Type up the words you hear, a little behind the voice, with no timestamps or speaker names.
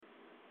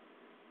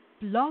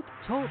Blog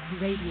Talk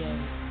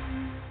Radio.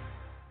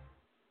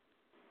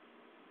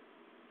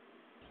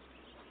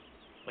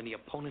 When the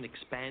opponent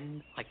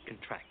expands, I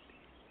contract.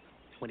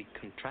 When he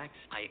contracts,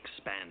 I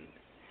expand.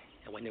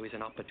 And when there is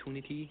an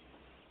opportunity,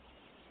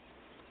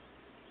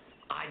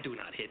 I do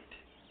not hit.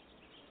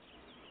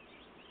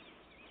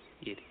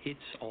 It hits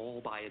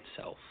all by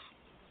itself.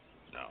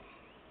 Now,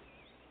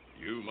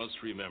 you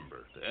must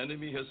remember, the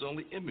enemy has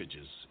only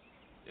images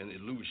and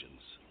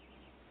illusions,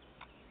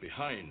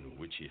 behind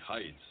which he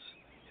hides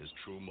his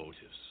true motives.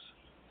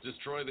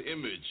 Destroy the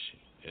image,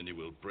 and he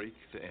will break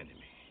the enemy.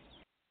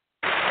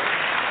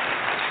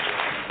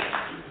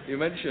 You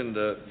mentioned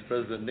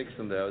President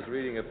Nixon there. I was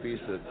reading a piece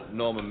that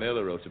Norman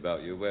Mailer wrote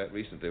about you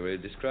recently, where he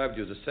described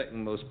you as the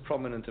second most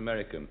prominent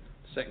American,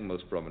 second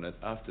most prominent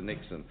after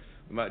Nixon.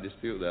 We might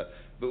dispute that.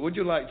 But would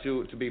you like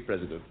to be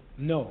president?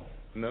 No.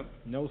 No?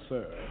 No,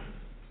 sir.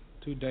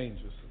 Too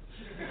dangerous.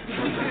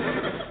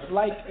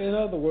 Like, in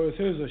other words,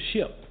 here's a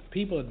ship.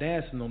 People are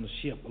dancing on the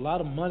ship. A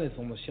lot of money's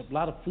on the ship. A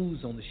lot of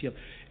food's on the ship.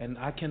 And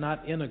I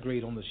cannot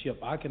integrate on the ship.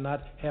 I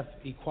cannot have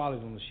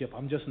equality on the ship.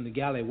 I'm just in the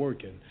galley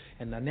working.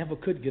 And I never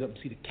could get up and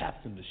see the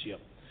captain of the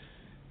ship.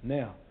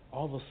 Now,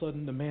 all of a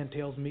sudden, the man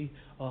tells me,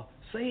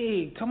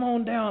 say, come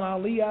on down. I'll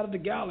leave out of the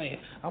galley.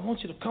 I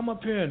want you to come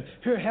up here and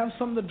have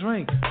something to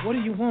drink. What do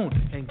you want?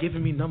 And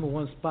giving me number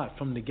one spot.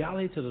 From the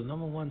galley to the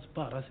number one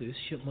spot. I said, this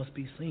ship must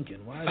be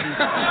sinking. Why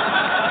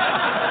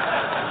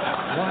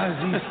is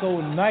he so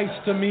nice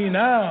to me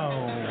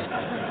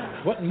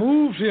now? What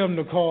moves him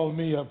to call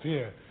me up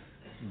here?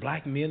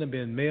 Black men have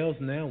been males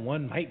now.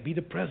 One might be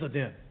the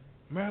president.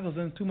 America's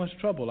in too much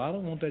trouble. I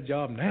don't want that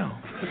job now.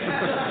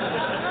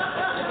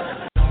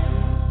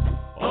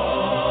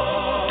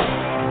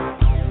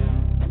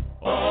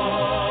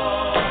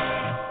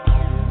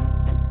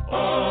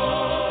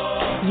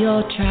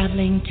 You're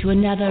traveling to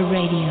another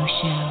radio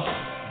show,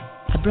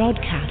 a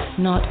broadcast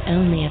not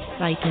only of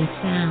sight and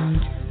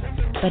sound,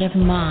 but of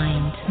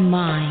mind,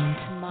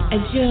 a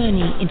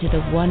journey into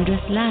the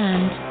wondrous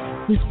land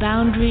whose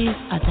boundaries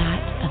are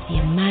that of the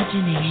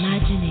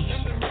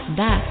imagination.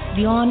 That's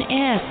the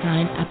on-air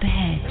sign up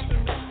ahead.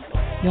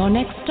 Your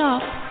next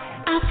stop,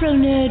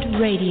 Afronerd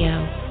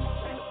Radio,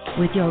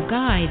 with your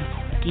guides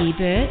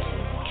Dburt,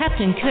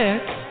 Captain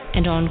Kirk,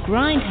 and on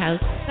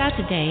Grindhouse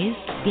Saturdays,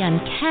 the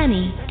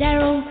uncanny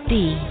Daryll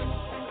B.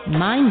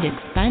 Mind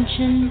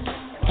expansion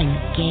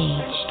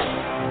engaged.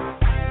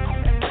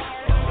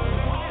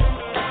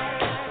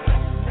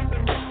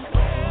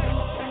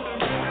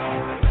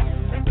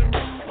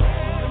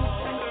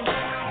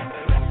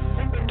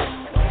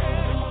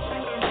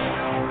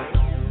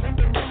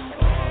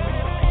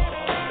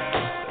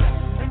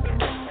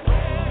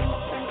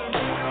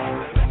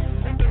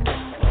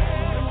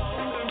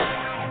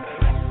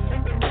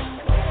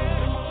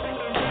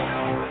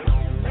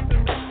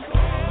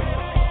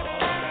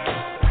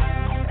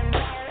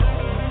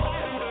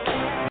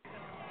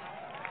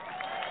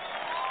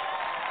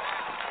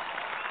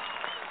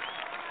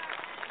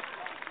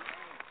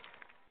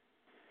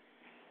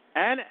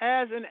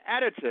 As an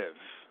additive,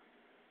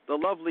 the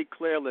lovely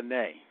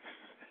Lanay.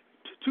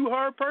 To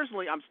her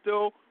personally, I'm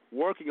still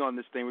working on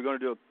this thing. We're going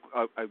to do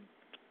a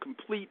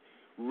complete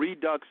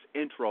Redux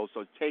intro, so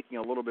it's taking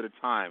a little bit of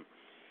time.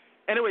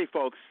 Anyway,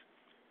 folks,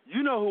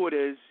 you know who it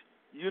is.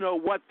 You know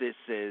what this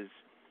is.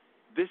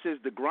 This is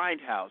the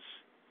Grindhouse,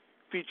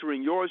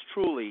 featuring yours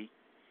truly,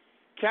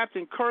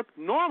 Captain Kirk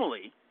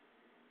normally,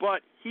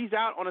 but he's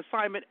out on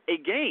assignment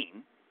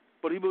again,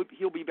 but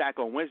he'll be back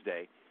on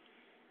Wednesday.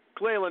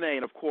 Lanay,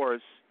 and of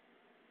course,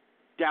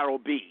 Daryll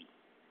B.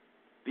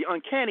 The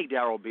uncanny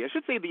Daryll B. I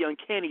should say the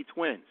uncanny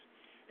twins.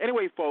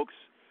 Anyway, folks,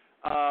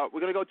 we're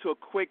going to go to a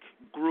quick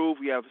groove.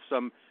 We have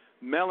some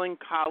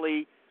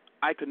melancholy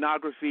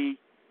iconography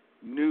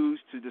news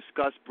to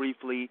discuss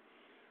briefly.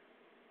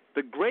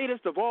 The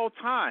greatest of all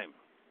time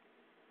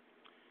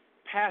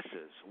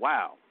passes.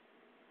 Wow.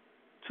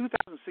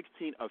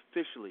 2016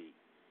 officially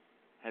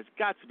has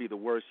got to be the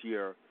worst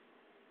year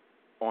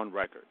on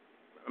record.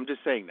 I'm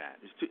just saying that.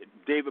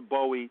 David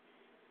Bowie,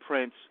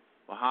 Prince,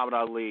 Muhammad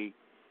Ali.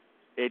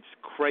 It's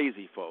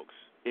crazy, folks.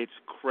 It's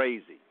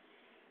crazy.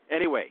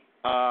 Anyway,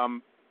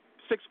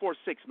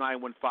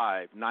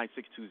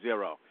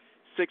 646-915-9620.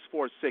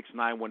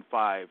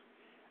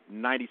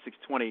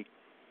 646-915-9620.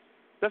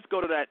 Let's go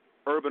to that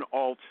urban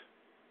alt,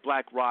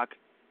 black rock,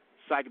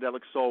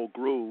 psychedelic soul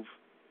groove.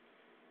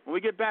 When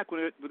we get back,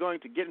 we're going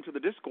to get into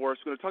the discourse.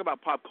 We're going to talk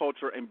about pop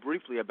culture and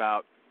briefly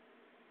about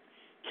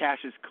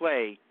Cassius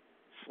Clay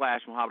 /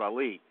 Muhammad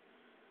Ali.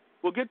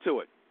 We'll get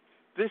to it.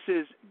 This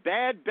is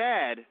Bad,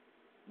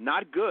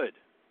 Not Good.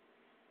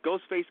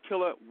 Ghostface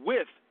Killer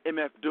with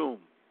MF Doom.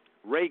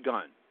 Ray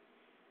Gun.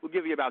 We'll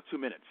give you about 2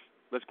 minutes.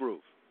 Let's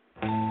groove.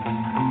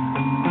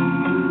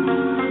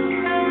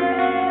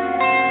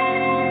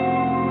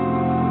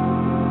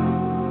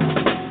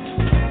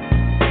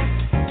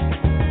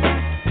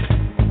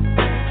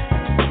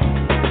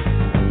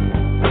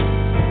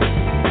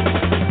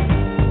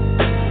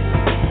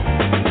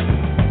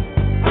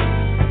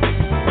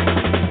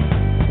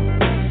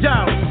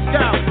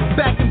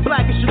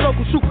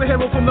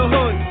 Superhero from the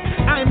hood.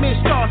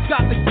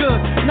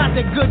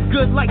 that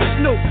good like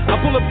Snoop. I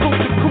bulletproof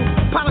the coupe,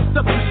 polished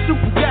up the shoot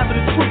and gather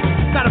the troops.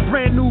 Got a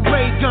brand new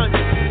ray gun.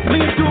 Me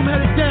and Doom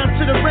headed down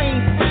to the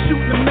range,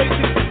 shooting the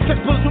matrix.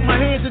 Catch bullets with my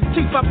hands and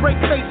teeth, I break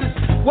faces.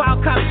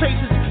 Wild cop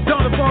chases,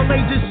 dawn of all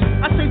ages.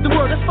 I saved the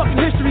world, that's fucking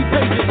history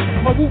pages.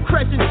 My woo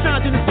crescent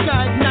shines in the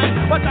sky at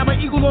night. Watch out, my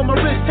eagle on my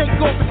wrist, take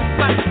off with the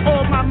fight.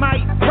 All my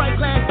might, bright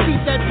glass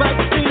teeth that bite.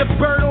 Ain't a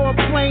bird or a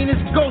plane,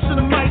 it's ghost in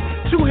the mic.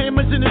 Two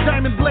hammers in a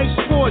diamond blade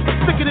sword.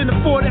 Thicker than the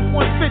Ford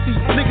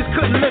F-150, niggas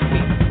couldn't lift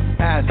me.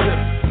 As if,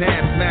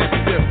 dance, smash,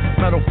 stiff.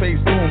 Metal face,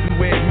 boom,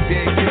 beware, he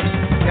bear gifts.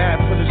 Dad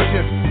for the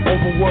shift,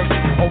 overworked,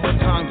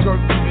 overtime, jerk,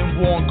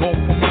 even worn, go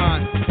for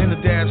mine. In the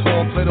dance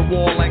hall, play the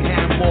wall like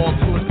handball,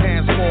 till his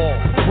pants fall.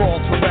 Brawl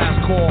to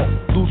last call,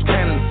 loose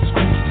cannon,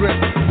 screw strip.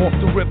 Off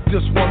the rip,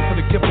 this one for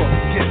the kipper,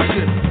 get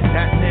chipped.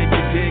 That nigga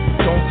dig,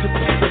 don't tip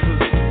the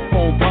strippers.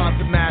 Full bonds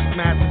to mask,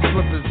 and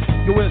slippers.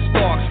 You in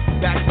Starks,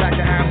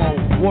 backpack of ammo.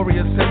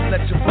 Warrior said,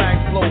 let your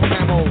flag flow,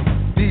 camo.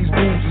 These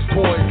moves is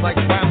toys like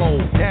Whammo.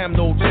 Damn,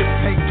 no chip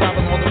paint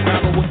driving on the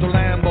gravel with the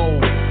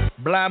Lambo.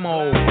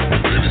 Blammo.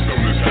 Maybe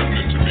something is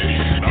happening to me.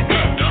 I'm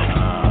blacked out.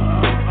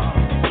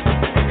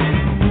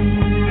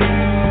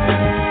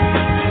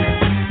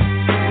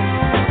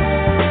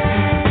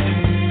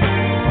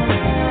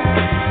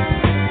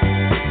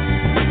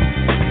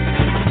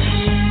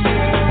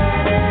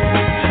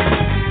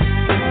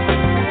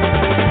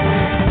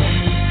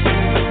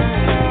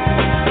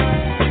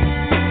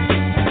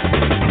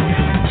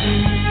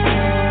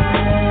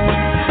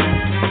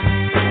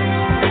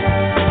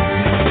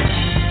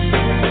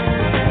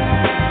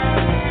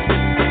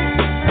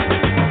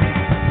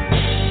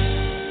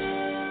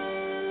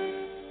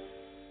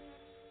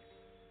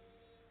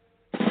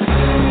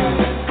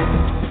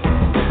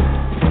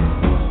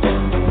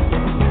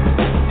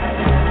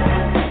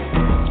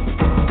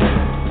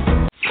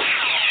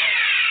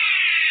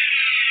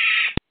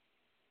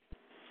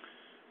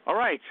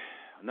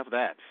 Enough of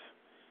that.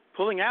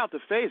 Pulling out the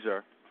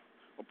phaser,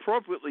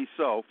 appropriately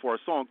so, for a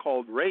song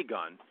called Ray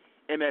Gun,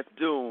 MF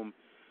Doom,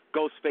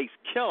 Ghostface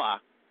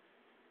Killer,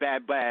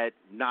 Bad Bad,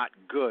 Not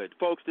Good.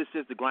 Folks, this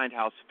is the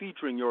Grindhouse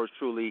featuring yours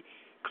truly,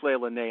 Claire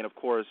Lanay, and of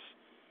course,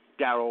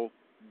 Daryll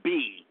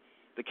B.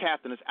 The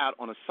captain is out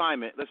on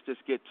assignment. Let's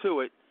just get to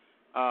it.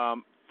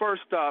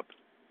 First up,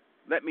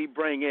 let me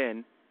bring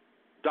in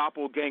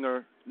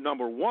Doppelganger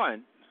number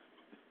 1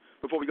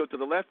 before we go to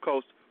the left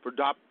coast for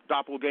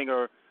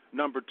Doppelganger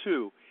number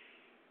 2.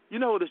 You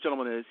know who this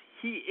gentleman is.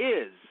 He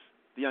is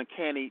the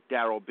uncanny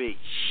Daryll B.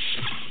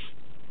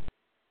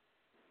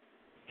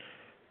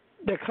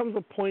 There comes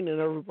a point in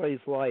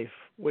everybody's life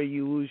where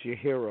you lose your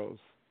heroes,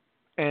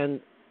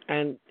 and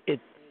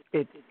it's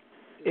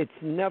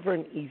never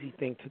an easy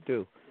thing to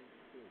do.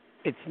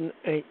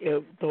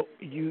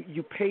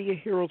 You pay your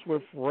heroes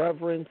with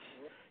reverence.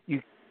 You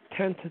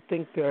tend to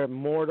think they're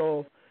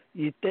immortal.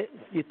 You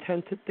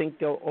tend to think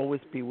they'll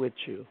always be with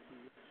you.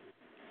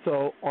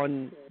 So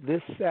on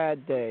this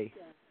sad day,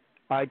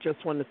 I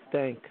just want to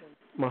thank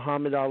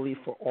Muhammad Ali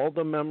for all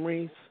the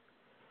memories,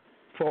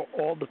 for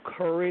all the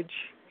courage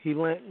he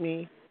lent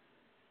me,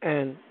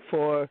 and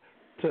for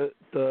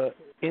the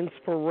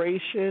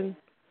inspiration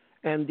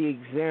and the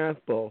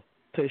example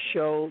to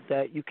show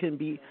that you can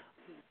be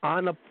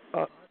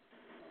unapologetic.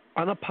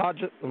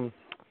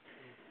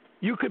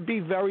 You could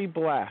be very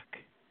black,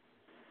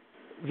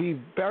 be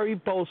very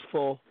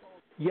boastful,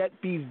 yet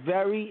be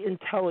very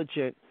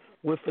intelligent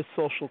with a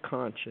social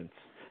conscience.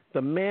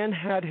 The man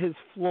had his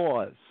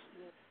flaws,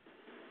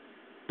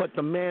 but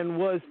the man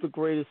was the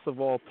greatest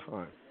of all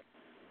time.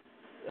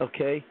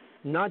 Okay?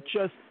 Not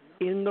just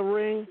in the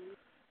ring,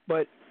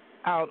 but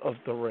out of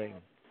the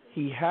ring.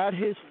 He had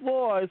his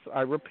flaws,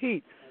 I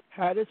repeat,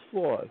 had his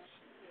flaws.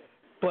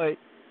 But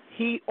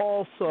he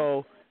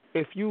also,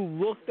 if you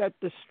looked at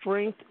the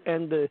strength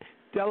and the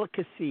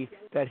delicacy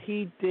that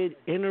he did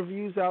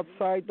interviews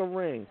outside the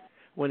ring,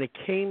 when it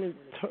came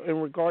in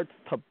regards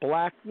to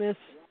blackness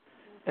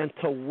and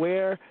to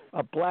where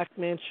a black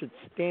man should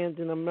stand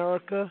in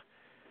America,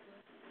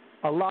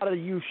 a lot of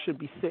you should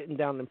be sitting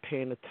down and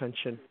paying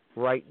attention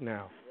right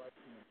now.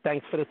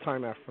 Thanks for the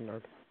time,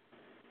 Afronerd.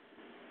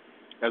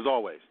 As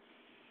always.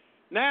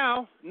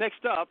 Now,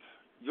 next up,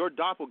 your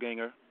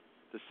doppelganger,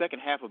 the second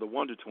half of the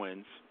Wonder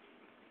Twins.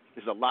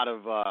 There's a lot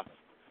of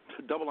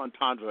double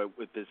entendre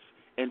with this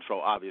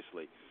intro,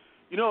 obviously.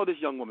 You know who this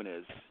young woman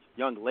is.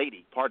 Young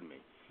lady, pardon me.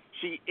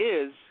 She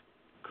is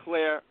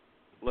Claire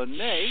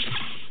Lanay.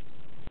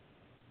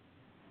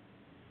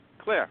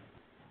 Claire.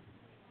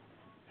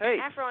 Hey.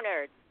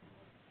 Afronerd.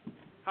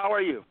 How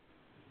are you?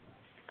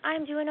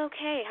 I'm doing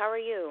okay. How are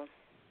you?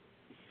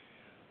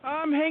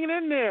 I'm hanging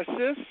in there,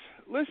 sis.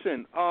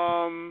 Listen,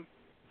 I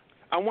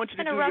want you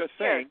to do your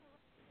thing.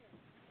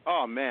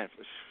 Oh, man.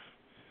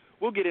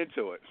 We'll get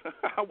into it.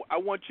 I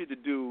want you to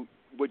do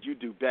what you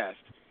do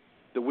best,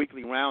 the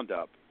weekly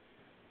roundup.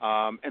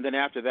 And then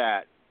after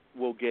that,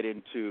 we'll get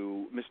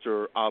into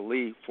Mr.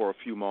 Ali for a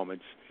few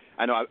moments.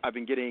 I know I've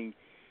been getting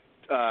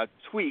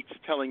tweets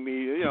telling me,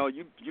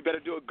 you better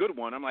do a good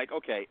one. I'm like,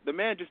 okay, the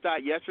man just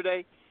died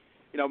yesterday.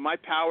 My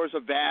powers are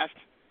vast,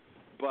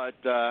 But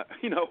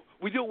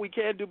we do what we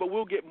can do. But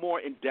we'll get more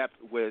in depth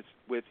with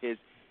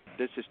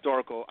this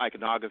historical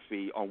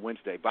iconography on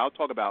Wednesday. But I'll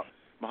talk about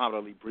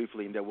Muhammad Ali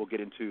briefly, and then we'll get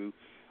into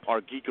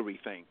our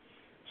geekery thing.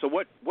 So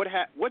what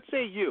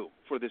say you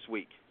for this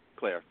week,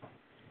 Claire?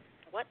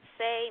 What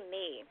say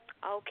me?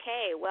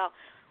 Okay, well,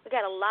 we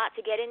got a lot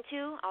to get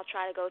into. I'll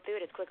try to go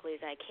through it as quickly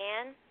as I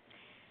can.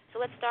 So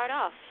let's start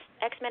off.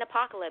 X-Men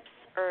Apocalypse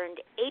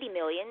earned $80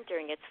 million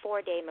during its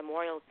 4-day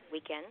Memorial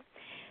Weekend.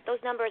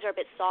 Those numbers are a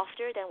bit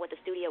softer than what the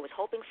studio was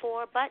hoping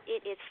for, but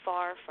it is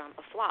far from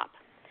a flop.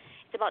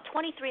 It's about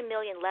 $23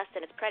 million less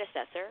than its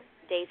predecessor,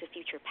 Days of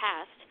Future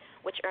Past,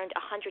 which earned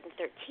 $113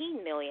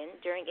 million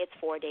during its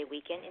 4-day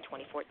weekend in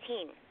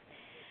 2014.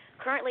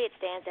 Currently, it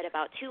stands at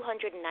about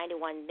 $291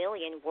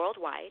 million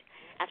worldwide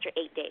after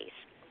 8 days.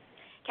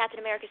 Captain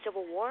America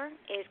Civil War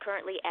is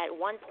currently at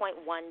 $1.1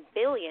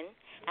 billion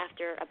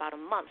after about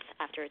a month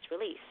after its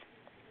release.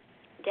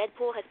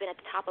 Deadpool has been at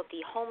the top of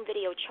the home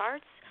video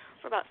charts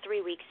for about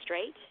 3 weeks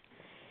straight.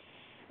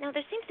 Now,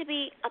 there seems to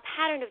be a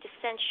pattern of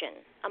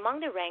dissension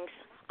among the ranks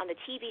on the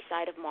TV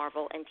side of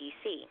Marvel and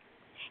DC.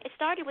 It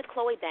started with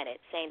Chloe Bennett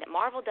saying that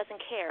Marvel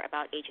doesn't care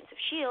about Agents of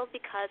S.H.I.E.L.D.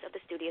 because of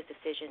the studio's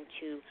decision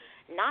to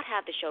not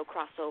have the show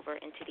cross over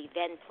into the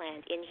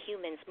then-planned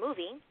Inhumans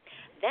movie,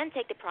 then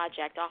take the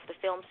project off the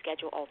film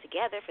schedule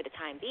altogether for the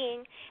time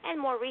being, and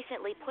more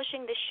recently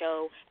pushing the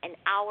show an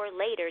hour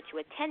later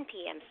to a 10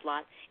 p.m.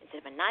 slot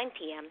instead of a 9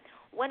 p.m.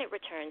 when it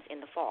returns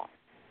in the fall.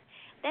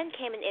 Then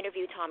came an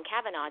interview Tom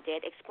Cavanaugh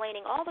did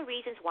explaining all the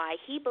reasons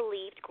why he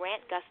believed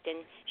Grant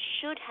Gustin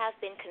should have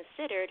been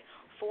considered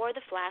for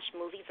the Flash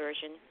movie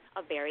version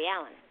of Barry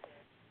Allen.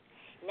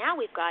 Now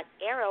we've got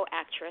Arrow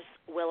actress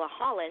Willa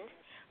Holland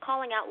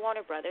calling out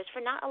Warner Brothers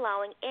for not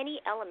allowing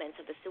any elements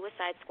of the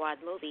Suicide Squad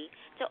movie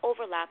to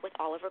overlap with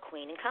Oliver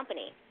Queen and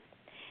company.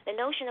 The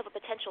notion of a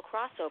potential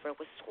crossover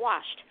was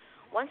squashed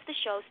once the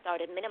show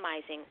started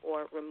minimizing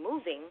or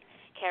removing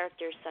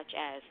characters such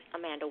as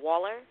Amanda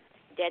Waller,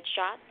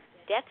 Deadshot,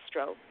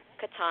 Deathstroke,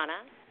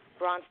 Katana,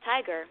 Bronze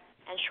Tiger,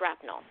 and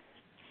Shrapnel.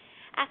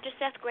 After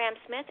Seth-Grahame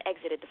Smith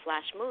exited the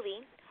Flash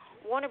movie,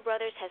 Warner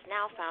Brothers has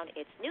now found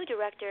its new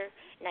director,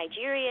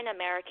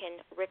 Nigerian-American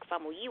Rick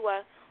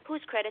Famuyiwa,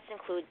 whose credits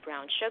include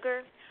Brown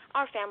Sugar,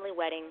 Our Family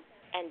Wedding,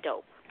 and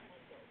Dope.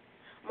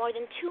 More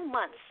than 2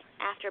 months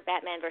after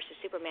Batman vs.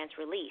 Superman's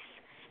release,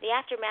 the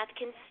aftermath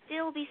can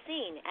still be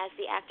seen as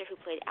the actor who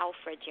played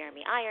Alfred,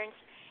 Jeremy Irons,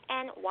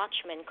 and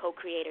Watchmen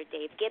co-creator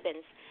Dave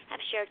Gibbons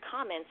have shared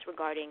comments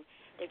regarding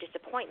their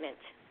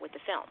disappointment with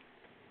the film.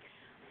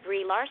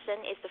 Brie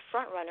Larson is the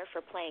frontrunner for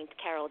playing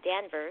Carol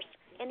Danvers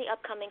in the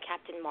upcoming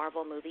Captain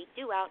Marvel movie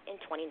due out in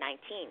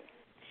 2019.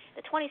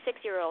 The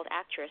 26-year-old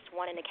actress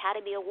won an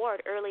Academy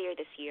Award earlier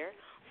this year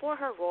for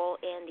her role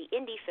in the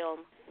indie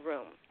film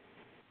Room.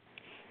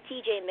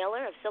 T.J.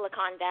 Miller of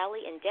Silicon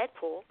Valley in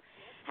Deadpool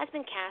has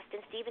been cast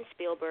in Steven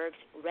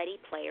Spielberg's Ready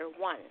Player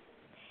One.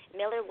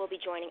 Miller will be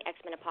joining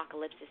X-Men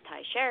Apocalypse's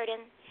Ty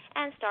Sheridan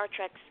and Star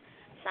Trek's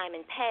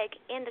Simon Pegg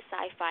in the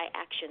sci-fi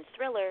action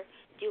thriller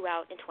due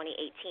out in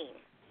 2018.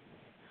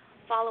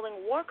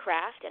 Following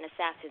Warcraft and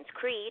Assassin's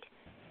Creed,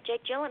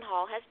 Jake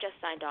Gyllenhaal has just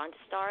signed on to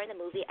star in the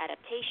movie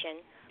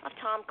adaptation of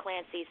Tom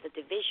Clancy's The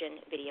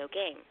Division video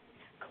game.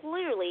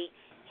 Clearly,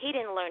 he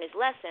didn't learn his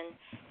lesson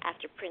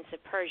after Prince of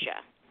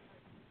Persia.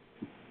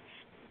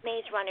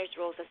 Maze Runner's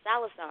Rosa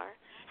Salazar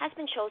has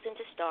been chosen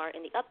to star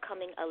in the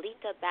upcoming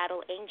Alita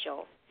Battle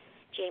Angel.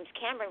 James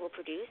Cameron will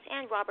produce,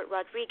 and Robert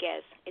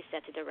Rodriguez is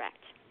set to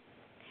direct.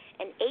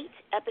 An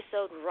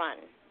 8-episode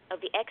run of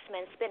the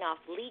X-Men spin-off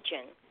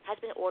Legion has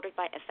been ordered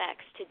by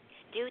FX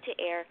due to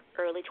air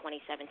early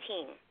 2017.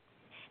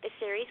 The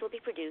series will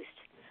be produced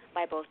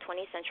by both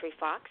 20th Century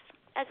Fox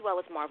as well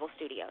as Marvel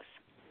Studios.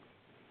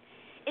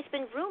 It's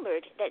been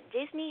rumored that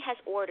Disney has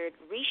ordered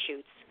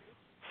reshoots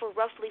for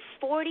roughly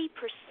 40%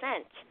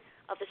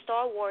 of the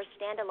Star Wars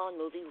standalone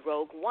movie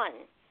Rogue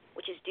One,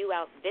 which is due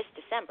out this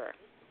December.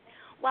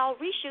 While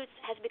reshoots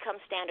has become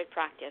standard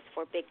practice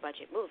for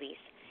big-budget movies,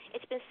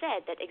 it's been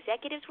said that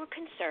executives were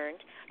concerned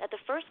that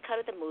the first cut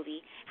of the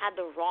movie had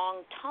the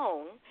wrong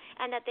tone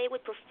and that they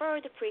would prefer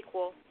the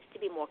prequel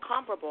to be more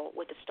comparable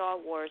with the Star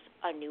Wars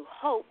A New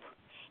Hope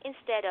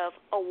instead of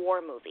a war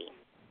movie.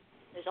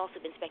 There's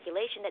also been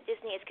speculation that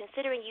Disney is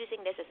considering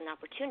using this as an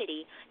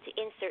opportunity to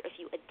insert a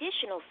few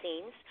additional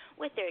scenes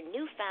with their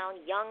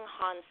newfound young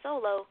Han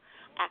Solo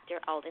actor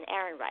Alden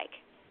Ehrenreich.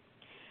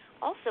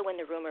 Also in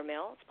the rumor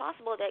mill, it's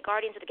possible that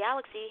Guardians of the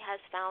Galaxy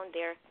has found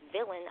their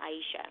villain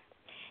Aisha.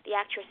 The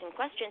actress in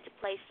question to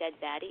play said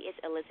baddie is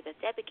Elizabeth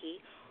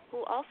Debicki,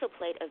 who also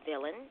played a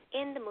villain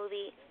in the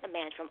movie The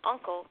Man from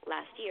U.N.C.L.E.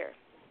 last year.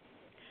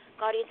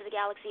 Guardians of the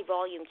Galaxy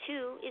Volume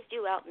 2 is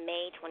due out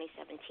May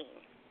 2017.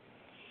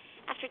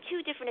 After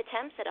 2 different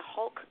attempts at a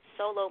Hulk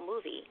solo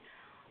movie,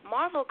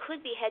 Marvel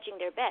could be hedging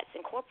their bets,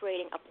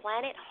 incorporating a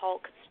Planet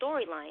Hulk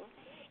storyline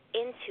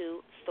into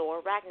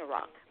Thor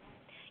Ragnarok.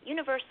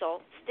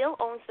 Universal still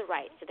owns the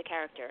rights to the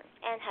character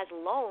and has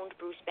loaned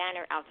Bruce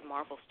Banner out to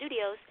Marvel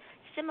Studios,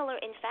 similar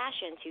in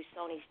fashion to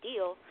Sony's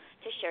deal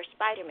to share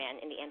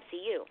Spider-Man in the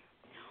MCU.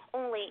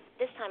 only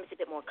this time it's a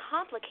bit more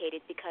complicated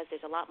because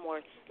there's a lot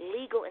more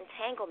legal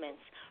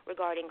entanglements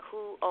regarding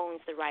who owns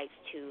the rights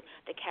to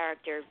the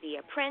character via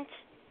print,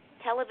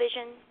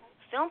 television,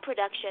 film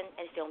production,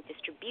 and film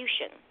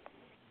distribution.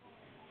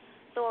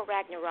 Thor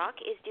Ragnarok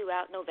is due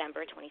out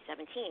November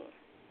 2017.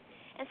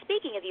 And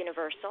speaking of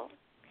Universal,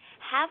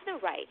 have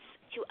the rights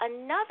to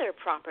another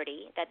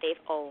property that they've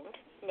owned,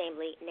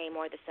 namely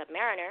Namor the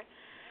Submariner,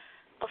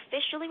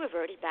 officially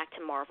reverted back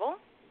to Marvel.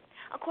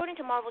 According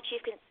to Marvel Chief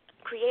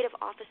Creative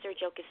Officer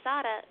Joe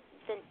Quesada,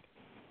 since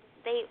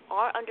they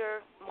are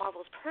under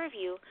Marvel's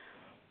purview,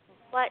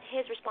 but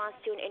his response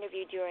to an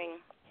interview during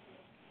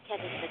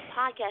Kevin Smith's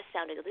podcast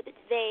sounded a little bit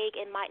vague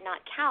and might not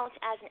count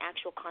as an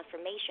actual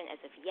confirmation as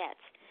of yet.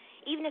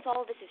 Even if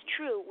all of this is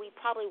true, we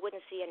probably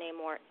wouldn't see a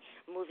Namor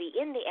movie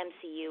in the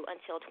MCU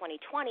until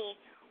 2020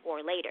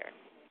 or later.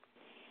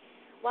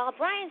 While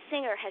Bryan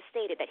Singer has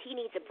stated that he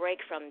needs a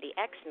break from the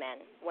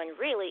X-Men, when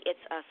really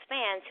it's us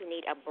fans who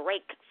need a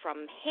break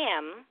from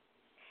him,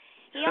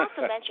 he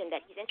also mentioned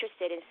that he's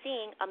interested in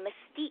seeing a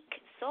Mystique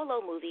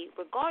solo movie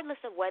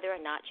regardless of whether or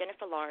not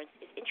Jennifer Lawrence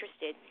is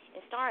interested in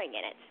starring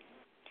in it.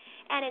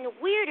 And in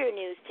weirder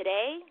news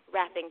today,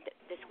 wrapping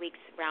this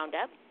week's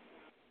roundup,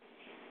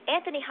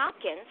 Anthony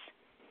Hopkins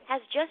has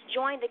just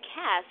joined the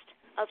cast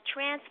of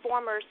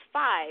Transformers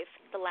 5: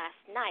 The Last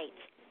Night,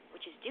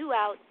 which is due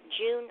out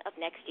June of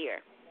next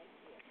year.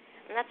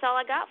 And that's all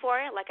I got for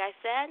you. Like I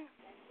said,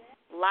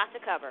 lots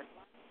to cover.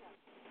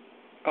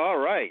 All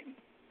right.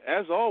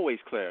 As always,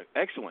 Claire,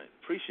 excellent.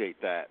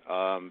 Appreciate that.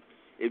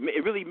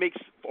 It really makes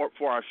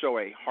for our show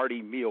a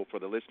hearty meal for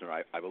the listener,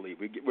 I believe.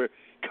 We're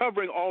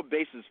covering all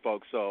bases,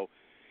 folks, so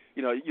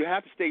you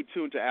have to stay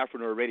tuned to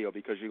Afronerd Radio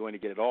because you're going to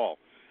get it all.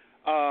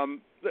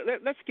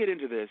 Let's get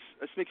into this.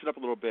 Let's mix it up a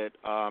little bit.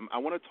 I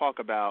want to talk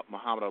about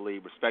Muhammad Ali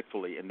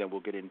respectfully, and then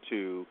we'll get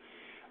into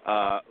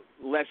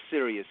less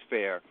serious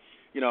fare.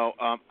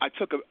 I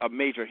took a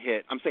major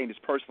hit. I'm saying this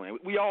personally.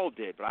 We all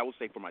did, but I will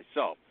say for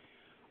myself,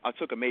 I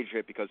took a major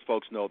hit because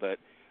folks know that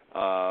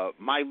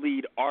my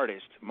lead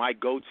artist, my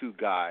go-to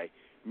guy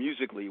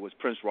musically was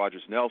Prince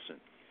Rogers Nelson.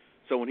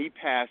 So when he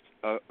passed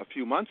a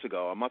few months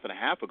ago, a month and a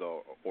half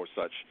ago or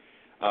such,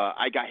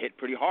 I got hit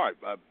pretty hard.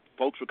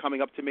 Folks were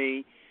coming up to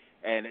me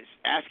and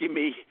asking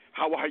me,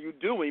 how are you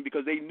doing?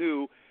 Because they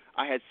knew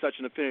I had such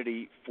an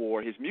affinity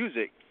for his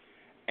music.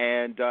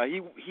 And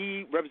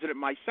he represented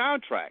my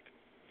soundtrack.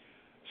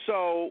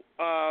 So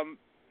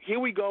here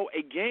we go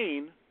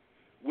again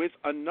with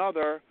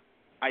another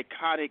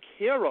iconic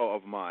hero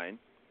of mine,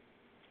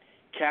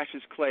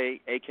 Cassius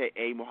Clay,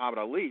 a.k.a. Muhammad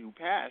Ali, who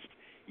passed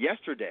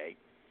yesterday.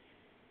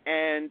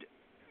 And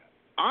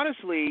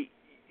honestly,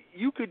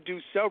 you could do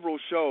several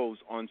shows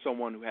on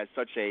someone who has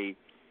such a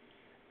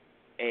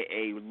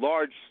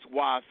large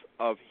swath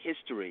of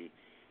history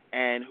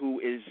and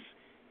who is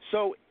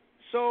so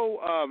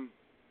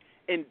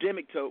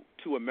endemic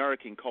to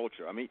American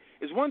culture. I mean,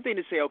 it's one thing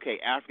to say, okay,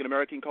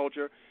 African-American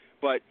culture,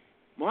 but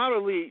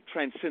Muhammad Ali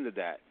transcended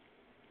that.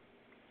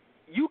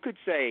 You could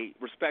say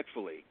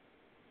respectfully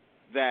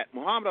that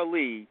Muhammad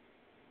Ali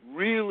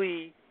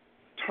really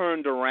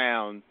turned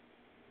around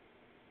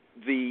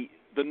the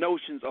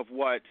notions of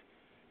what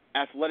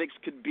athletics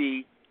could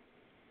be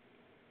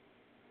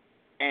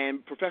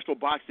and professional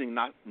boxing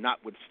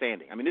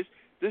notwithstanding. I mean,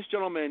 this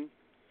gentleman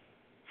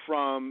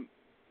from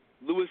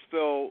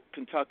Louisville,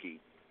 Kentucky,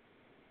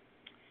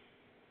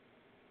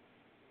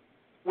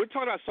 we're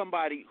talking about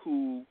somebody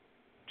who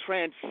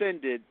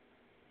transcended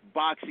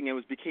boxing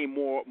and became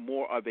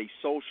more of a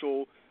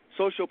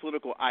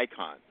socio-political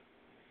icon.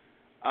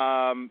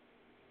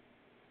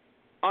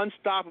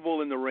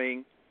 Unstoppable in the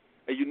ring,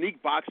 a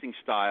unique boxing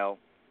style.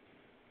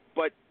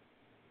 But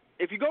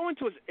if you go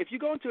into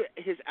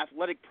his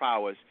athletic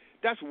prowess,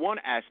 that's one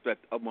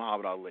aspect of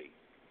Muhammad Ali.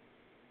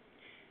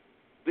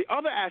 The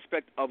other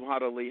aspect of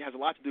Muhammad Ali has a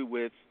lot to do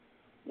with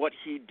what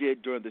he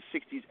did during the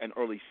 60s and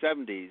early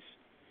 70s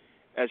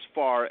as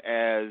far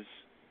as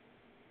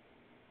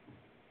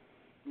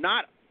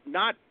not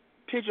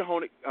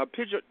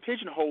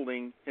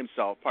pigeonholing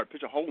himself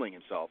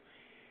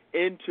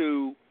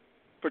into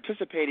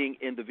participating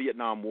in the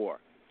Vietnam War.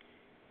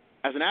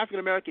 As an African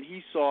American,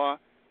 he saw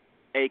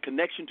a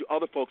connection to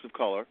other folks of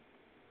color,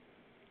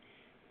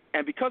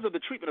 and because of the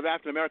treatment of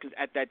African Americans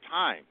at that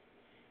time,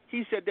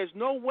 he said, "There's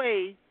no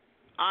way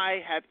I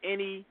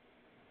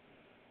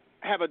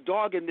have a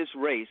dog in this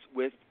race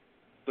with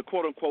the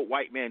quote unquote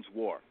white man's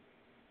war.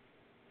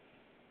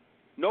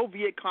 No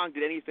Viet Cong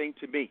did anything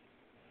to me."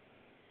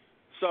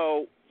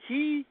 So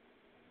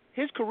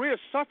his career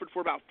suffered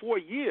for about 4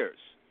 years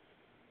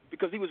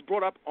because he was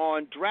brought up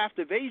on draft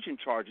evasion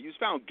charges. He was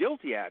found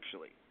guilty,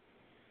 actually.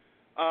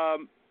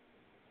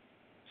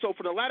 So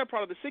from the latter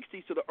part of the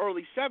 60s to the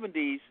early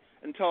 70s,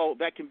 until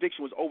that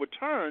conviction was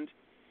overturned,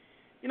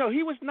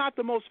 he was not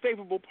the most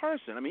favorable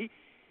person. I mean,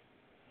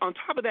 on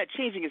top of that,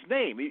 changing his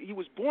name, he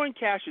was born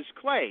Cassius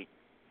Clay.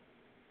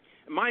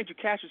 And mind you,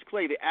 Cassius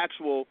Clay, the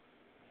actual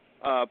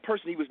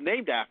person he was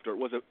named after,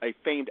 was a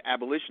famed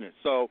abolitionist.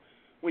 So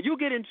when you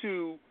get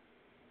into,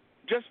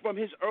 just from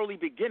his early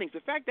beginnings,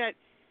 the fact that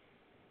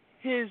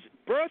his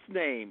birth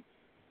name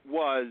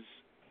was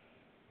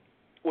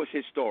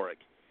historic,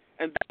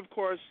 and then, of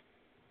course,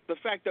 the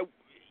fact that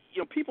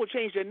people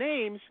change their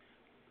names,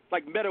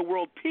 like Meta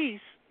World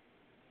Peace,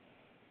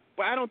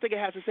 but I don't think it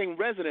has the same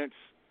resonance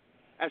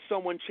as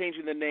someone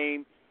changing the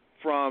name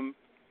from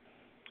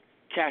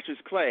Cassius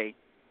Clay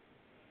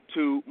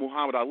to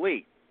Muhammad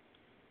Ali.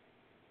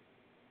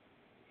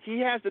 He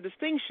has the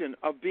distinction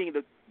of being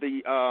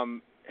the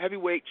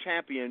heavyweight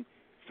champion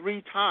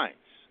 3 times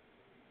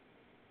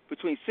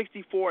between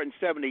 64 and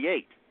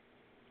 78.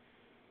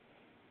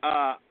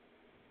 A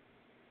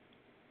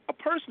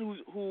person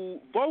who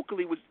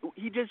vocally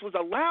he just was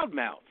a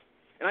loudmouth,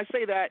 and I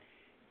say that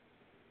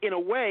in a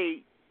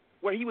way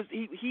where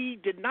he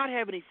did not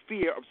have any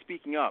fear of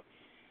speaking up,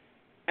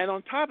 and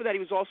on top of that, he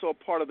was also a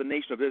part of the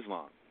Nation of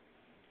Islam,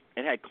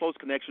 and had close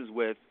connections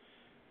with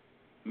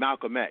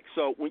Malcolm X.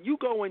 So when you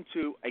go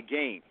into a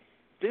game,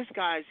 this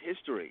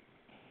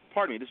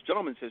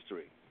gentleman's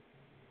history,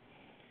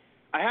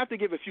 I have to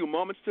give a few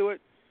moments to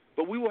it,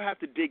 but we will have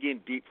to dig in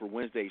deep for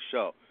Wednesday's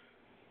show.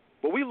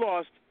 But we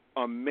lost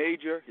a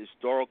major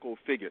historical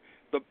figure.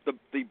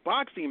 The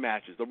boxing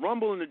matches, the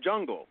Rumble in the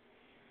Jungle,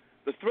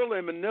 the Thriller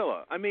in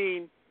Manila. I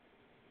mean,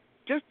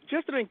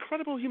 just an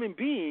incredible human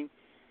being.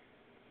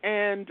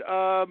 And,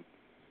 wow,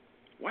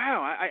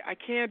 I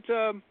can't,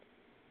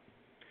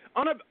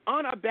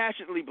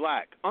 unabashedly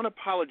black,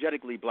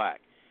 unapologetically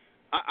black.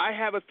 I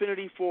have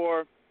affinity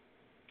for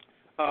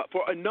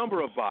a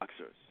number of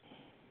boxers.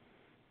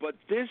 But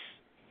this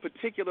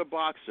particular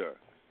boxer,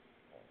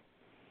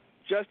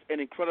 just an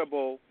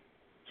incredible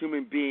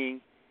human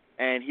being,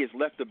 and he has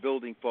left the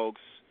building,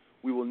 folks.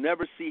 We will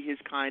never see his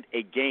kind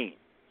again.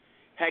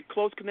 Had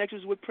close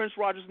connections with Prince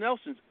Rogers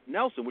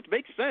Nelson, which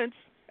makes sense,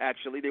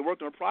 actually. They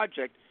worked on a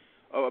project,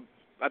 I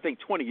think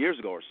 20 years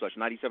ago or such,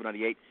 97,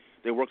 98.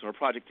 They worked on a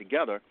project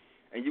together,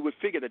 and you would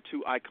figure that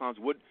 2 icons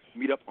would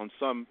meet up on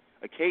some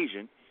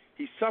occasion.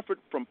 He suffered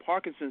from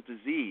Parkinson's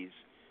disease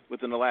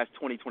within the last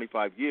 20,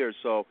 25 years,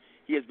 so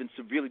he has been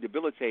severely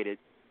debilitated.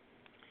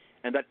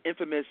 And that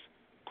infamous,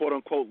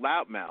 quote-unquote,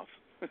 loudmouth,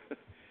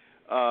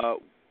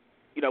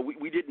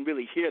 we didn't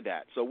really hear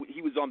that. So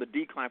he was on the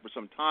decline for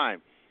some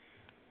time.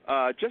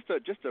 Just a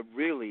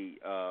really,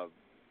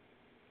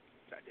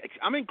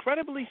 I'm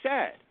incredibly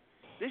sad.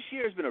 This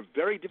year has been a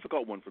very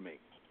difficult one for me.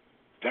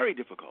 Very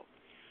difficult.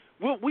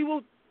 We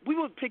will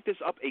pick this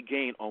up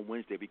again on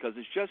Wednesday because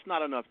there's just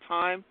not enough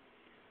time,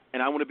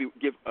 and I want to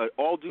give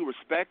all due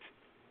respect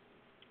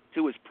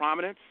to his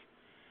prominence.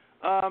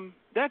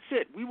 That's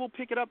it. We will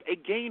pick it up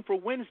again for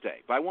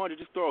Wednesday. But I wanted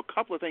to just throw a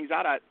couple of things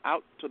out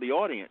to the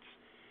audience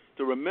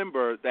to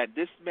remember that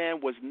this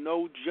man was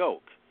no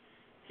joke.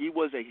 He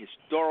was a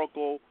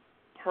historical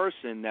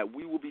person that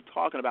we will be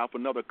talking about for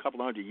another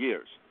couple of 100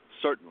 years,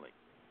 certainly.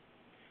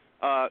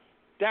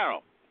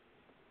 Daryl,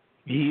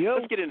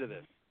 let's get into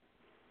this.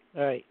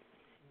 All right.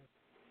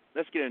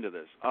 Let's get into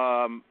this.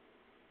 I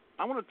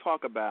want to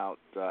talk about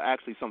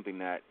actually something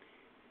that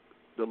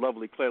the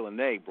lovely Claire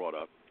Lanay brought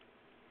up.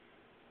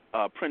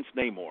 Prince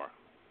Namor,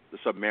 the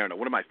Submariner,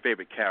 one of my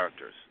favorite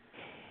characters.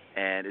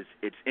 And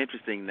it's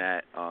interesting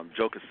that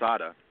Joe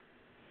Quesada,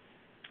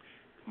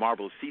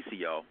 Marvel's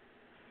CCO,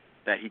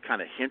 that he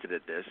kind of hinted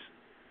at this,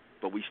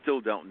 but we still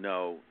don't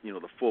know,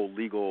 the full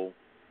legal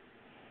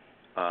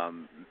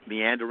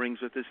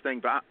meanderings with this thing.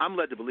 But I'm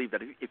led to believe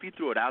that if you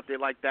threw it out there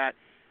like that,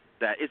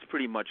 that it's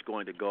pretty much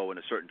going to go in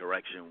a certain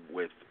direction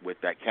with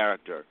that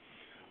character.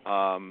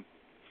 I'm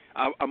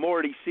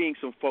already seeing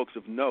some folks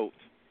of note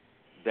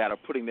that are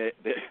putting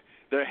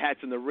their hats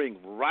in the ring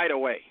right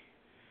away.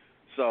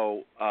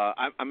 So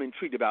I'm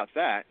intrigued about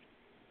that.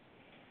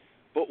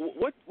 But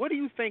what do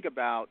you think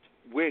about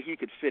where he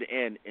could fit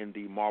in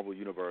the Marvel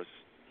Universe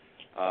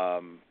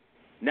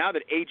now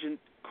that Agent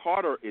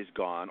Carter is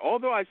gone?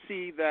 Although I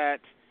see that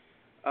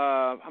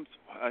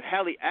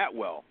Haley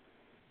Atwell,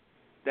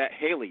 that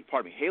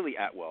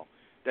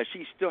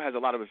she still has a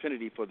lot of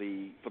affinity for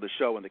the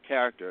show and the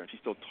character, and she's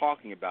still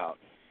talking about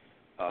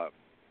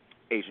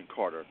Agent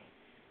Carter.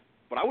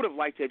 But I would have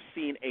liked to have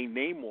seen a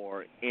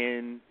Namor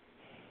in,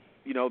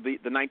 the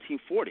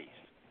 1940s.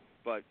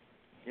 But,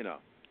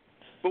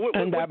 But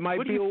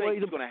what do you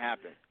think is going to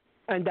happen?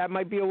 And that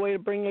might be a way to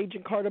bring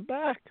Agent Carter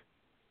back.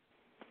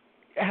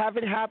 Have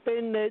it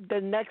happen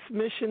the next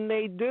mission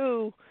they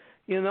do,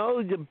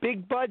 the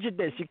big budget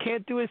this. You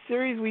can't do a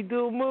series, we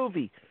do a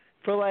movie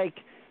for like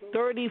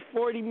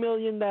 $30-40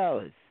 million,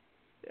 all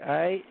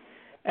right?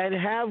 And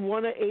have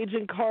one of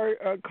Agent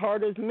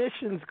Carter's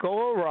missions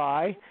go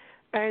awry,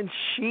 and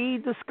she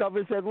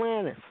discovers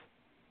Atlantis.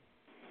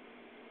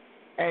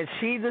 And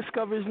she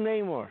discovers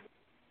Namor.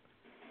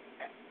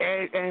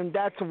 And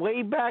that's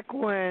way back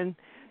when,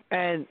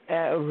 and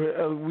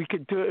we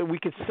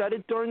could set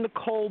it during the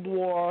Cold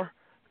War,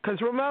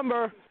 because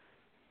remember,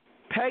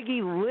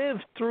 Peggy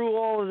lived through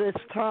all of this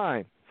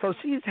time, so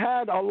she's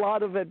had a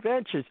lot of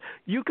adventures.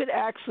 You could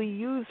actually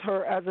use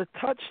her as a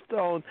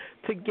touchstone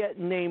to get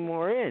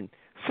Namor in,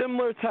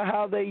 similar to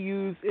how they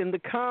use in the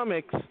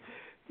comics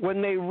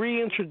when they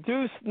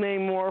reintroduced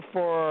Namor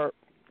for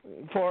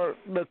for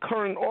the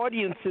current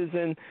audiences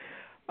in,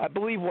 I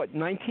believe,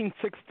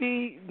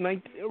 1960,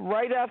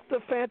 right after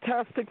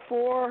Fantastic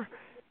Four,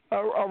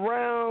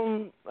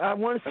 around, I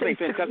want to say... I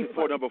think Fantastic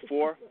Four number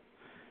 4?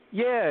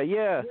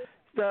 Yeah.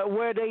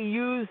 Where they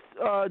used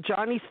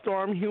Johnny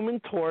Storm, Human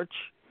Torch,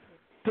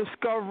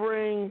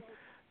 discovering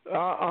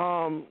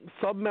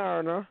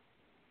Submariner,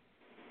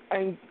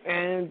 and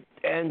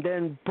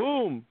then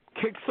boom,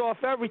 kicks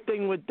off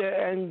everything with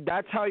and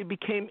that's how he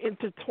became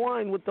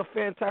intertwined with the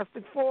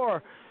Fantastic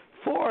Four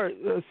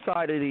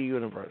side of the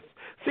universe.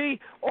 See,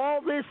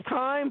 all this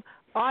time,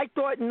 I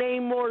thought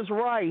Namor's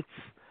rights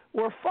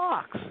were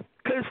Fox,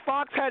 because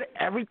Fox had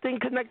everything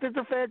connected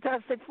to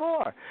Fantastic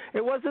Four.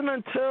 It wasn't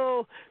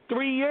until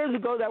 3 years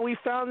ago that we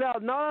found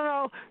out,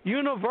 no,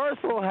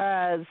 Universal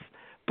has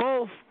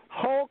both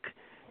Hulk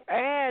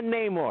and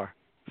Namor.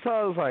 So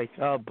I was like,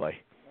 oh boy.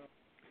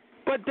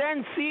 But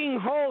then seeing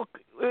Hulk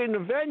in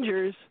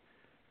Avengers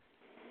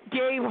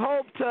gave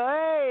hope to,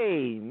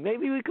 hey,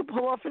 maybe we could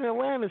pull off an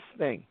Atlantis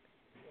thing.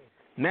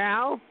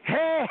 Now,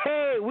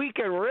 hey, we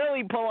can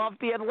really pull off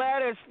the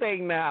Atlantis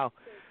thing now,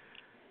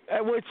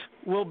 which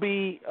will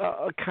be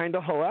kind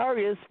of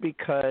hilarious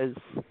because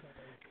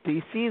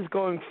DC is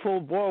going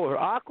full bore with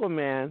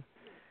Aquaman.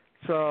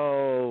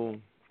 So,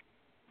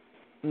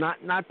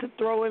 not to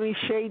throw any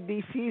shade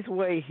DC's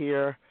way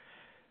here,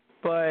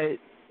 but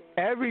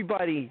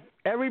everybody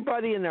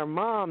and their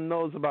mom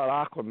knows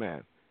about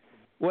Aquaman.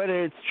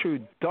 Whether it's true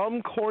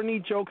dumb, corny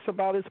jokes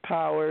about his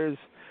powers,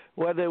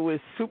 whether it was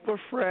Super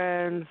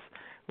Friends,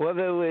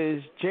 whether it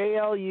was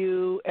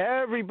JLU,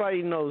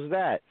 everybody knows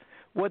that.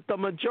 What the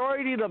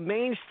majority of the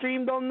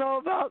mainstream don't know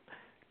about,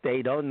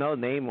 they don't know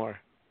Namor.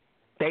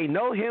 They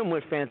know him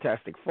with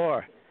Fantastic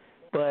Four.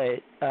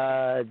 But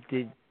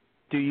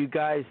do you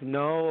guys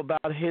know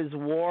about his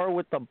war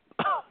with the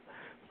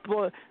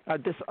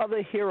this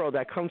other hero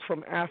that comes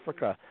from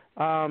Africa?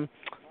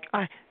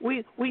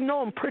 We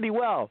know him pretty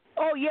well.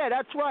 Oh, yeah,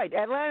 that's right.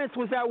 Atlantis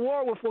was at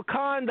war with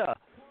Wakanda.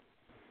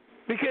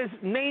 Because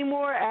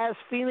Namor as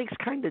Phoenix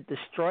kind of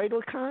destroyed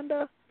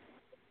Wakanda.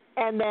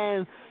 And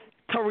then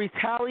to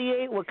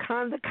retaliate,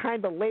 Wakanda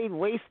kind of laid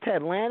waste to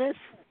Atlantis.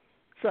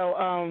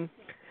 So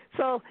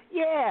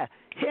yeah,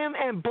 him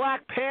and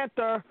Black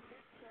Panther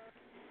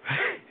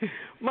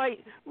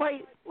might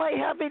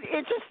have an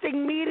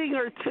interesting meeting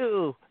or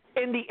two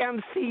in the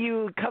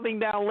MCU coming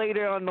down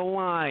later on the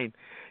line.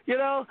 You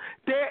know,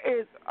 there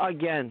is,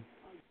 again,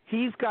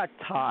 he's got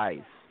ties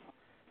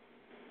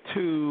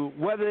to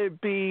whether it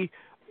be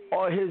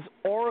his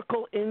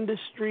Oracle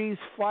Industries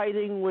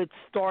fighting with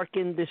Stark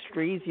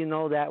Industries, you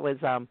know, that was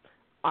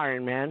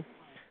Iron Man.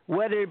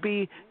 Whether it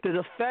be the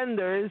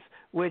Defenders,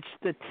 which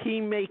the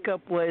team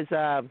makeup was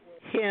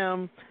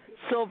him,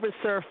 Silver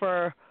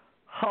Surfer,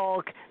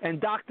 Hulk,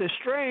 and Doctor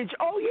Strange.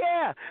 Oh,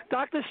 yeah,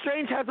 Doctor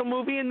Strange has a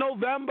movie in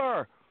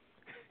November.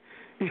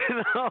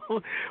 You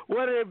know,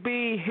 whether it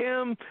be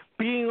him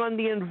being on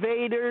the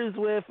Invaders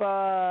with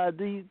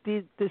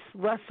this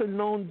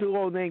lesser-known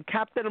duo named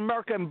Captain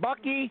America and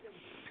Bucky.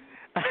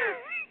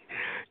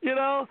 You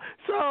know,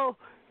 so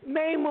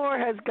Namor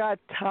has got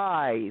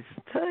ties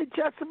to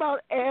just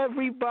about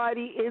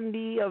everybody in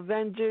the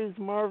Avengers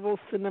Marvel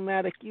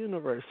Cinematic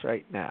Universe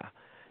right now.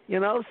 You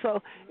know,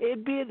 so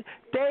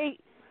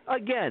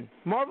again,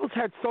 Marvel's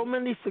had so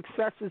many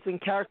successes in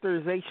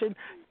characterization,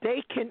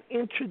 they can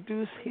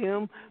introduce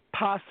him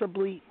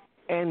possibly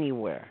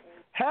anywhere.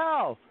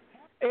 Hell,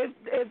 if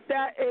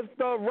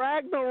the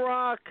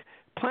Ragnarok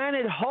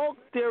Planet Hulk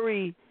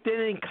theory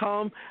didn't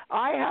come,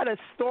 I had a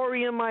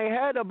story in my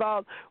head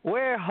about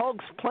where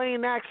Hulk's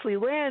plane actually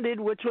landed,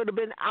 which would have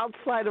been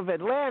outside of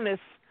Atlantis,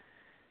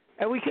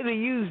 and we could have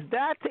used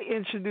that to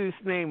introduce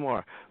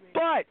Namor.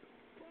 But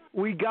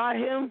we got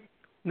him.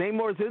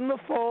 Namor's in the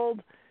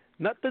fold.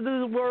 Nothing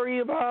to worry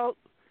about.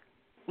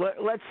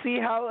 Let's see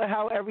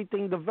how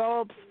everything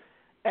develops.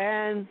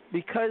 And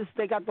because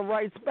they got the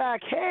rights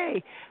back,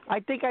 hey, I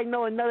think I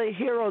know another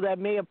hero that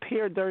may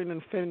appear during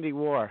Infinity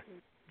War.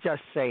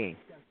 Just saying.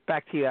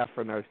 Back to you,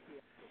 Afronerd.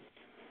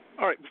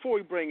 All right, before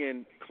we bring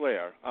in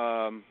Claire,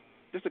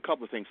 just a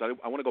couple of things.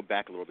 I want to go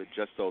back a little bit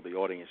just so the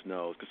audience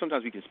knows, because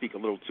sometimes we can speak a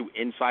little too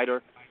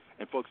insider,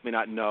 and folks may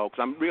not know,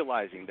 because I'm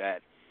realizing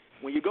that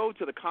when you go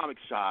to the comic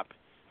shop,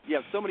 you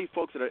have so many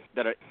folks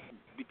that are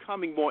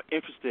becoming more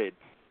interested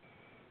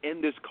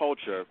in this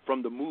culture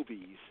from the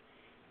movies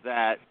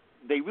that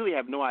they really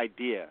have no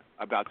idea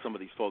about some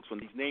of these folks. When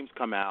these names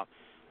come out,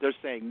 they're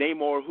saying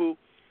Namor who?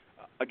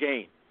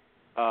 Again,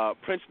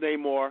 Prince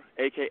Namor,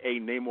 a.k.a.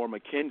 Namor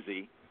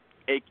McKenzie,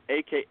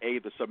 a.k.a.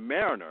 the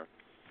Submariner,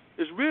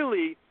 is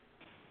really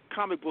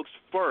comic books'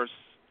 first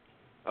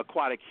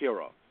aquatic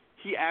hero.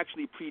 He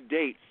actually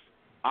predates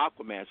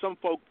Aquaman. Some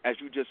folk, as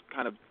you just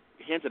kind of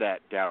hinted at,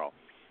 Daryl,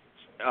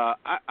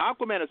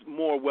 Aquaman is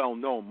more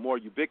well-known, more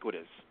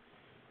ubiquitous.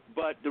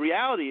 But the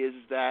reality is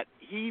that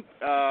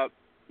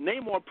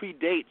Namor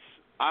predates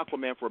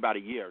Aquaman for about a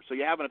year. So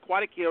you have an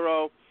aquatic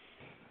hero,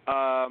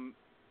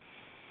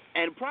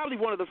 and probably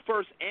one of the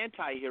first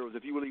anti-heroes,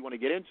 if you really want to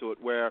get into it,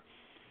 where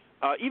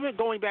even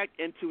going back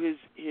into his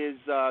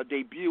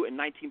debut in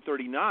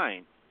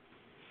 1939,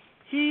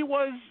 he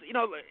was,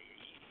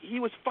 he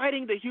was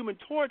fighting the Human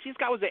Torch. This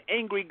guy was an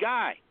angry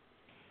guy,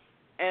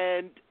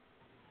 and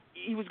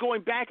he was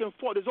going back and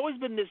forth. There's always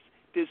been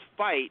this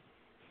fight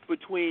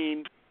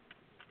between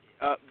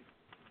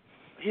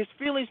his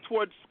feelings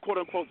towards quote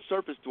unquote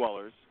surface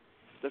dwellers,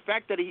 the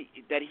fact that he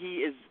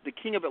is the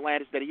king of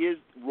Atlantis, that he is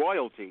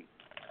royalty,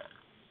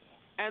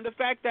 and the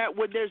fact that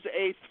when there's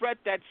a threat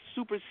that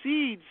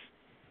supersedes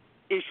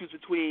issues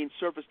between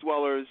surface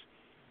dwellers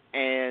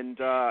and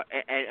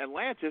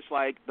Atlantis,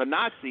 like the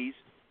Nazis,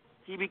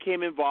 he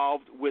became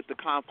involved with the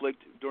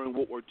conflict during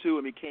World War II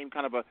and became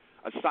kind of a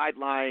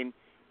sideline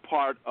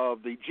part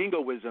of the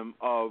jingoism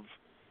of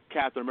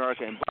Captain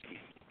America and Bucky.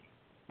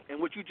 And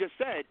what you just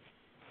said,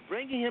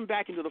 bringing him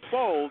back into the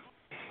fold,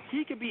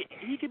 he could be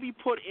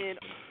put in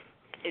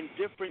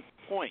different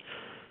points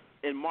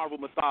in Marvel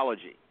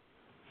mythology.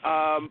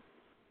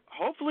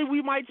 Hopefully,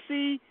 we will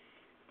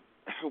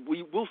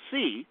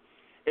see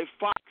if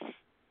Fox.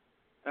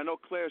 I know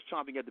Claire's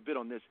chomping at the bit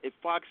on this. If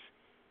Fox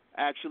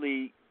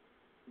actually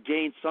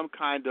gains some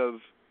kind of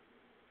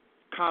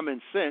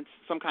common sense,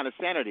 some kind of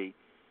sanity,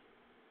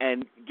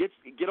 and gets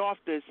off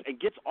this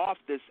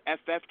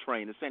FF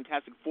train, the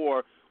Fantastic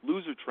Four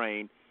loser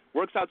train,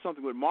 works out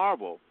something with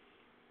Marvel.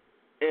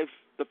 If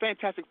the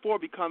Fantastic Four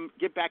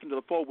get back into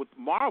the fold with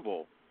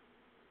Marvel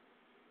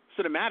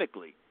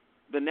cinematically,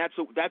 then that's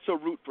a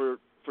route for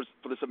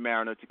the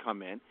Submariner to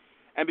come in.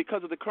 And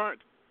because of the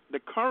current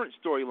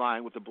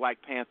storyline with the Black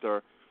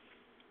Panther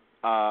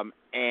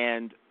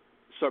and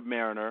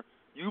Submariner,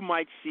 you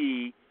might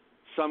see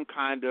some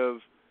kind of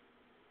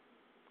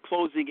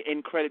closing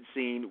end credit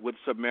scene with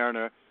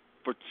Submariner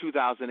for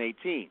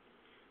 2018.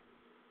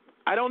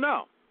 I don't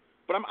know,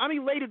 but I'm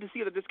elated to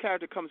see that this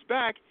character comes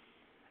back.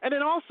 And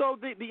then also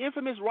the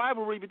infamous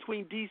rivalry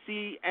between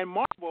DC and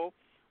Marvel.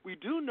 We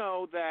do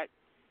know that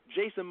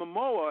Jason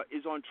Momoa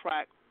is on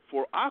track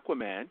for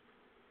Aquaman.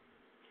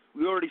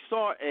 We already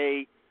saw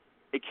a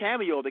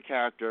cameo of the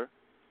character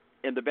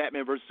in the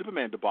Batman vs.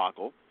 Superman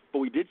debacle, but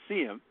we did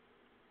see him.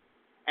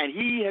 And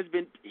he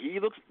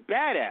looks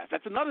badass.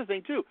 That's another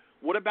thing, too.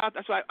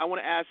 That's why I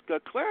want to ask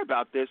Claire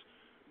about this.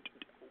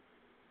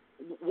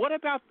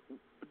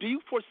 Do you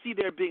foresee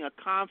there being a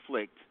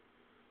conflict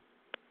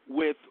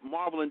with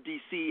Marvel and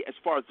DC as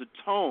far as the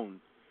tone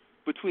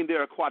between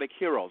their aquatic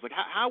heroes? Like,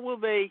 how will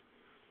they,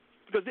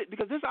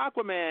 because this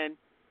Aquaman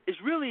is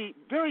really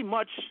very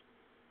much,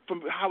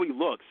 from how he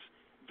looks,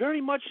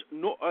 very much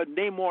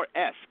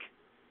Namor-esque.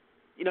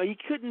 He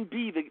couldn't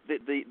be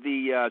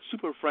the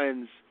Super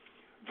Friends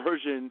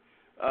version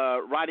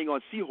riding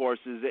on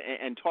seahorses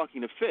and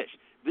talking to fish.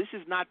 This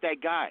is not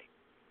that guy.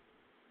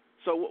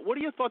 So what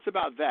are your thoughts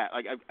about that?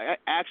 Like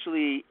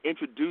actually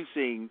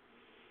introducing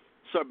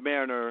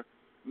Submariner,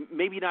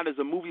 maybe not as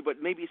a movie,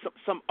 but maybe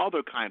some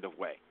other kind of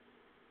way,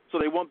 so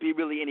there won't be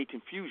really any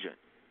confusion.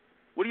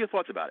 What are your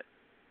thoughts about it?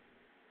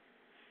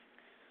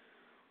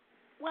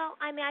 Well,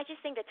 I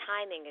just think the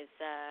timing is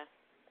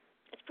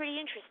it's pretty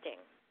interesting,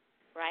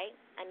 right?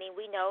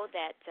 We know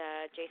that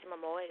Jason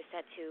Momoa is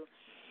set to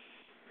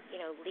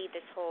lead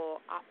this whole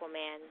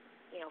Aquaman,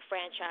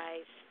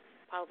 franchise,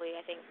 probably,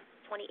 I think,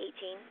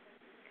 2018.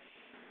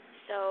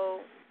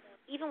 So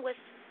even with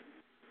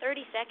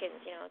 30 seconds,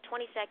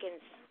 20 seconds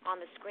on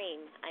the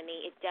screen,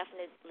 it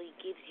definitely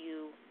gives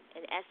you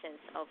an essence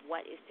of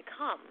what is to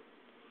come.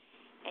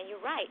 And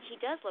you're right, he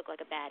does look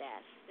like a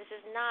badass. This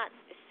is not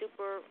a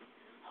super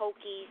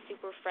hokey,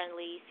 super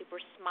friendly, super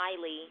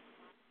smiley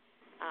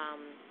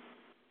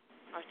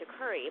Arthur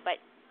Curry. But,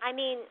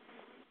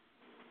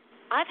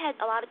 I've had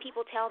a lot of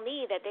people tell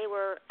me that they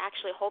were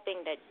actually hoping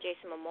that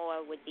Jason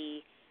Momoa would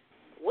be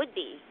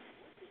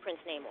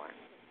Prince Namor.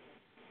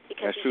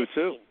 Because that's true,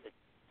 too.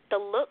 The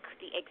look,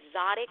 the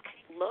exotic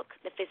look,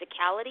 the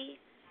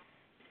physicality,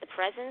 the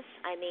presence.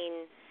 I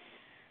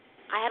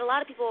had a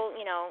lot of people,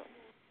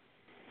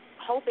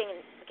 hoping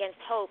against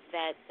hope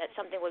that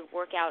something would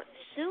work out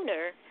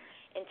sooner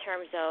in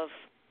terms of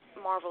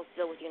Marvel's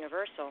deal with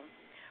Universal.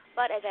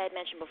 But as I had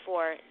mentioned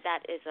before,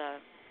 that is a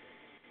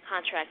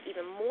contract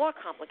even more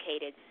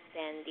complicated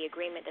than the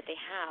agreement that they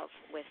have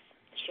with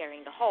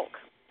sharing the Hulk.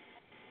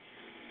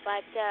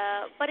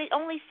 But it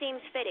only seems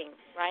fitting,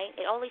 right?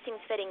 It only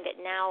seems fitting that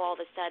now all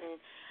of a sudden,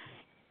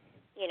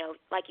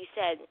 like you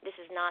said, this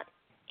is not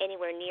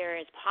anywhere near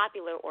as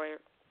popular or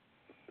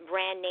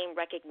brand name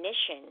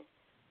recognition,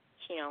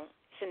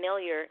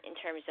 familiar in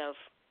terms of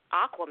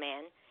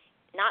Aquaman.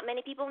 Not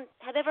many people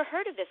have ever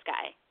heard of this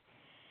guy.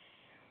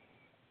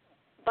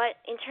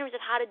 But in terms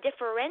of how to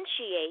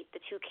differentiate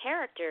the two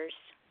characters,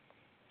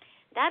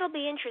 that'll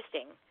be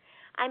interesting.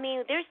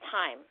 There's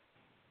time.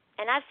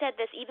 And I've said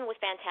this even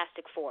with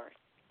Fantastic Four.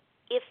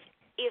 If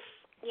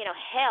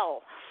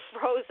hell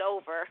froze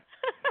over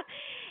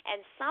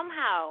and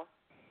somehow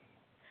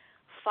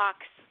Fox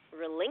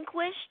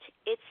relinquished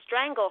its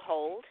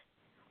stranglehold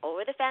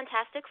over the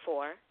Fantastic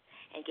Four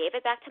and gave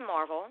it back to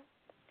Marvel,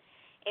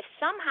 if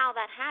somehow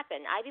that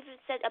happened, I've even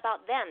said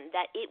about them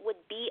that it would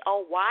be a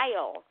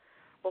while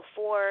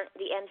before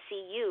the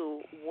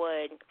MCU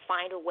would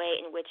find a way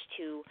in which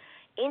to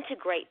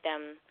integrate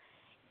them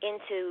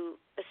into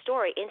the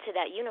story, into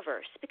that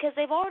universe, because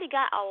they've already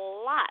got a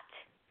lot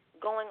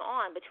going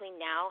on between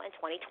now and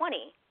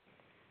 2020.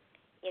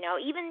 You know,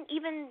 even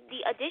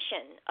the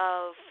addition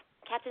of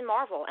Captain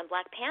Marvel and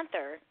Black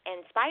Panther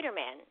and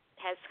Spider-Man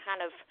has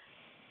kind of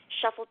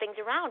shuffled things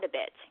around a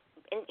bit.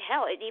 And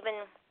hell, it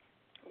even,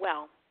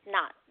 well,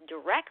 not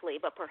directly,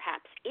 but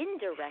perhaps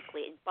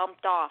indirectly, it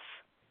bumped off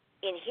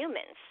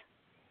Inhumans.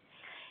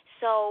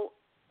 So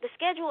the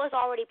schedule is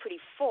already pretty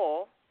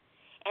full,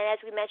 and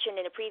as we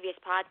mentioned in a previous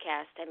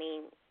podcast, I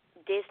mean,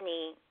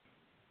 Disney,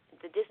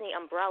 the Disney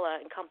umbrella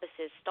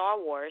encompasses Star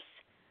Wars,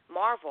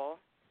 Marvel,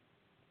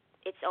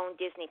 its own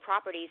Disney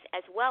properties,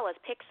 as well as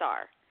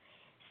Pixar.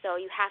 So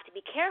you have to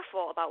be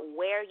careful about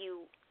where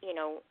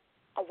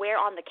where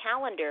on the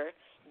calendar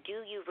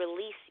do you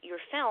release your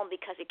film,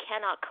 because it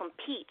cannot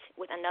compete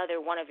with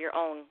another one of your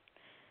own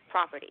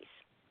properties.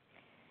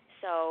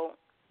 So,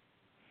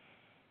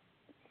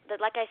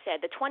 like I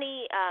said, the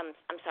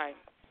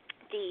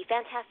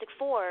Fantastic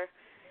Four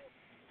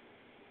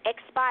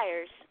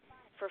expires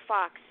for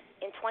Fox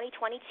in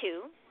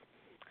 2022.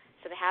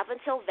 So they have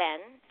until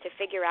then to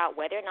figure out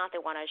whether or not they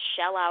want to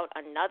shell out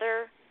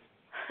another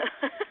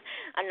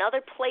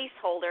another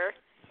placeholder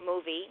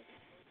movie,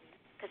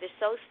 because they're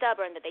so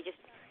stubborn that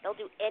they'll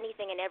do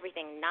anything and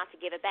everything not to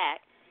give it back.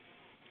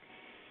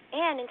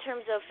 And in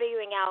terms of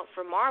figuring out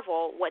for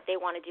Marvel what they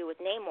want to do with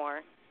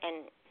Namor,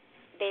 and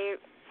they've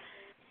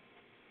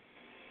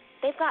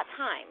got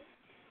time,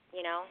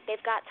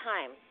 they've got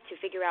time to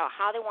figure out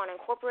how they want to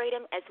incorporate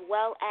him, as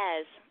well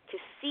as to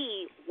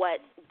see what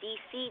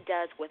DC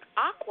does with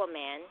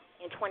Aquaman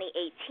in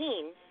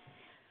 2018.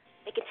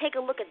 They can take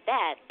a look at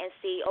that and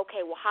see,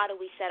 okay, well, how do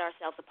we set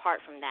ourselves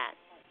apart from that?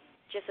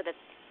 Just so that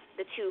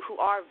the two,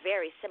 who are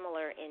very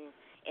similar in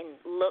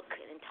look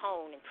and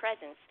tone and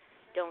presence,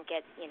 don't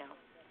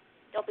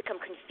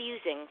become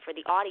confusing for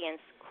the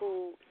audience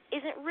who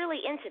isn't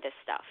really into this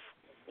stuff,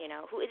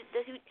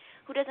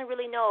 who doesn't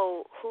really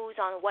know who's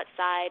on what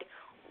side,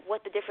 what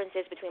the difference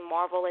is between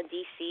Marvel and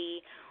DC,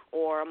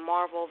 or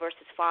Marvel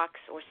versus Fox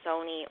or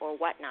Sony or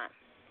whatnot.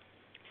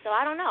 So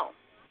I don't know.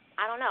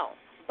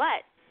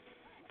 But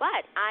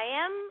I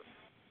am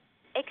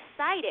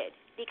excited,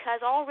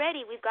 because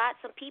already we've got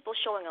some people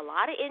showing a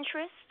lot of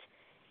interest.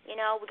 We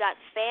got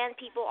fan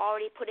people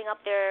already putting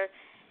up their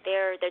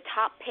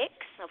top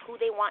picks of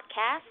who they want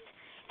cast,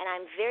 and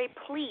I'm very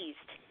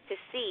pleased to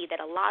see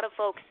that a lot of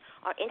folks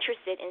are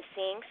interested in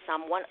seeing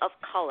someone of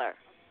color.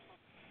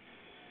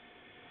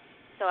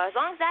 So as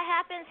long as that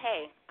happens,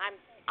 hey,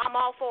 I'm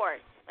all for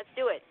it. Let's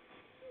do it.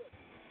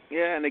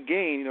 Yeah, and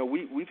again,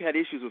 we've had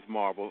issues with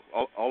Marvel,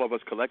 all of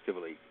us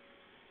collectively,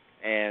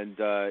 and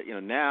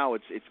now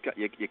it's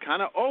you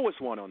kind of owe us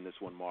one on this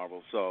one,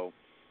 Marvel. So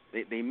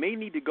they may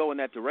need to go in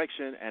that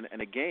direction.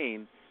 And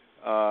again,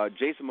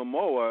 Jason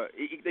Momoa,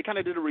 they kind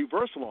of did a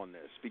reversal on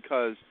this,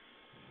 because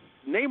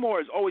Namor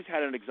has always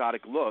had an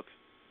exotic look.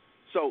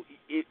 So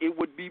it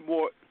would be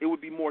more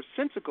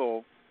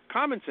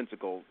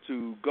commonsensical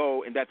to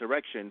go in that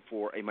direction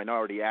for a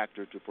minority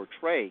actor to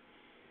portray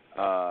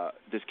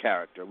this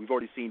character. We've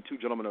already seen two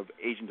gentlemen of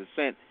Asian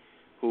descent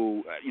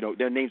who,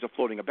 their names are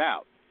floating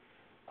about.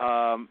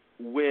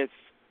 With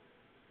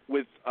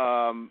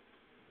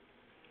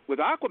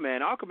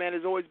Aquaman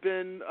has always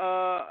been,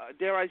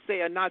 dare I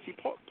say, a Nazi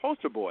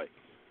poster boy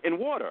in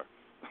water.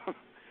 I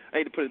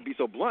hate to be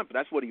so blunt, but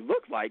that's what he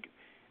looked like.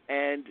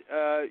 And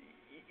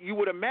you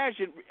would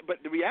imagine, but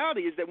the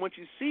reality is that once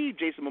you see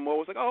Jason Momoa,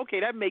 it's like, oh, okay,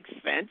 that makes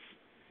sense.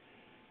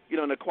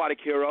 An aquatic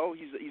hero.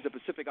 He's a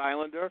Pacific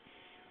Islander.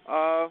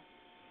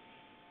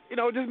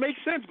 It just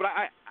makes sense. But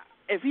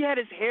if he had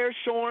his hair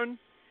shorn,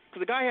 because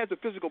the guy has the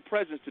physical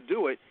presence to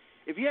do it,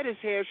 if he had his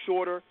hair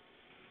shorter,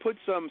 put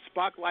some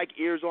Spock-like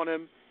ears on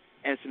him,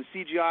 and some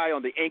CGI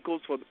on the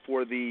ankles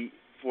for the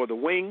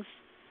wings,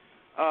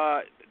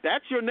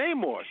 that's your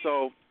Namor.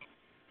 So,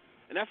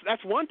 and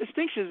that's one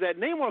distinction, is that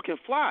Namor can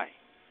fly.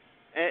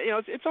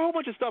 And it's a whole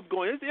bunch of stuff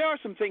going. There are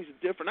some things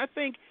different. I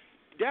think,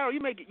 Daryl,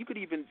 you could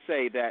even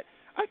say that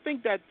I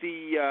think that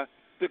the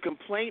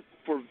complaint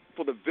for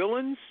the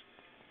villains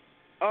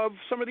of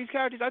some of these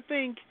characters, I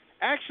think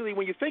actually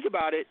when you think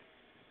about it,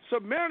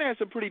 Submariner has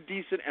some pretty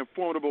decent and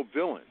formidable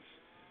villains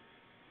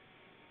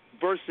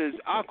versus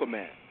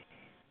Aquaman.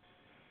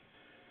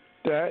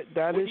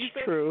 That is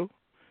true.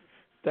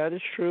 That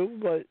is true,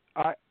 but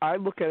I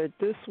look at it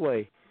this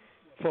way.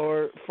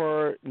 For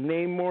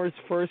Namor's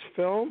first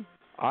film,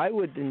 I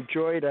would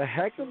enjoy it a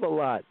heck of a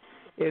lot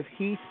if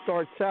he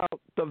starts out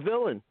the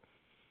villain,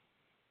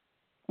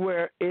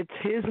 where it's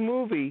his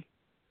movie,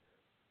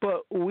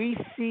 but we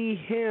see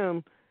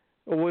him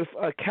with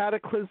a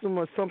cataclysm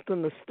or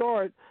something to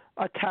start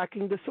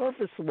attacking the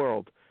surface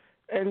world,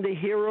 and the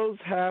heroes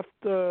have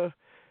to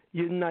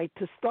unite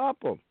to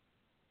stop him.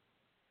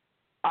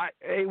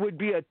 it would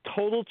be a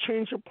total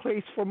change of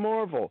pace for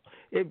Marvel.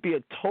 It'd be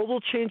a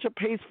total change of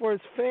pace for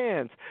his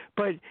fans.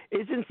 But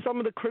isn't some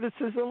of the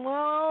criticism,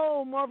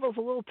 Marvel's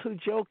a little too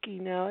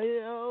jokey now.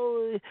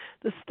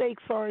 The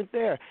stakes aren't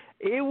there.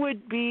 It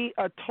would be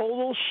a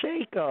total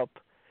shake-up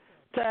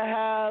to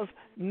have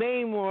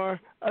Namor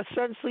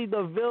essentially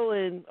the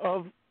villain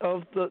of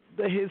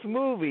his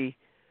movie,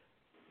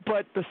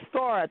 but the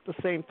star at the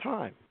same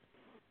time.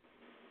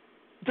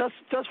 Just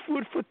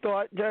food for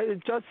thought.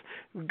 Just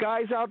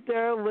guys out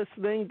there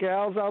listening,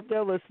 gals out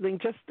there listening.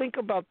 Just think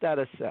about that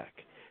a sec,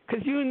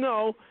 because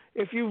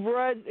if you've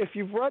read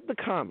the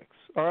comics,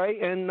 all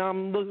right, and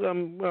I'm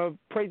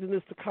praising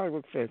this to comic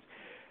book fans.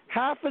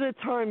 Half of the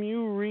time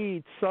you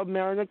read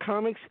Submariner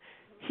comics,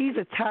 he's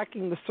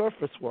attacking the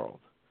surface world.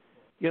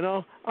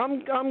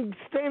 I'm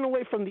staying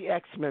away from the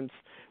X-Men,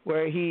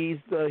 where he's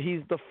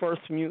the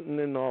first mutant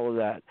and all of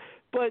that.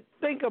 But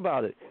think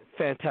about it: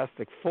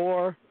 Fantastic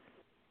Four,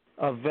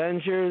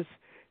 Avengers.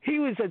 He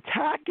was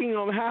attacking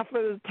them half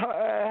of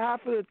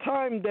the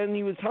time. Then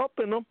he was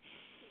helping them.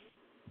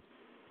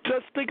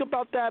 Just think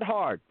about that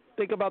hard.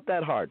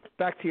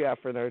 Back to you,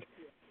 Afronerd.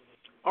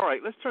 All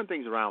right, let's turn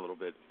things around a little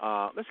bit.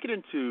 Let's get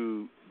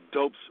into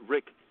Dope's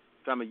Rick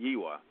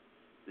Famuyiwa,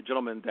 the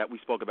gentleman that we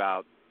spoke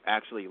about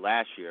actually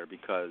last year,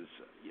 because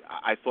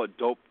I thought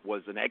Dope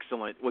was an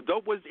excellent. Well,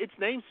 Dope was its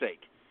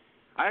namesake.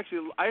 I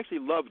actually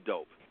love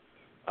Dope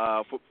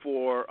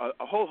for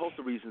a whole host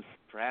of reasons,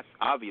 perhaps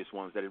obvious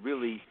ones, that it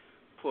really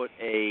put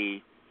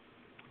a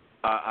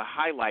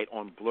highlight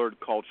on blurred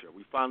culture.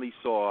 We finally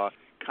saw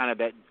kind of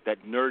that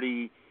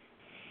nerdy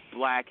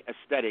black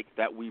aesthetic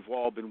that we've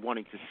all been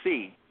wanting to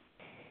see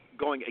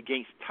going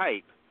against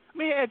type. I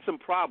mean, it had some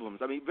problems.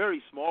 I mean,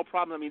 very small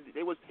problems. I mean,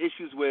 there was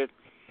issues with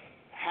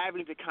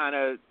having to kind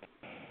of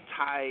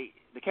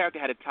the character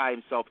had to tie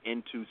himself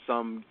into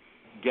some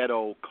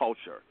ghetto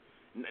culture.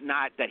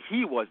 Not that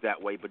he was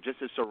that way, but just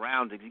his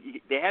surroundings.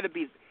 There had to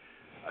be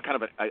a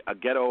kind of a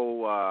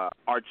ghetto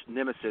arch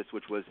nemesis,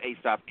 which was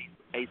ASAP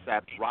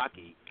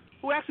Rocky,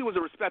 who actually was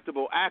a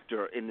respectable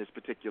actor in this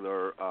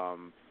particular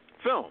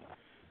film.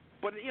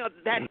 But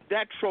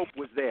that trope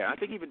was there. I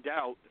think even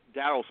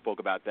Daryl spoke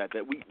about that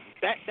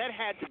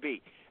had to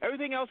be.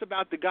 Everything else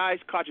about the guy's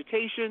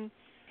cogitation.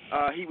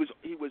 He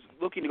was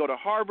looking to go to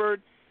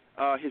Harvard.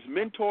 His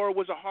mentor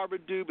was a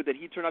Harvard dude, but then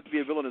he turned out to be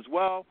a villain as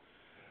well.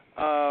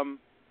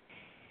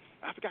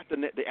 I forgot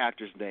the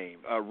actor's name.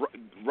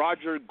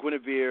 Roger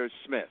Guinevere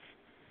Smith,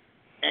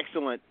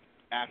 excellent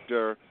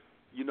actor.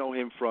 You know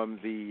him from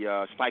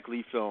the Spike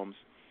Lee films.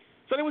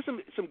 So there was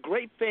some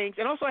great things,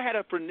 and also had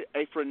a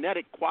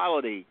frenetic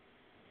quality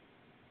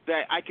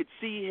that I could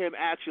see him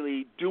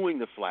actually doing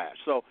the Flash.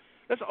 So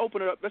let's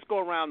open it up. Let's go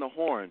around the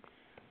horn.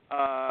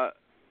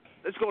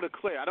 Let's go to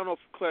Claire. I don't know if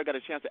Claire got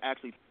a chance to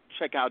actually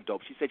check out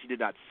Dope. She said she did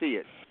not see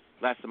it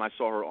last time I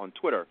saw her on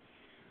Twitter.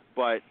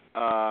 But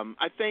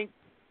I think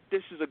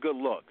this is a good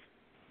look.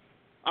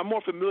 I'm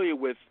more familiar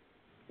with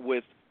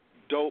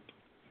Dope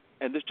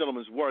and this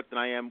gentleman's work than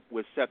I am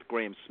with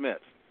Seth-Grahame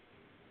Smith.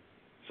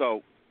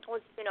 So, well,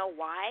 you know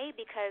why?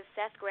 Because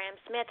Seth-Grahame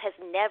Smith has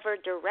never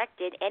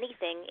directed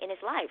anything in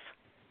his life.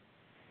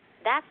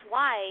 That's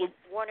why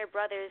Warner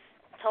Brothers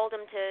told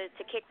him to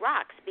kick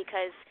rocks,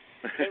 because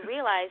they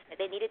realized that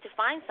they needed to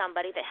find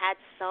somebody that had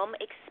some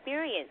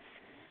experience.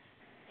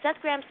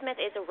 Seth-Grahame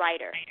Smith is a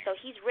writer, so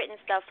he's written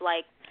stuff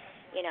like,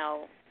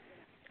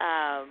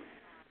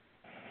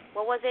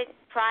 what was it?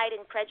 Pride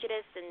and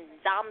Prejudice and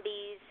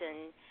Zombies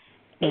and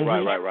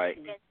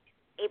Right.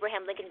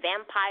 Abraham Lincoln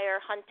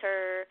Vampire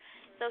Hunter.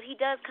 So he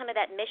does kind of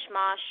that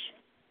mishmash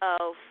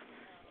of,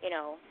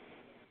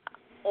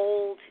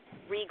 old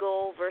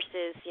regal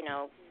versus,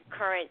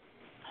 current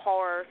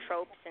horror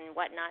tropes and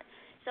whatnot.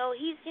 So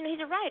he's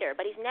a writer,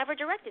 but he's never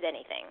directed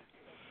anything.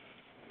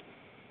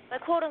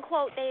 But quote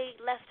unquote, he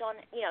left on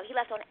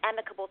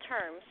amicable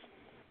terms.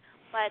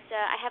 But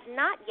I have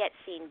not yet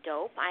seen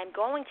Dope. I'm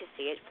going to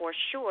see it for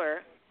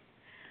sure.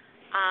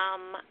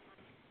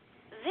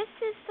 This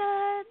is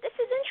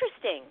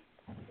interesting.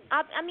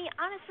 I mean,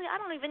 honestly, I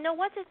don't even know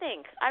what to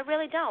think. I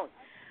really don't,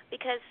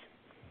 because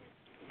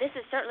this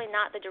is certainly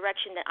not the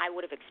direction that I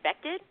would have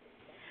expected.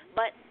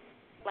 But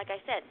like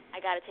I said,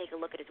 I got to take a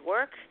look at his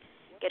work,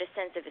 get a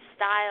sense of his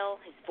style,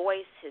 his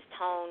voice, his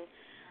tone,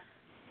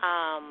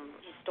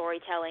 his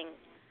storytelling.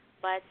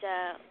 But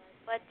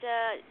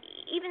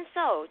even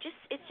so,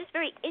 it's just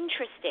very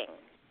interesting,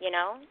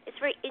 It's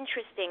very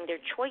interesting,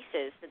 their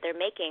choices that they're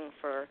making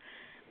for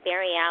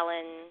Barry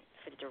Allen,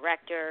 for the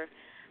director.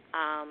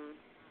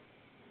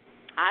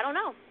 I don't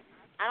know.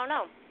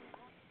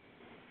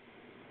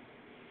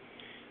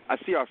 I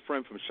see our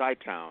friend from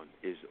Chi-Town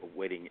is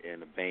waiting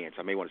in abeyance.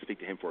 I may want to speak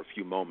to him for a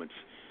few moments.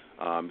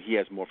 He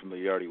has more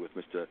familiarity with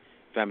Mr.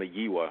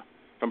 Famuyiwa, if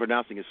I'm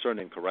pronouncing his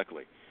surname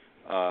correctly.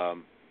 I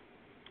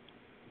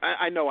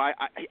know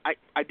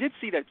I did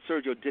see that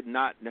Sergio did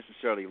not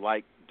necessarily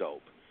like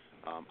Dope.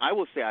 I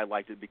will say I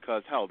liked it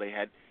because, hell, they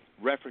had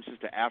references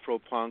to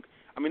Afro-punk.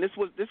 I mean, this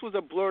was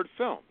a blurred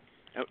film.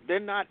 They're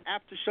not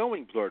apt to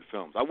showing blurred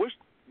films. I wish,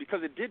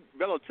 because it did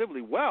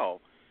relatively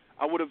well,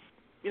 I would have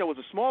was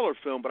a smaller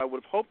film, but I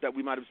would have hoped that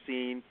we might have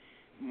seen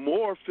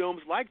more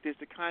films like this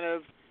to kind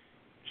of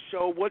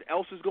show what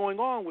else is going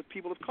on with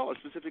people of color,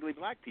 specifically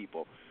black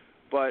people.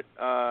 But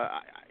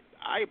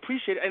I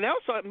appreciate it. And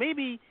also,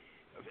 maybe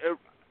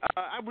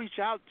I reached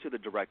out to the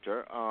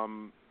director.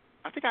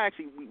 I think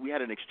we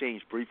had an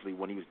exchange briefly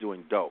when he was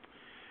doing Dope.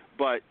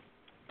 But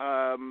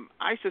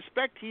I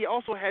suspect he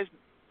also has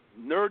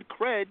nerd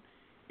cred,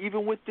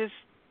 even with this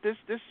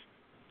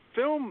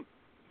film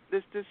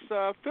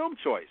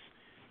choice.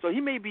 So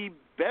he may be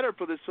better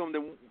for this film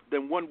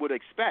than one would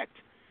expect.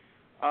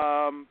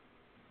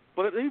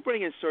 But let me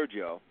bring in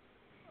Sergio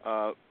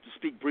to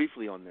speak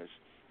briefly on this.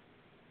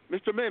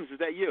 Mr. Mims, is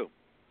that you?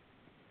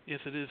 Yes,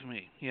 it is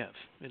me. Yes,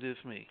 it is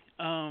me.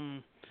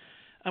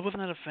 I was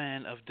not a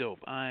fan of Dope.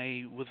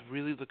 I was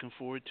really looking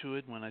forward to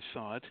it when I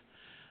saw it.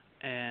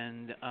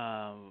 And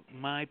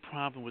my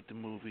problem with the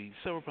movie,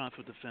 several problems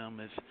with the film,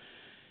 is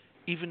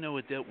even though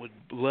it dealt with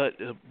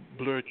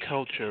blurred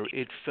culture,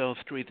 it fell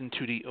straight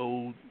into the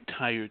old,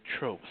 tired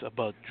tropes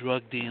about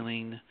drug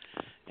dealing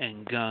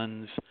and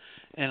guns.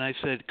 And I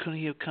said, couldn't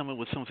he have come up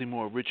with something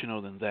more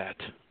original than that?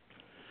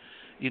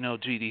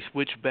 He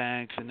switched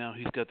bags, and now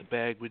he's got the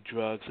bag with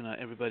drugs, and now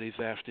everybody's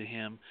after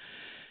him.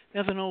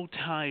 That's an old,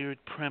 tired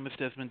premise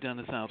that's been done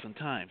 1,000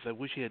 times. I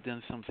wish he had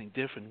done something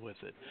different with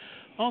it.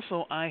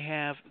 Also,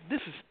 I'm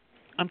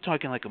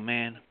talking like a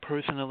man,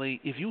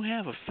 personally. If you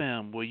have a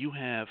film where you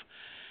have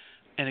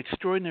an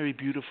extraordinary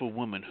beautiful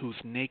woman who's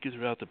naked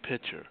throughout the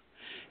picture,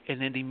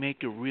 and then they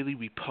make her really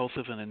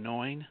repulsive and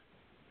annoying,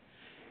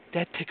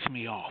 that ticks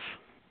me off.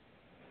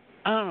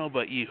 I don't know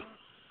about you,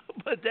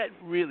 but that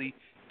really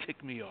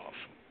ticked me off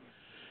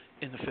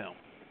in the film.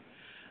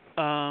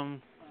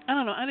 I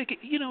don't know. I think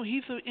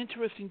he's an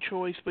interesting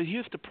choice, but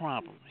here's the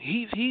problem.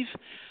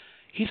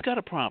 He's got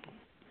a problem,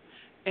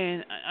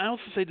 and I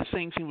also say the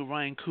same thing with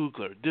Ryan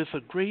Coogler. There's a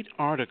great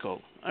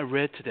article I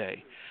read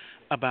today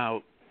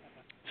about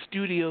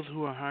studios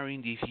who are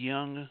hiring these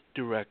young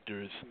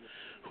directors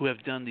who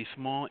have done these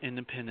small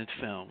independent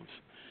films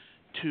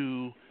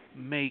to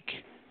make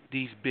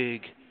these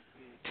big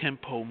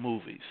tempo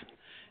movies.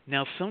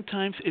 Now,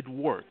 sometimes it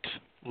works,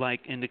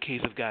 like in the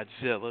case of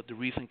Godzilla, the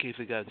recent case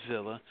of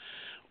Godzilla,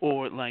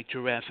 or like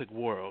Jurassic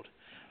World.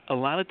 A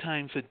lot of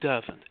times it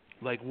doesn't,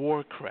 like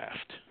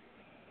Warcraft.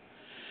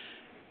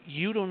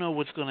 You don't know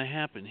what's going to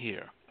happen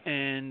here.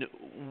 And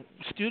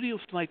studios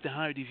like to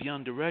hire these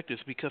young directors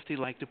because they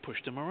like to push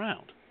them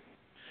around.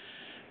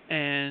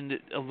 And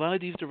a lot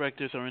of these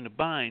directors are in a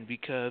bind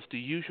because the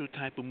usual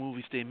type of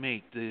movies they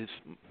make, these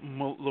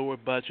lower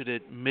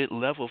budgeted,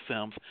 mid-level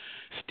films,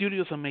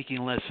 studios are making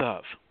less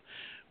of,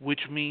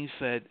 which means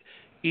that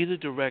either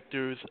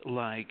directors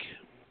like,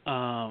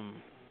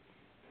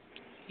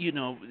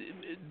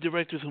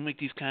 directors who make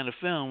these kind of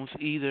films,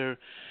 either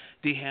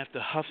they have to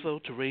hustle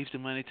to raise the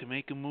money to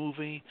make a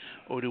movie,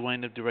 or they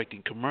wind up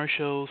directing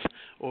commercials,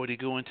 or they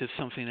go into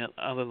something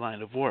other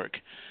line of work.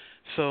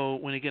 So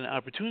when they get an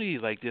opportunity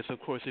like this, of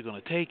course they're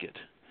going to take it.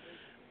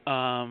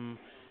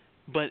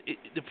 But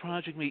the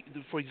project,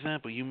 for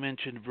example, you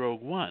mentioned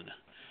Rogue One.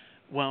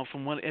 Well,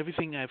 from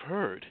everything I've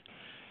heard,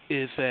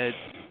 is that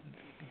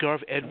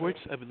Garth Edwards,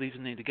 I believe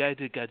his name, the guy who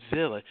did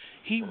Godzilla,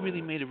 he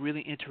really made a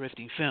really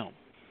interesting film.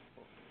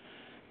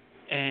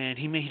 And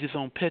he made his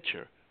own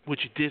picture,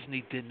 which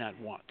Disney did not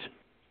want.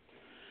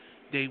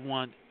 They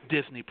want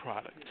Disney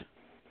product.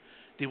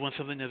 They want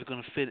something that's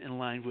going to fit in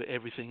line with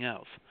everything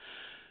else.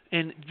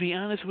 And to be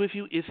honest with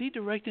you, is he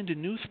directing the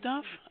new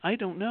stuff? I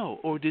don't know.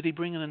 Or did he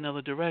bring in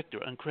another director,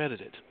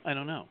 uncredited? I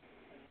don't know.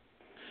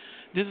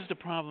 This is the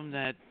problem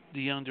that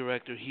the young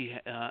director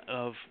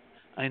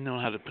I know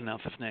how to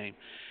pronounce his name,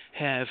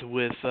 has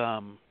with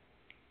The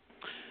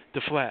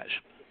Flash.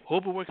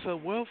 Hope it works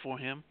out well for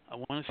him. I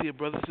want to see a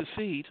brother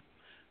succeed,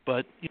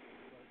 but...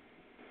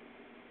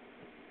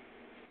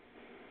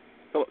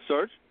 Hello,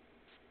 Serge?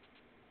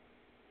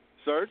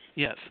 Serge?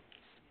 Yes.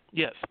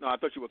 No, I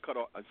thought you were cut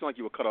off. It sounded like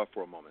you were cut off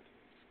for a moment.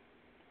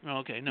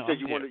 Okay, no. You said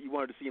you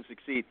wanted to see him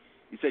succeed.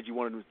 You said you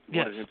wanted him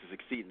to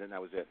succeed, and then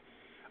that was it.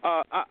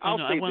 I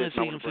want to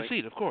see him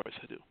succeed. Of course,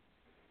 I do.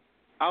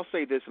 I'll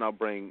say this, and I'll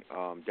bring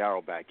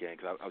Daryll back in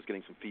because I was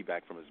getting some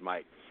feedback from his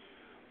mic.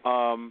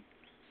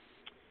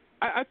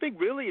 I think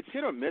really it's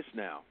hit or miss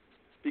now,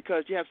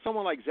 because you have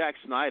someone like Zack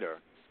Snyder,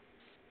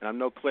 and I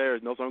know Claire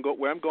knows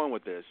where I'm going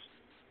with this,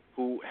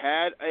 who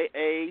had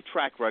a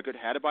track record,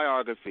 had a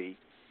biography,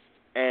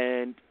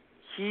 and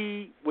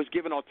he was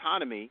given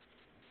autonomy,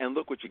 and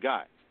look what you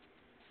got.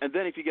 And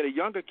then if you get a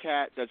younger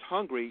cat that's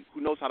hungry,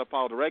 who knows how to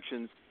follow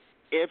directions,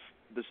 if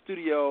the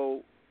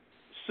studio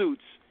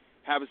suits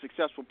have a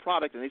successful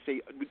product and they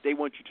say they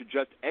want you to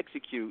just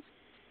execute,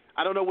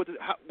 I don't know what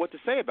to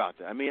say about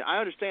that. I mean, I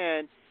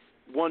understand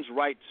one's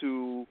right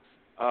to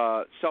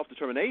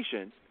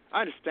self-determination.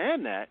 I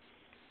understand that.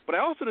 But I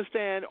also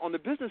understand on the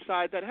business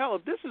side that, hell,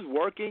 if this is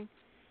working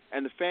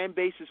and the fan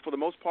base is for the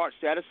most part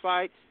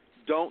satisfied,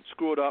 don't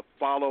screw it up,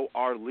 follow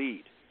our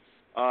lead.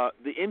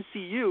 The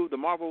MCU, the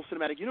Marvel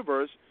Cinematic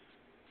Universe,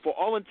 for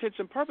all intents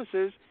and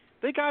purposes,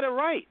 they got it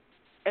right.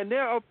 And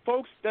there are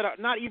folks that are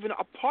not even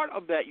a part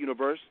of that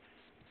universe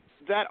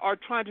that are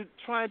trying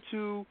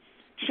to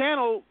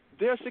channel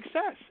their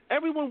success.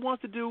 Everyone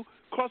wants to do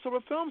crossover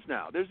films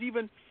now. There's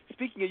even,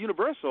 speaking of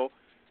Universal,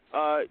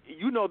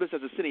 you know this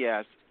as a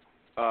cineast,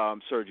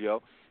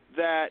 Sergio,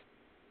 that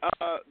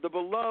the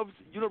beloved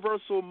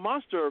Universal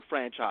Monster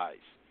franchise,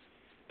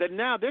 that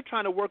now they're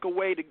trying to work a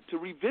way to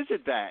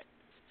revisit that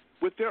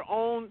with their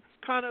own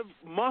kind of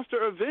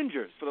monster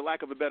Avengers, for the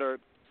lack of a better,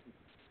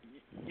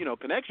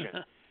 connection,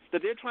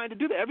 that they're trying to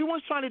do that.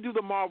 Everyone's trying to do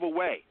the Marvel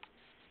way.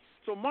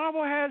 So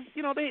Marvel has,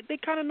 they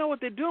kind of know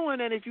what they're doing,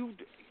 and if you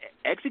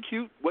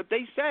execute what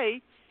they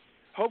say,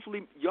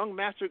 hopefully young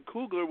Master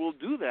Coogler will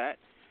do that.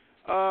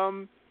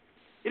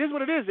 It is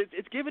what it is.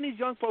 It's giving these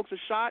young folks a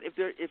shot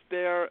if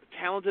they're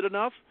talented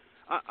enough.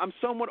 I'm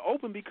somewhat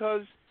open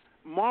because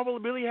Marvel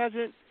really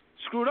hasn't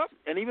screwed up,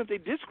 and even if they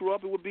did screw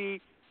up, it would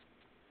be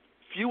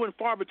few and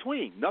far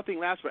between. Nothing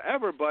lasts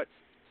forever, but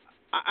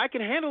I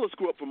can handle a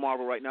screw up for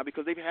Marvel right now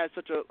because they've had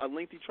such a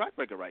lengthy track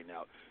record right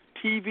now,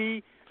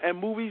 TV and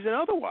movies and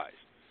otherwise.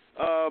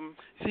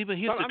 See, but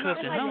here's the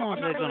question: how long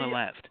is that going to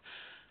last?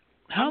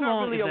 How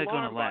long is that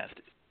going to last?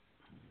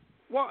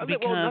 Well,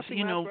 because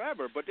nothing lasts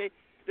forever, but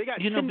they got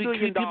 $10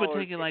 billion. People are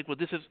thinking like, well,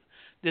 this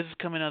is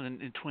coming out in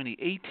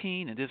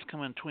 2018, and this is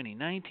coming out in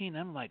 2019.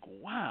 I'm like,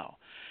 wow,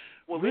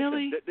 well,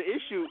 really? Listen, the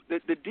issue,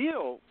 the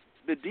deal,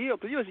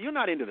 because you're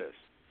not into this,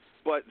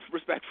 but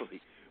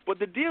respectfully, but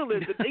the deal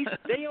is that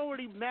they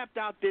already mapped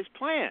out this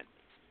plan.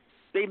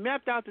 They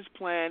mapped out this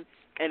plan,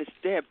 and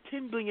they have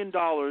 $10 billion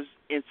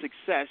in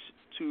success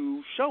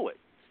to show it.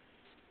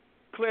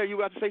 Claire, you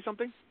about to say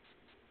something?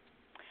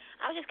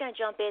 I was just going to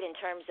jump in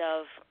terms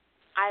of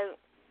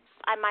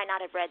I might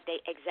not have read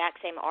the exact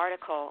same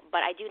article,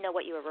 but I do know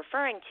what you were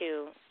referring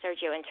to,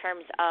 Sergio, in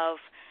terms of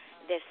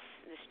this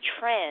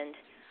trend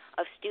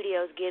of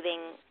studios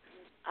giving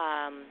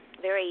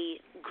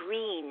very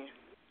green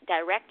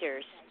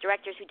directors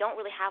who don't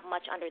really have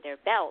much under their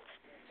belt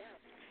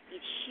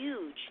these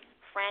huge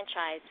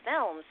franchise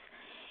films.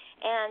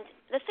 And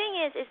the thing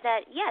is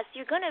that, yes,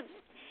 you're going to,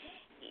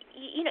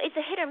 it's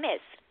a hit or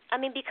miss. I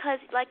mean, because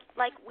like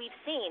we've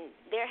seen,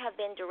 there have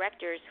been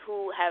directors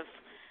who have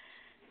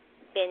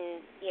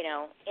been,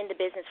 in the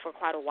business for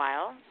quite a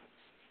while.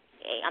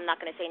 I'm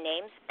not going to say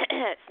names,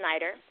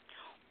 Snyder,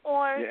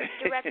 or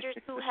directors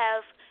who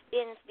have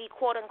been the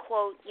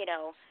quote-unquote,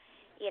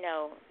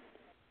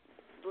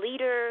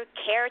 leader,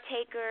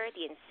 caretaker,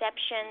 the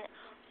inception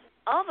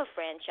of a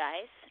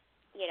franchise,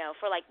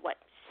 for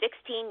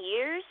 16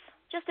 years,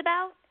 just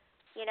about,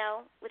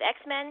 with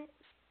X-Men,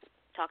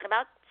 talking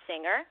about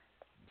Singer.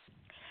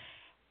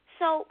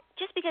 So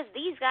just because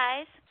these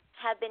guys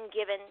have been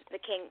given the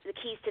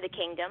keys to the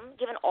kingdom,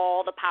 given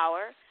all the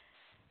power,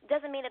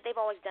 doesn't mean that they've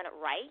always done it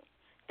right.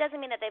 Doesn't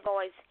mean that they've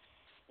always,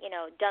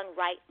 done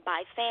right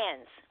by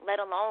fans, let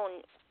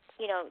alone,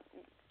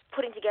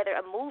 putting together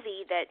a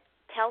movie that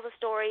tells a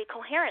story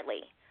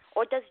coherently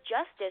or does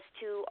justice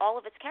to all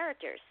of its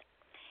characters.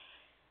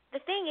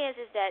 The thing is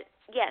that,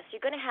 yes,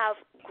 you're going to have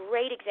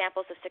great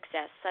examples of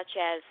success, such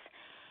as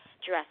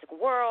Jurassic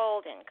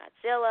World and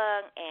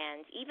Godzilla,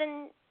 and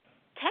even,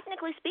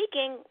 technically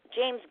speaking,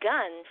 James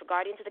Gunn for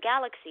Guardians of the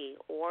Galaxy,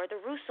 or the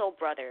Russo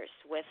brothers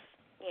with,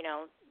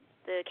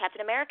 the Captain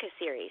America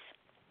series.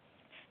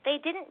 They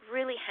didn't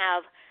really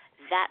have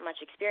that much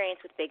experience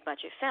with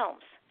big-budget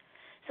films.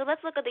 So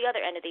let's look at the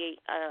other end of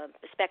the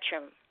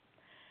spectrum.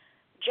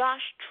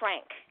 Josh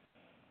Trank.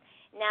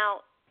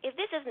 Now, if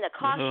this isn't a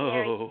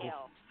cautionary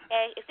tale,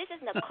 okay, if this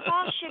isn't a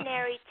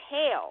cautionary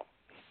tale,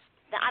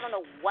 then I don't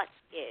know what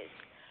is.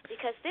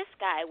 Because this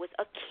guy was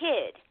a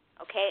kid,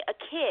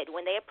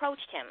 when they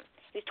approached him.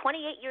 He was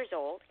 28 years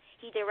old.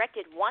 He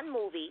directed one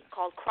movie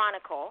called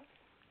Chronicle.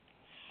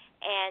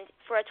 And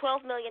for a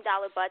 $12 million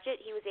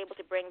budget, he was able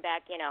to bring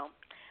back,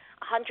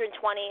 120,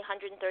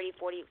 130,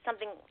 40,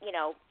 something,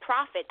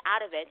 profit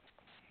out of it.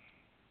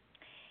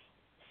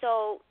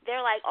 So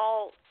they're like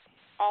all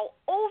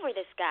over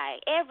this guy.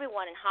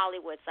 Everyone in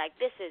Hollywood's like,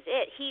 this is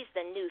it. He's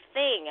the new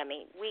thing. I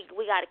mean, we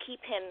got to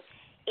keep him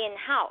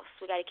in-house.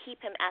 We got to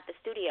keep him at the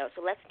studio.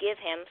 So let's give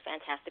him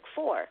Fantastic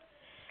Four.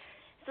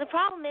 So the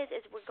problem is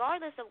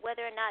regardless of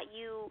whether or not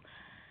you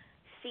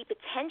see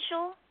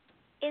potential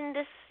in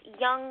this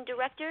young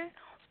director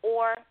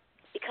or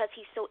because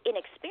he's so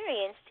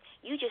inexperienced,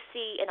 you just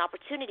see an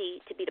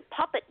opportunity to be the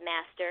puppet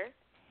master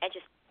and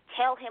just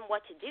tell him what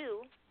to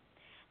do.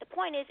 The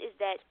point is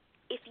that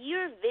if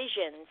your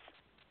visions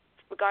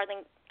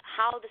regarding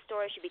how the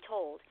story should be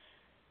told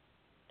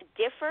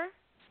differ,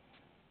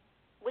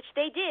 which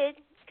they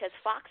did because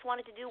Fox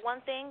wanted to do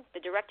one thing,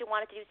 the director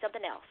wanted to do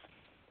something else,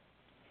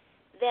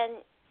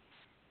 then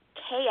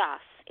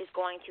chaos is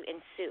going to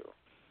ensue.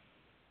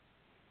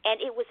 And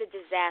it was a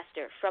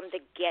disaster from the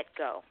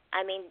get-go.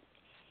 I mean,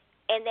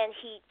 and then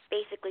he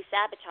basically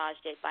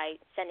sabotaged it by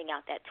sending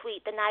out that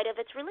tweet the night of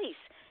its release.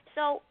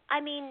 So,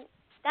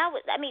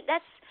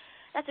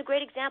 that's a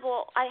great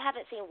example. I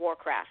haven't seen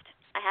Warcraft.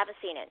 I haven't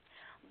seen it.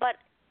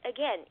 But,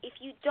 again, if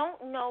you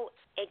don't know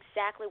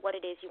exactly what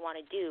it is you want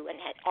to do and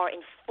are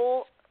in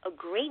full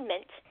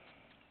agreement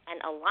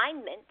and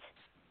alignment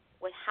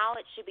with how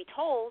it should be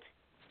told,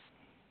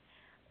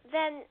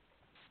 then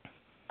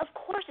of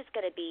course it's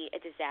going to be a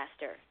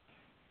disaster.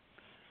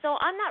 So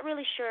I'm not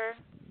really sure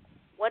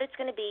what it's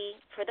going to be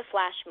for the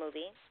Flash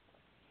movie.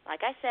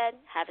 Like I said,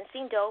 haven't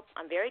seen Dope.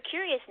 I'm very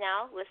curious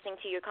now, listening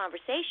to your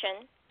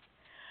conversation.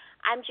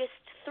 I'm just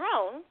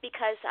thrown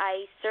because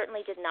I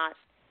certainly did not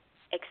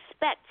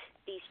expect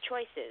these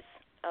choices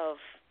of,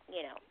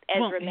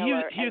 Ezra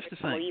Miller and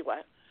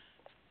Famuyiwa.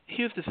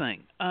 Here's the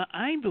thing.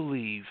 I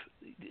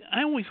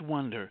always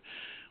wonder,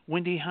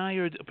 when they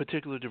hired a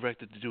particular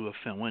director to do a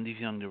film, one of these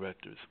young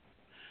directors,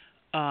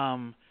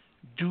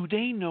 do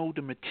they know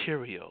the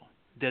material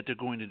that they're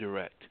going to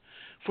direct?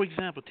 For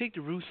example, take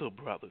the Russo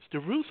brothers. The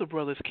Russo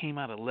brothers came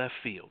out of left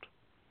field,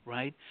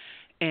 right?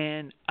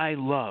 And I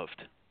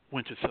loved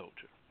Winter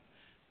Soldier.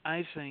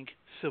 I think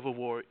Civil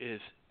War is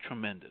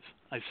tremendous.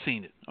 I've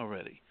seen it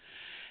already.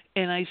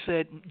 And I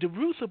said, the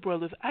Russo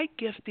brothers, I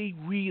guess they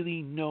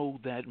really know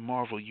that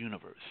Marvel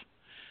universe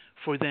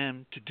for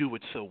them to do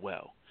it so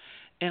well.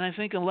 And I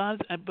think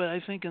but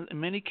I think in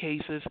many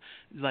cases,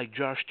 like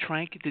Josh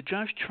Trank, did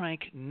Josh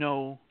Trank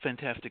know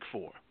Fantastic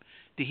Four?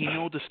 Did he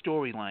know the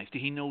storylines?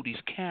 Did he know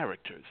these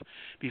characters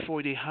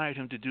before they hired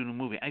him to do the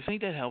movie? I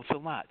think that helps a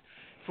lot.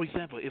 For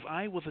example, if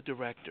I was a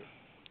director,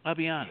 I'll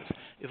be honest,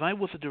 if I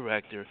was a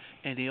director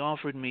and they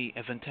offered me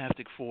a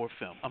Fantastic Four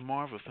film, a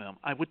Marvel film,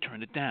 I would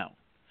turn it down,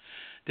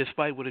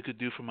 despite what it could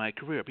do for my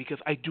career, because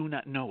I do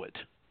not know it.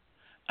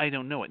 I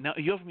don't know it. Now,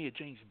 if you offer me a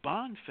James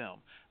Bond film,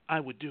 I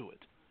would do it,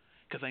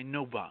 because I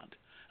know Bond.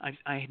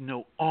 I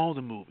know all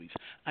the movies.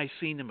 I've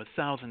seen them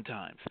 1,000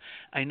 times.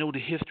 I know the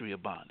history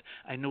of Bond.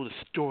 I know the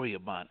story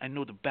of Bond. I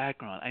know the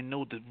background. I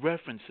know the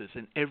references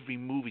in every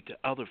movie to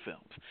other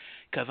films,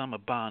 because I'm a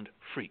Bond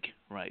freak,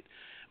 right?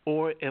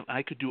 Or if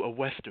I could do a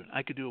Western,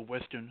 I could do a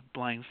Western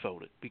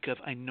blindfolded, because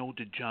I know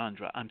the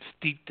genre. I'm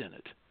steeped in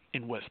it,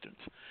 in Westerns,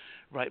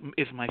 right?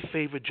 It's my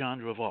favorite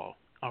genre of all,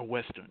 are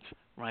Westerns,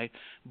 right?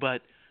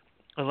 But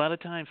a lot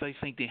of times I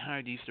think they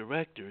hire these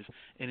directors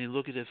and they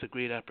look at it as a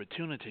great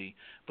opportunity,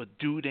 but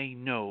do they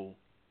know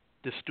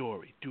the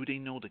story? Do they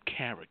know the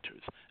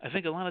characters? I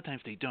think a lot of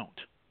times they don't.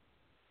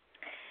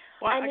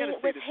 Well, I mean,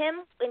 with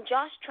him, in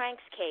Josh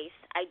Trank's case,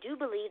 I do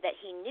believe that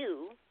he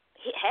knew.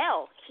 He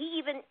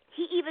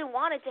even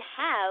wanted to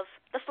have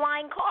the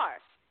flying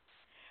car.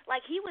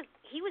 Like he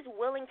was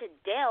willing to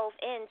delve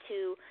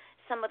into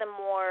some of the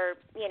more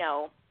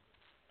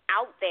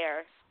out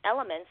there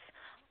elements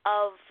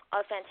of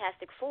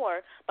Fantastic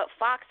Four, but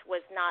Fox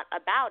was not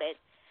about it.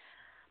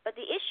 But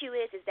the issue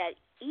is that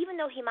even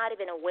though he might have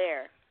been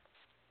aware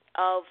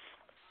of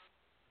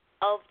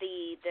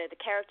the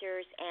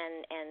characters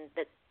and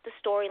the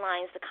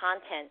storylines, the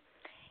content,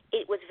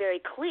 it was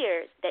very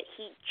clear that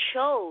he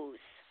chose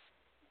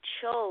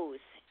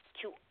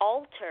to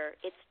alter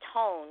its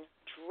tone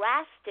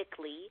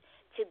drastically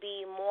to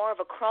be more of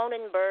a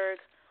Cronenberg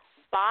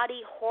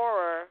body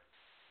horror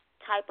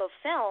type of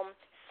film,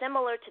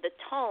 similar to the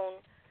tone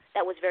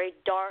that was very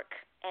dark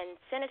and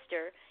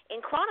sinister in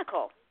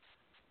Chronicle.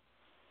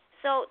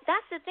 So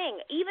that's the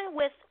thing. Even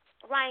with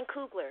Ryan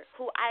Coogler,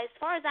 who, as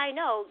far as I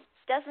know,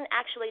 doesn't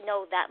actually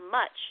know that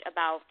much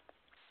about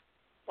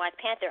Black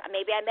Panther.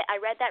 Maybe I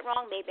read that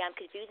wrong. Maybe I'm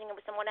confusing him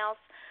with someone else.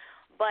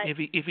 But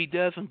if he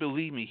doesn't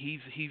believe me,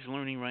 he's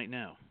learning right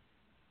now.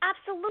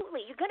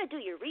 Absolutely. You're going to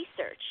do your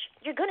research.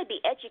 You're going to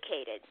be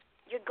educated.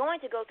 You're going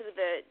to go through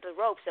the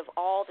ropes of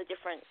all the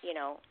different,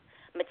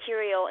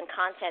 material and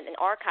content and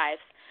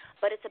archives.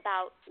 But it's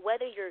about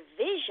whether your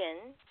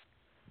vision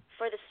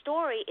for the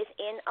story is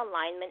in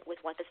alignment with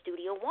what the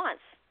studio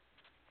wants.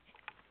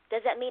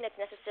 Does that mean it's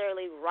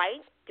necessarily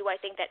right? Do I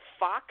think that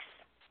Fox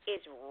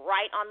is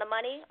right on the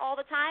money all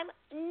the time?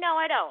 No,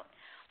 I don't.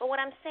 But what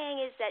I'm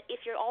saying is that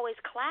if you're always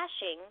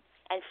clashing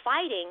and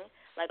fighting,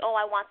 like, oh,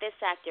 I want this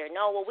actor.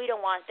 No, well, we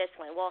don't want this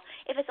one. Well,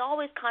 if it's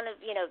always kind of,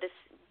 this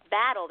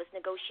battle, this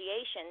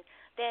negotiation,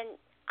 then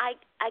I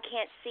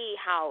can't see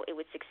how it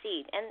would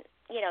succeed. And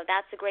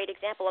that's a great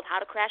example of how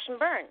to crash and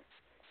burn.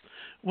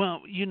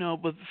 Well,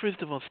 but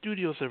first of all,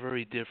 studios are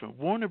very different.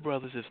 Warner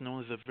Brothers is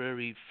known as a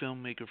very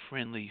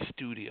filmmaker-friendly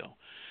studio.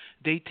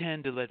 They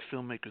tend to let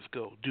filmmakers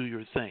go, do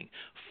your thing.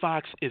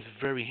 Fox is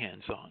very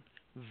hands-on,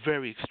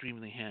 very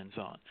extremely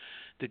hands-on.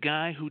 The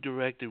guy who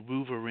directed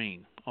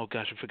Wolverine, oh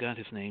gosh, I forgot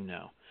his name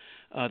now,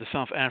 the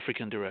South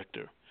African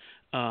director,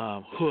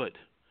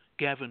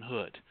 Gavin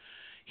Hood,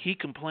 he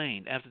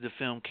complained after the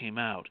film came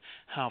out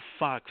how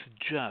Fox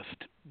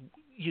just,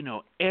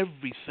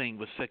 everything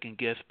was second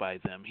guessed by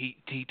them.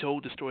 He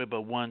told the story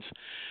about once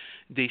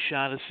they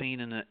shot a scene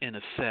in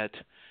a set.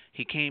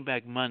 He came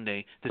back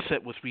Monday. The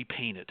set was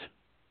repainted.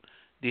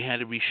 They had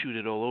to reshoot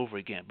it all over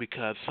again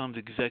because some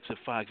execs at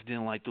Fox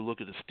didn't like the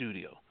look of the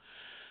studio.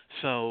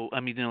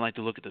 Didn't like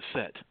the look of the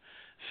set.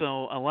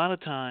 So a lot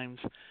of times,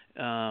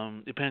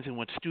 depends on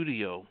what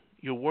studio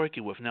you're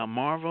working with. Now,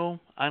 Marvel,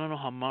 I don't know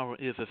how Marvel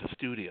is as a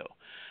studio.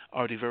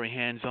 Are they very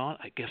hands-on?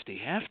 I guess they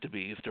have to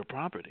be. It's their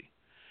property.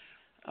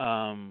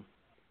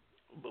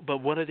 But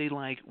what are they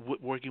like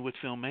working with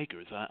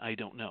filmmakers? I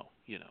don't know.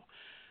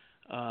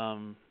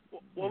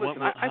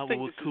 Listen,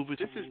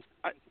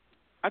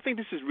 I think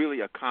this is really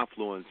a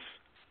confluence,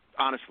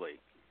 honestly,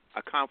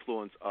 a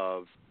confluence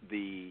of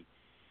the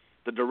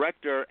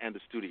director and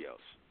the studios.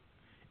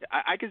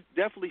 I could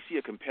definitely see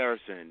a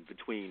comparison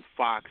between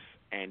Fox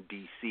and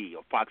DC,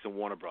 or Fox and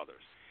Warner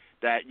Brothers,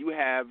 that you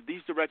have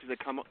these directors that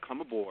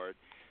come aboard,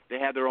 they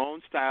have their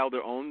own style,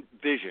 their own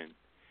vision,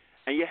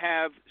 and you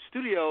have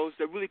studios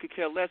that really could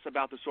care less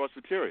about the source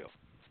material,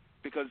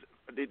 because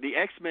the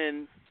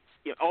X-Men,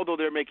 although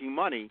they're making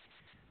money,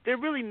 they're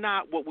really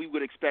not what we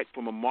would expect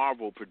from a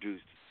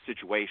Marvel-produced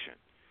situation.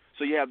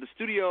 So you have the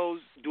studios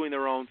doing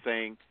their own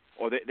thing,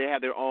 or they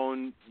have their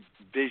own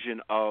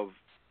vision of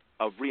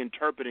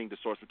reinterpreting the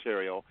source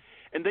material,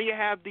 and then you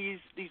have these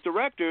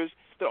directors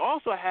that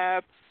also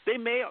have, they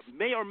may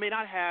or may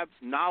not have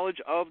knowledge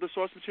of the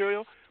source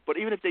material, but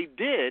even if they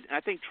did, and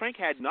I think Trank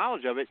had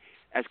knowledge of it,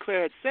 as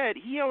Claire had said,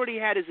 he already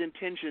had his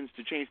intentions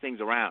to change things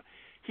around.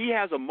 He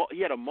had a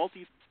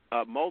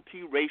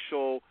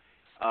multiracial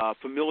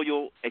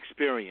familial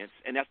experience,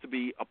 and that's to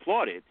be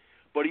applauded,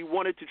 but he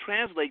wanted to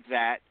translate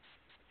that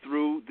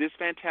through this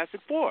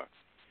Fantastic Four.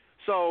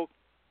 So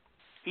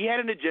he had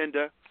an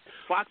agenda.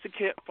 Fox could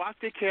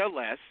care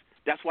less.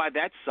 That's why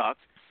that sucked.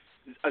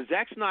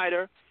 Zack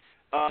Snyder,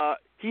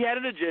 he had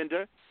an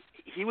agenda.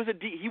 He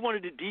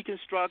wanted to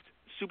deconstruct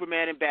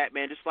Superman and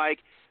Batman, just like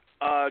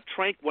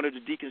Trank wanted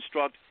to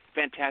deconstruct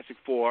Fantastic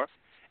Four.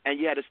 And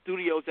you had the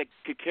studios that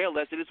could care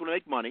less. They just want to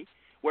make money.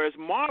 Whereas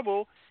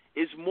Marvel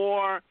is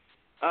more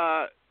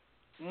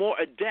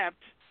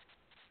adept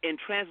in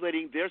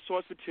translating their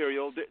source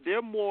material.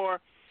 They're more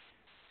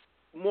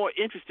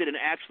interested in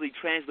actually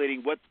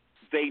translating what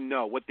they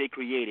know, what they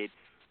created,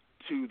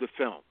 to the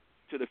film,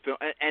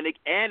 and it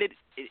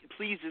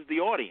pleases the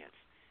audience.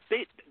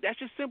 That's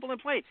just simple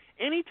and plain.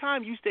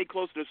 Anytime you stay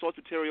close to the source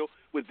material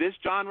with this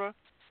genre,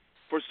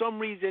 for some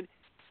reason,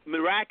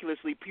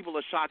 miraculously, people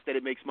are shocked that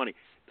it makes money.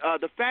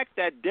 The fact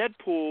that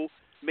Deadpool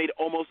made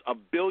almost $1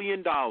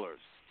 billion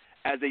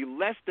as a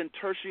less than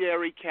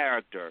tertiary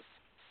character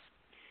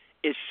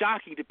is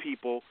shocking to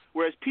people,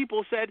 whereas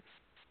people said,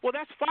 well,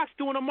 that's Fox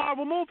doing a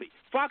Marvel movie.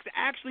 Fox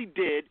actually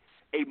did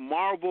a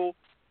Marvel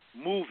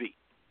movie.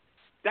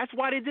 That's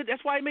why they did.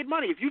 That's why it made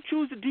money. If you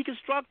choose to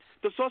deconstruct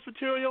the source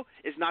material,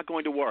 it's not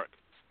going to work.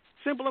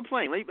 Simple and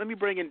plain. Let me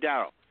bring in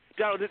Daryll.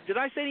 Daryll, did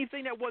I say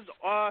anything that was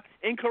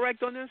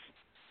incorrect on this?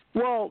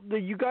 Well,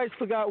 you guys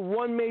forgot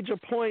one major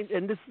point,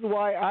 and this is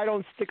why I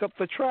don't stick up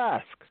for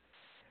Trask.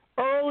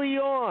 Early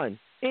on,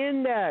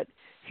 in that,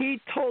 he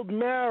told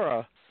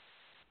Mara,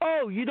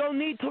 oh, you don't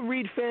need to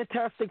read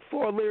Fantastic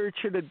Four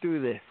literature to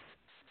do this.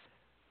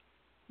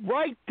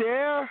 Right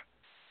there,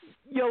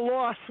 you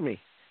lost me.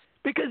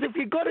 Because if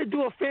you're going to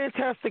do a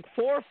Fantastic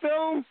Four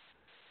film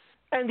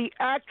and the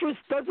actress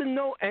doesn't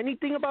know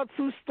anything about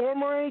Sue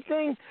Storm or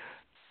anything,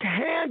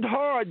 hand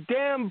her a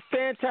damn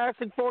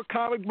Fantastic Four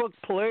comic book,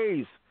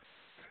 please.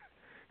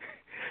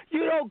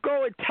 You don't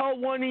go and tell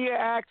one of your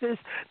actors,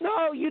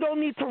 no, you don't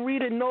need to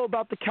read and know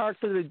about the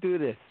character to do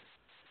this.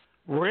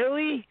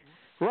 Really?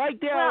 Right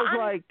there, well,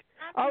 I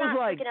was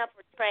not sticking up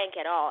for Frank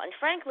at all. And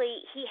frankly,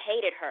 he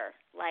hated her.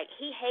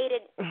 He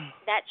hated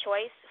that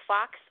choice.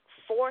 Fox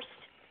forced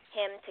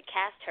him to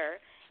cast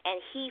her,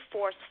 and he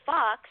forced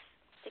Fox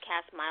to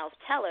cast Miles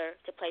Teller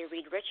to play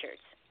Reed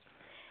Richards.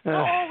 So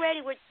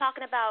already we're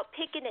talking about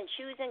picking and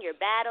choosing your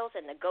battles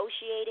and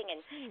negotiating,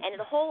 and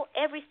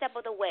every step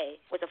of the way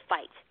was a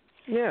fight.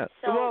 Yeah.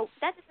 So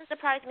that doesn't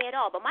surprise me at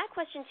all. But my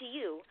question to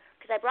you,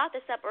 because I brought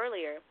this up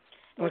earlier,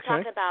 we're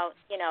talking about,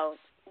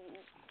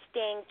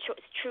 staying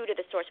true to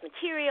the source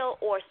material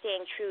or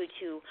staying true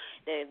to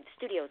the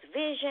studio's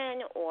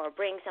vision or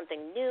bring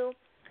something new.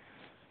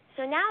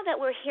 So now that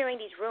we're hearing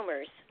these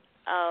rumors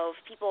of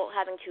people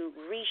having to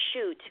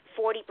reshoot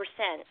 40%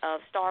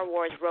 of Star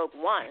Wars Rogue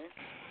One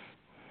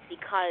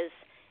because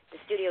the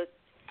studio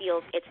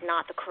feels it's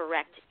not the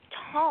correct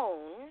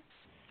tone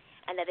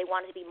and that they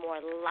want it to be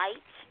more light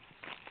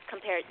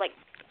compared,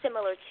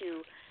 similar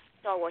to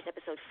Star Wars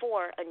Episode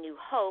 4, A New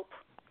Hope,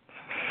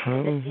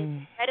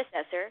 the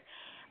predecessor,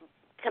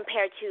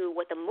 compared to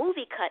what the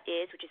movie cut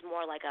is, which is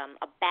more like a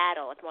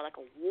battle. It's more like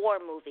a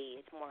war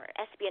movie. It's more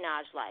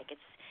espionage-like.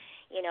 It's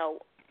so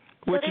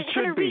they're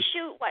going to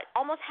reshoot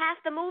almost half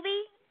the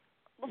movie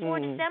before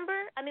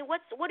December. I mean,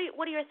 what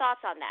are your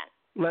thoughts on that?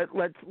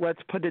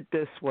 Let's put it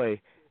this way: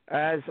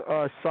 as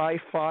a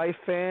sci-fi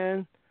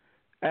fan,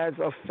 as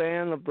a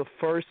fan of the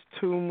first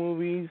two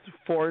movies,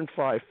 4 and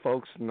 5,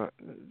 folks.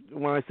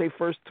 When I say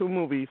first two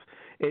movies,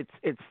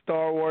 it's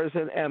Star Wars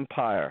and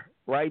Empire.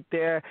 Right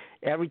there,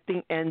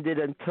 everything ended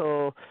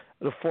until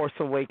The Force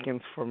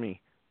Awakens for me.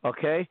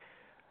 Okay.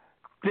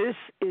 This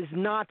is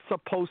not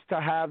supposed to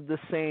have the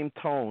same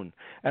tone.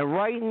 And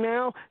right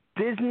now,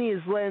 Disney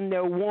is letting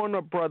their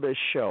Warner Brothers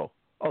show.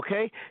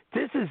 Okay?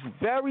 This is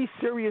very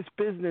serious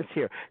business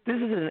here. This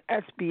is an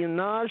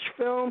espionage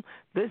film.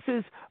 This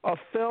is a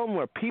film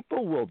where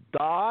people will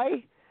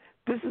die.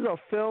 This is a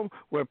film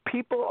where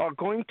people are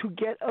going to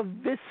get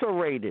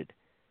eviscerated.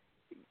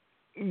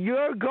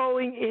 You're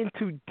going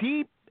into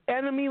deep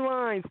enemy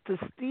lines to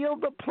steal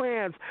the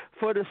plans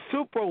for the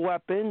super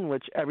weapon,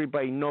 which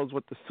everybody knows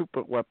what the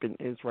super weapon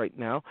is right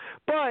now.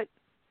 But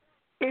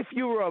if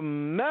you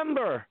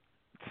remember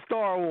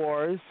Star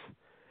Wars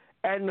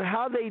and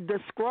how they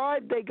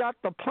described they got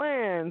the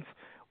plans,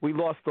 we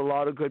lost a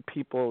lot of good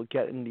people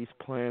getting these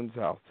plans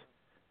out.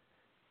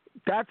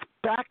 That's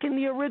back in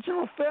the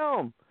original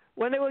film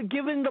when they were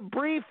given the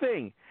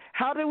briefing.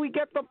 How did we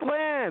get the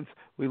plans?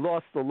 We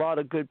lost a lot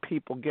of good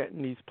people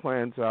getting these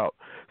plans out.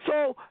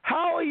 So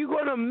how are you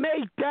going to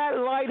make that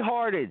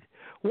lighthearted?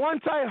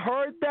 Once I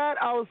heard that,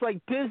 I was like,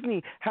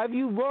 Disney, have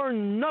you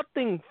learned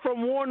nothing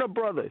from Warner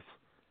Brothers?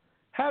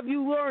 Have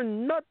you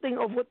learned nothing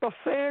of what the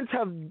fans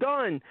have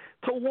done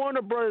to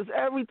Warner Brothers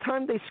every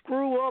time they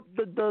screw up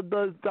the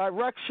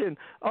direction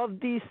of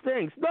these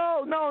things?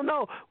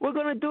 No. We're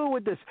going to do it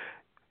with this.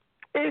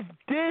 If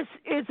this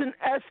is an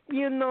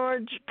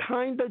espionage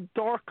kind of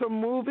darker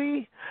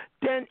movie,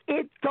 then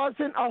it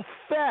doesn't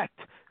affect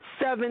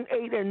 7,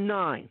 8, and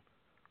 9.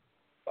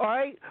 All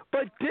right?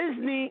 But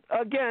Disney,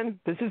 again,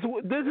 this is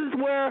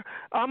where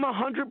I'm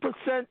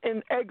 100%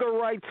 in Edgar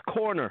Wright's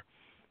corner.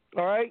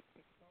 All right?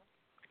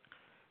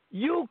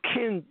 You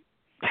can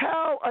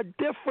tell a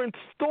different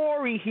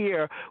story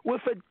here with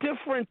a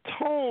different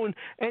tone,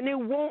 and it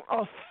won't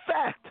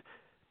affect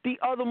the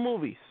other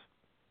movies.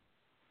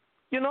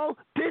 You know,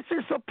 this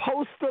is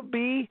supposed to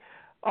be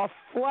a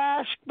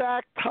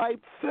flashback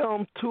type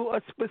film to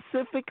a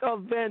specific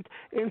event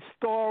in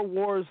Star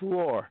Wars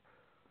lore.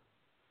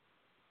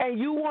 And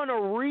you want to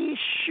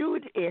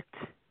reshoot it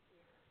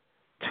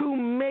to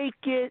make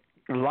it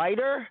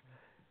lighter?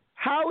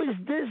 How is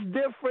this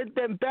different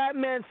than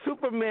Batman,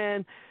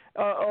 Superman,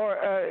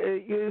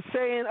 you're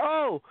saying,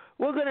 oh,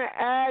 we're going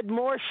to add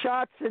more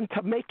shots in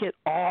to make it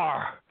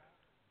R?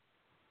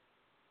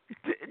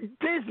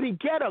 Disney,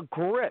 get a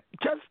grip.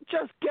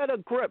 Just get a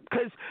grip,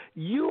 because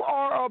you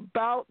are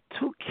about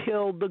to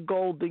kill the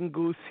golden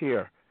goose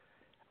here.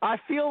 I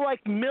feel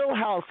like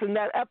Milhouse in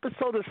that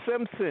episode of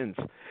Simpsons,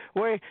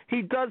 where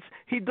he does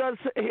his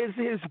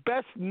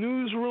best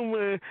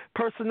newsroom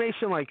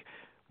impersonation, like,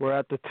 we're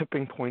at the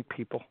tipping point,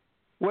 people.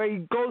 Where he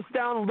goes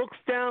down, looks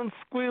down,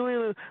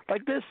 squealing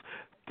like this.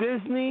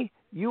 Disney,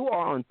 you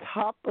are on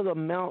top of the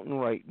mountain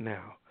right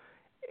now.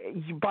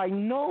 By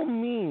no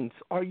means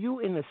are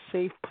you in a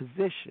safe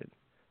position,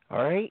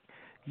 all right?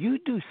 You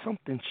do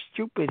something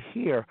stupid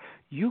here,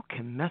 you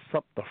can mess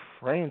up the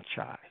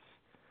franchise.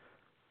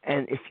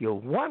 And if you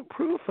want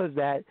proof of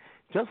that,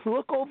 just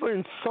look over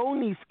in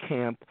Sony's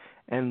camp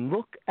and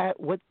look at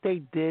what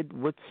they did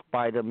with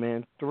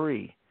Spider-Man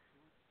 3.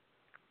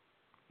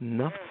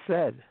 Enough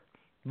said.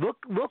 Look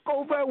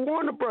over at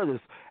Warner Brothers.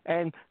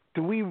 And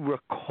do we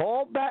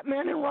recall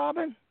Batman and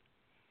Robin?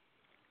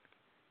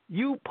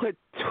 You put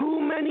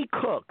too many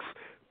cooks,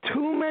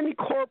 too many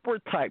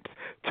corporate types,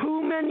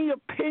 too many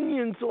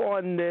opinions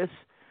on this,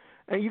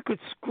 and you could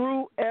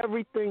screw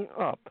everything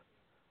up.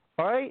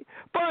 All right?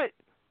 But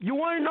you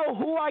want to know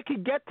who I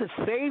could get to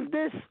save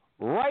this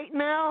right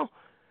now?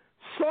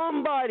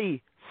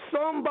 Somebody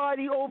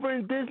over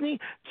in Disney,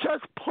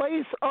 just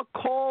place a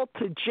call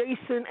to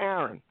Jason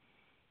Aaron.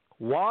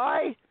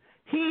 Why?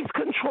 He's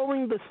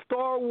controlling the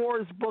Star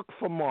Wars book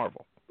for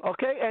Marvel.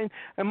 Okay,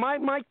 and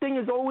my thing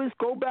is always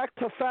go back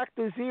to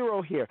Factor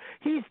Zero here.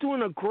 He's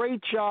doing a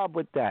great job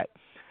with that.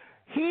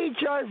 He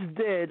just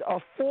did a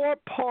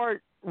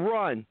 4-part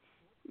run.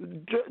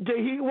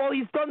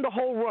 He's done the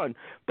whole run,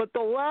 but the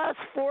last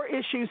 4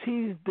 issues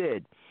he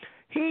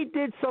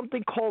did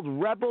something called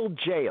Rebel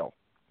Jail,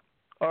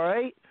 all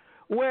right,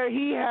 where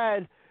he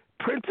had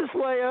Princess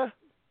Leia,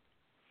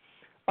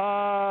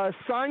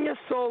 Sonya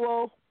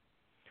Solo,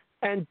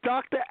 and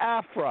Dr.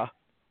 Aphra,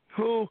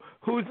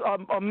 who's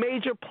a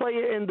major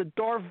player in the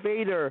Darth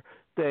Vader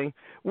thing,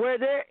 where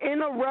they're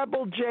in a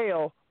rebel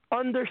jail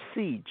under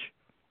siege.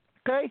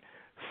 Okay?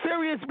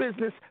 Serious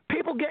business.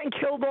 People getting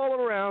killed all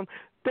around.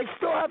 They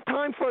still have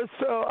time for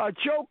a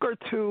joke or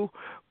two,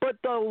 but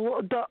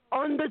the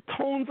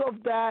undertones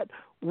of that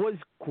was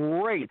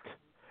great.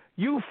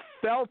 You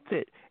felt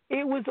it.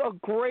 It was a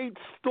great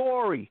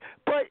story,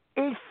 but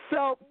it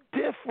felt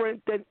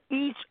different than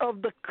each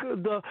of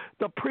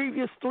the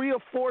previous 3 or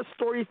 4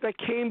 stories that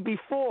came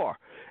before.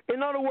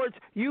 In other words,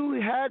 you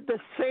had the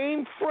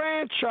same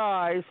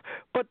franchise,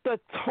 but the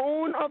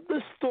tone of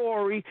the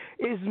story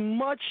is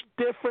much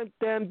different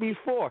than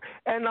before.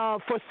 And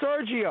for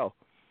Sergio,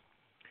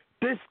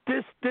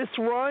 this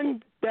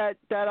run that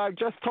I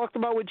just talked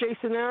about with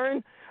Jason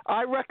Aaron,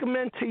 I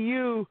recommend to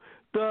you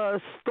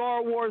the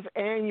Star Wars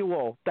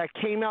Annual that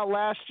came out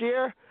last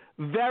year.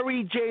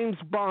 Very James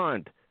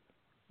Bond.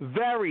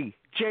 Very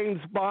James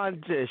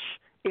Bond-ish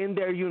in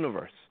their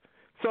universe.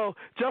 So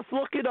just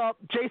look it up.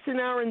 Jason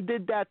Aaron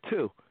did that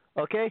too,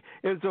 okay?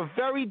 It was a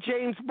very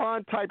James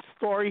Bond type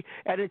story,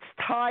 and it's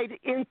tied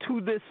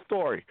into this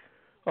story,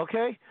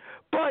 okay?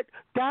 But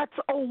that's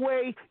a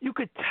way you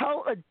could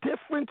tell a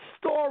different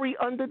story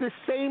under the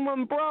same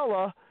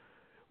umbrella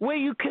where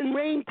you can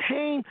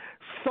maintain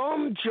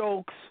some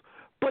jokes,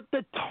 but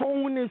the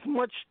tone is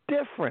much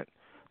different.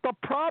 The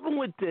problem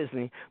with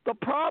Disney, the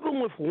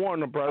problem with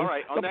Warner Brothers, all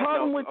right, on the that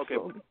problem note, with okay,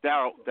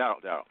 Daryl.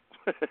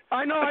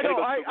 I know.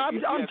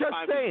 I'm just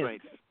saying.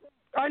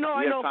 I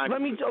know.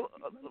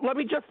 Let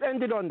me just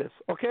end it on this,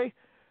 okay?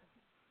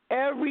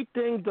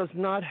 everything does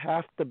not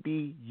have to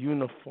be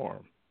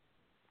uniform.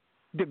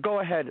 Go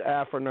ahead,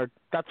 Afronerd.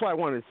 That's what I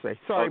wanted to say.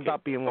 Sorry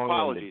about being long-winded.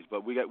 Apologies,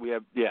 but we have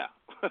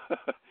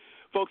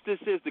folks. This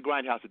is the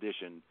Grindhouse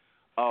edition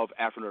of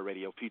Afronerd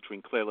Radio,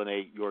 featuring Claire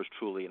Lanay, yours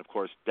truly, and of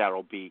course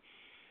Daryll B.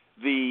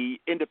 The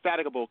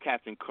indefatigable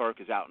Captain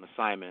Kirk is out on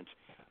assignment.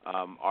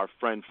 Our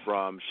friend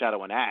from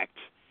Shadow and Act,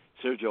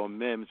 Sergio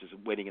Mims, is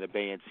waiting in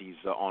abeyance. He's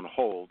on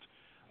hold.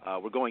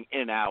 We're going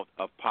in and out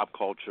of pop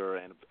culture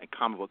and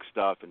comic book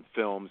stuff and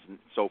films and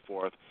so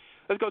forth.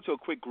 Let's go to a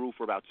quick groove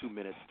for about 2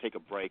 minutes, take a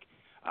break.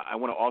 I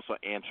want to also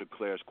answer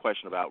Claire's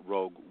question about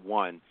Rogue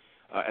One.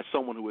 As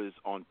someone who is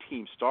on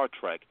Team Star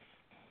Trek,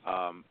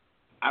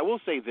 I will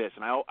say this,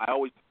 and I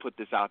always put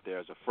this out there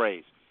as a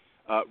phrase,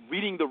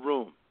 reading the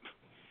room.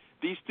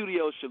 These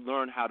studios should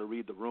learn how to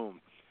read the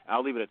room.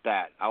 I'll leave it at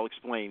that. I'll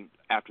explain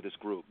after this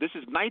group. This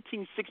is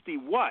 1960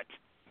 what?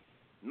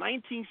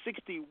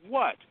 1960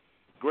 what?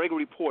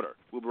 Gregory Porter.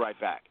 We'll be right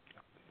back.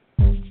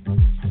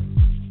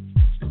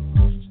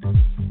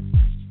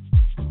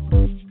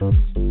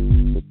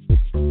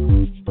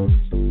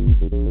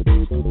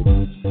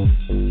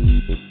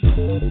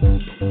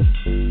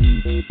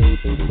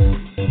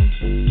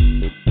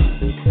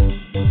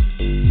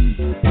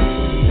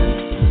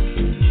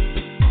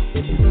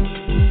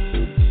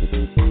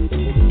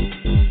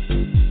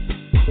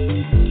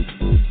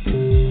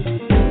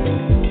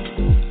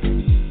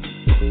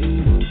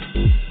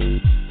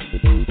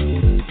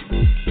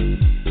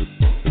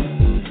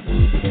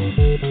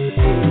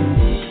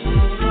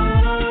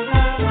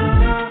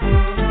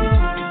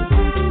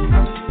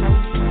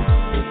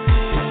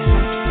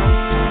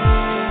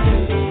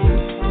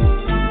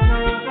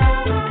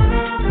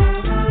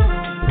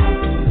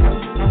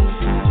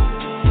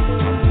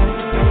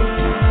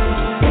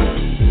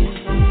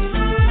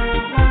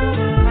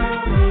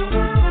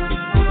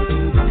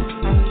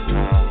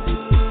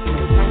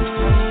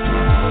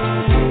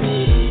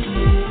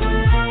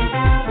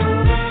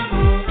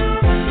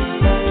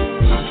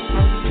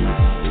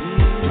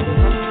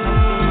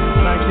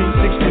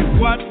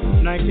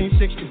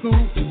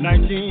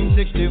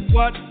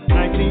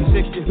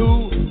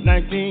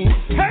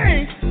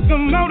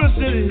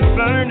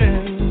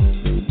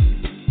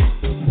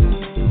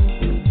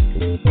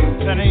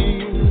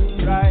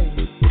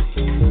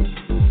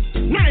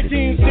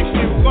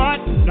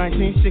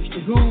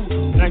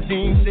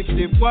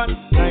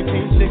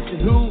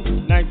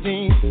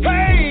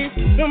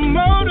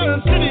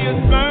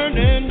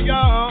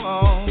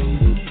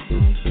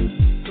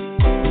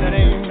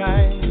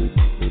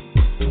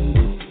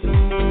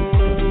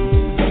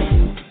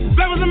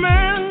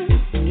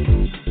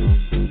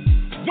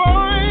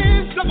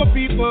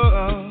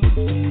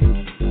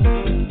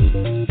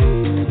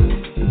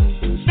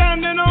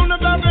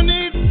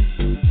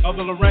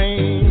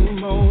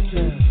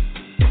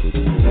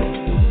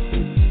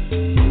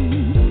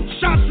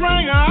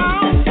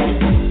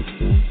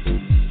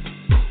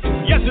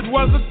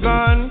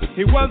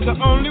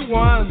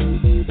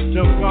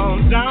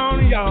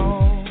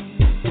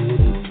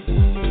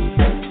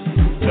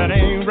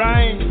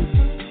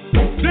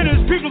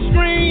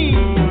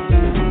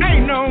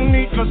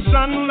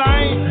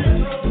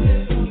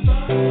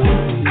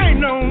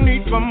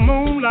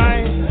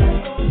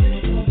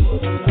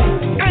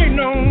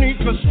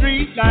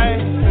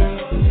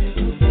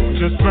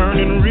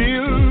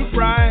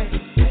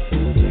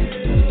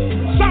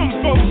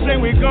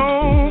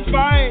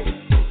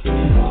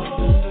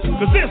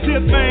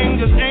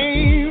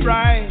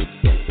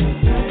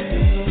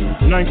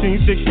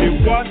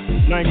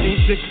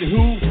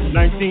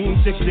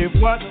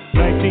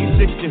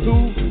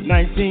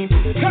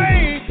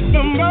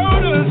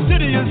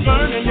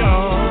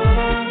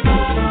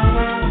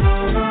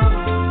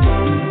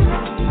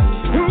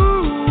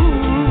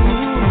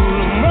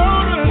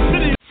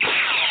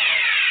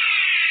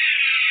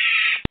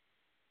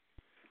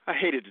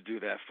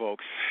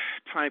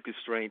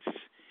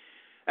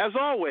 As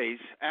always,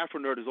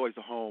 Afronerd is always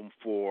the home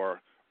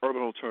for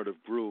urban alternative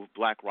groove,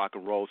 black rock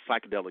and roll,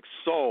 psychedelic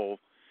soul.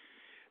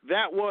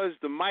 That was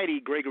the mighty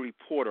Gregory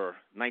Porter,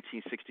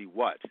 1960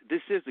 what?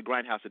 This is the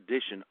Grindhouse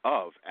edition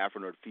of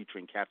Afronerd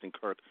featuring Captain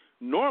Kirk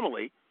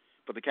normally,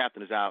 but the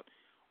captain is out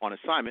on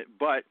assignment.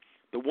 But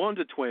the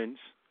Wonder Twins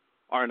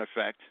are in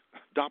effect.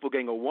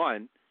 Doppelganger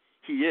 1,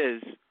 he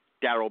is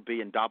Daryll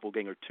B, and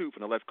Doppelganger 2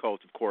 from the left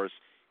coast, of course,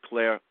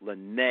 Claire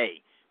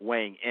Lanay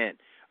weighing in.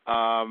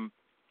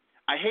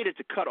 I hated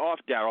to cut off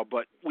Daryll,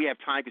 but we have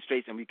time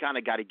constraints, and we kind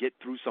of got to get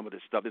through some of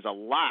this stuff. There's a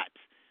lot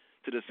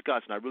to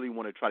discuss, and I really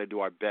want to try to do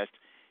our best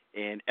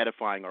in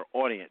edifying our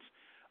audience.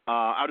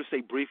 I'll just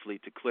say briefly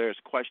to Claire's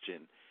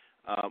question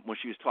when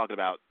she was talking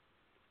about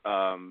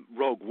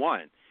Rogue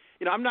One.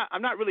 You know, I'm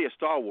not really a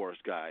Star Wars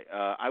guy.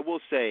 I will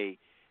say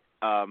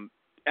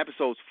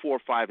episodes 4,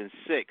 5, and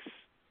 6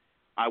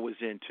 I was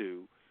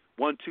into.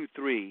 1, 2,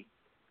 3,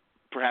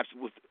 perhaps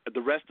with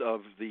the rest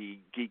of the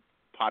geek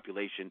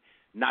population,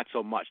 not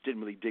so much. Didn't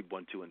really dig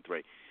 1, 2, and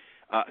 3.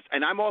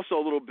 And I'm also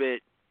a little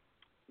bit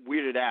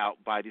weirded out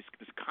by this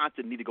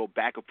constant need to go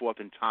back and forth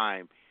in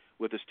time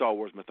with the Star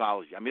Wars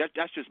mythology. I mean,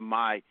 that's just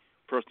my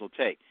personal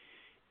take.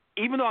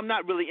 even though I'm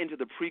not really into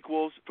the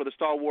prequels for the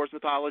Star Wars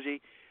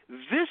mythology,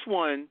 this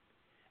one,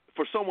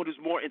 for someone who's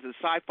more into the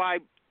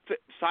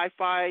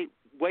sci-fi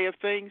way of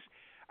things,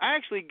 I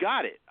actually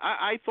got it.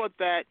 I thought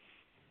that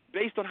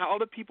based on how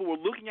other people were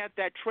looking at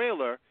that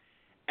trailer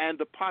and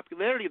the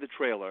popularity of the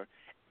trailer,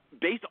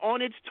 based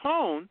on its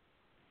tone,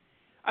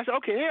 I said,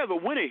 okay, they have a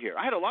winner here.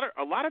 I had a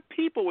lot of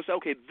people would say,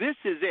 okay, this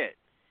is it.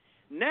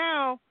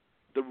 Now,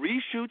 the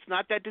reshoot's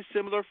not that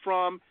dissimilar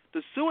from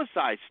the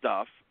Suicide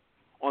stuff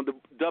on the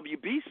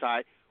WB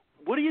side.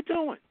 What are you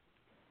doing?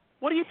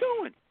 What are you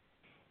doing?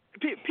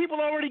 People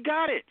already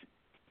got it.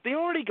 They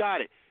already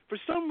got it. For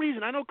some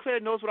reason, I know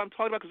Claire knows what I'm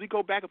talking about because we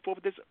go back and forth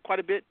with this quite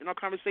a bit in our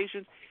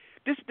conversations.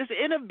 This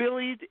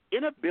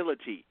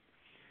inability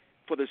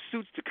for the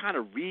suits to kind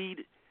of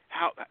read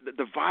how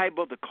the vibe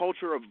of the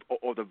culture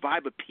or the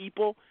vibe of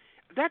people,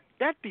 that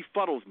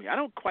befuddles me. I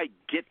don't quite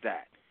get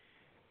that.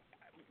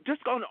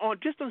 Just on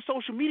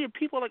social media,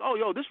 people are like, "Oh,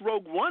 yo, this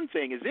Rogue One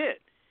thing is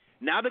it."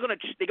 Now they're gonna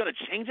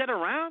change that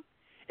around.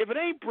 If it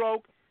ain't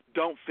broke,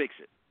 don't fix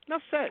it.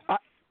 Enough said.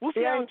 We'll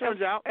see how it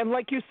turns out. And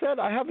like you said,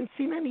 I haven't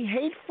seen any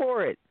hate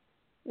for it.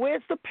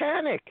 Where's the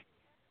panic?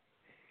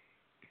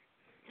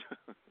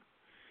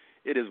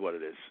 It is what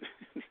it is.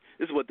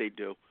 This is what they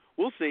do.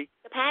 We'll see.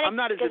 The panic. I'm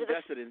not as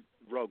invested in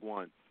Rogue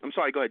One. I'm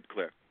sorry. Go ahead,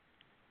 Claire.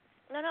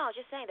 No, I was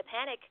just saying the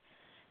panic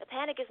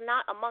is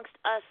not amongst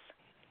us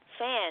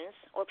fans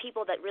or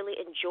people that really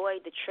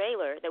enjoyed the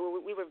trailer. That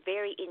we were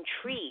very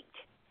intrigued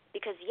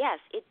because yes,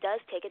 it does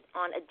take it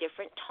on a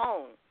different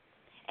tone,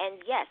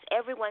 and yes,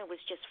 everyone was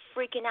just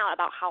freaking out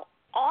about how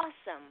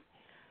awesome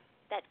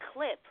that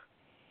clip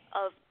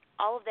of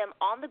all of them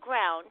on the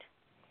ground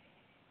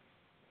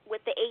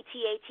with the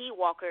AT-AT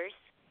walkers.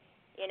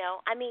 You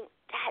know, I mean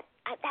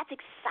that's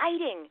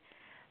exciting.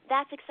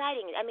 That's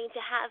exciting. I mean,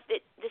 to have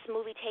this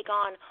movie take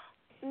on,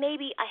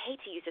 maybe, I hate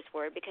to use this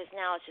word because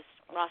now it's just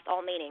lost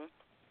all meaning,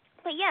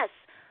 but yes,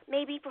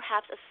 maybe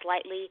perhaps a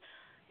slightly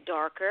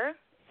darker,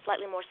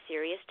 slightly more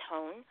serious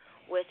tone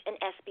with an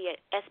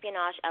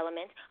espionage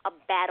element, a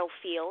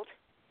battlefield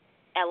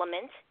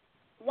element.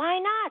 Why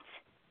not?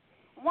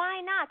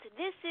 Why not?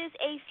 This is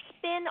a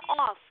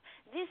spin-off.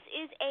 This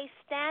is a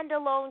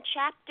standalone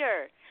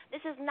chapter.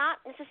 This is not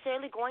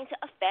necessarily going to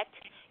affect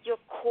your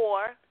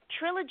core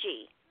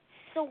trilogy.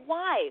 So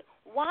why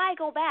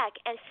go back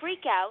and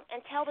freak out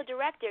and tell the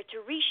director to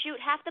reshoot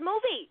half the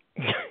movie?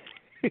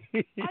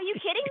 Are you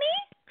kidding me?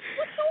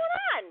 What's going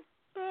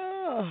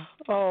on?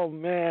 Oh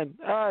man,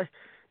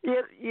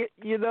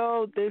 you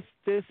know this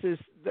is.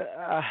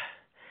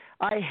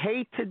 I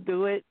hate to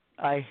do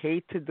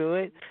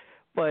it.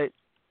 But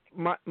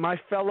my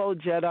fellow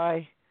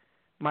Jedi,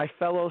 my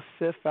fellow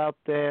Sith out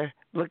there,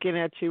 looking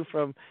at you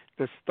from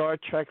the Star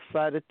Trek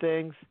side of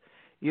things,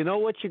 you know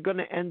what you're going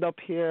to end up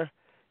here?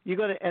 You're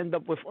going to end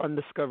up with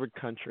Undiscovered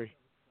Country.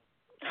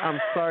 I'm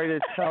sorry to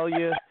tell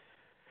you.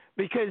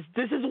 Because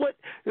this is what,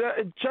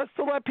 just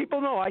to let people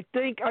know, I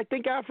think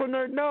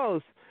Afronerd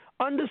knows.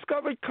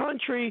 Undiscovered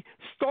Country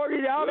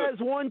started out as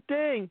one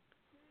thing,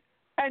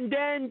 and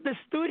then the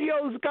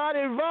studios got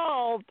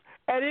involved,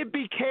 and it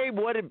became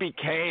what it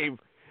became.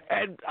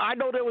 And I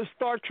know there were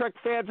Star Trek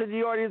fans in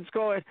the audience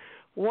going,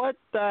 what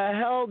the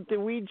hell did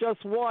we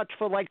just watch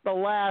for like the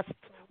last,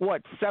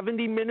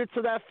 70 minutes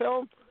of that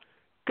film?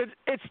 Because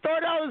it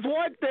started out as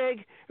one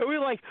thing, and we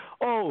were like,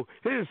 oh,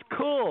 this is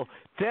cool.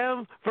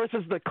 Them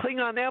versus the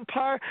Klingon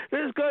Empire. This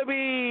is going to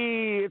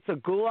be, it's a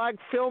Gulag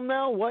film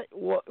now? Wait,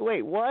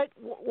 what?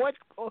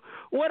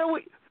 What are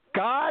we,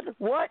 God?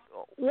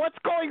 What's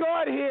going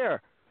on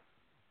here?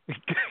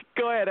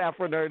 Go ahead,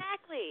 Afronerd.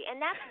 Exactly,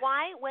 and that's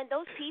why when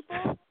those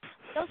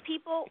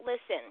people,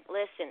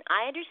 listen,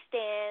 I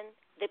understand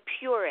the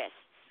purists,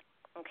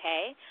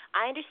 okay?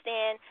 I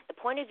understand the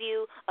point of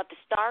view of the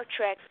Star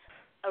Trek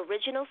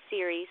original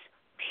series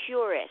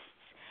purists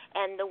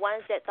and the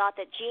ones that thought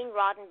that Gene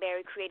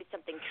Roddenberry created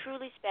something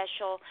truly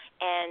special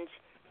and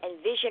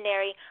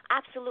visionary.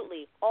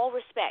 Absolutely, all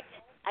respect.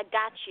 I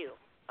got you,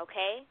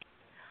 okay?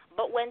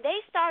 But when they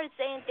started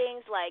saying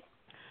things like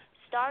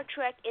Star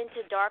Trek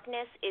Into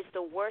Darkness is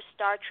the worst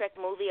Star Trek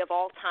movie of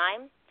all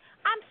time,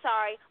 I'm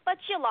sorry,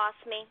 but you lost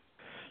me.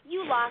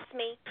 You lost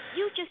me.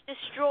 You just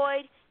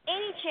destroyed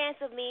any chance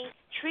of me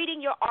treating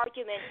your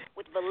argument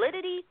with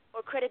validity or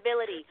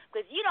credibility,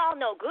 because you all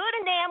know good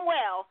and damn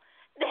well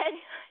that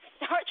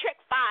Star Trek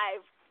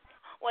V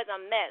was a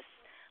mess,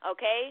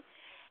 okay?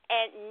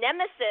 And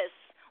Nemesis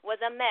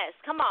was a mess.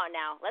 Come on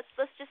now, let's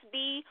just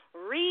be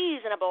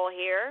reasonable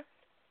here.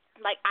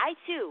 Like I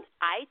too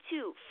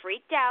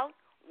freaked out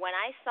when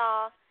I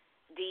saw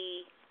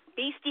the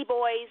Beastie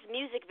Boys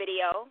music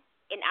video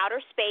in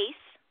outer space.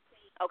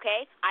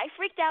 Okay, I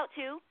freaked out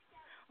too,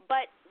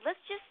 but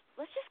let's just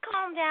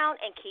calm down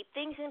and keep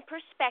things in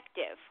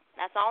perspective.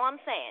 That's all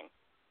I'm saying.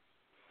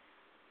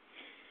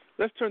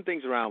 Let's turn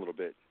things around a little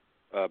bit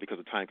because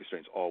of time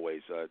constraints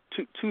always.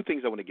 Two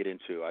things I want to get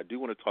into. I do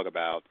want to talk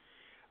about,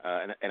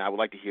 and I would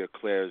like to hear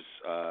Claire's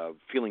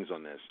feelings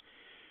on this.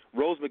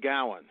 Rose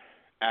McGowan,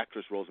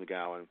 actress Rose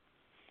McGowan,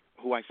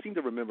 who I seem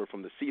to remember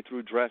from the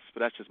see-through dress,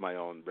 but that's just my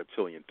own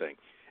reptilian thing.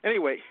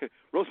 Anyway,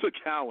 Rose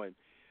McGowan,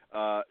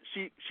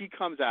 she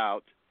comes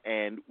out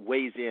and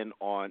weighs in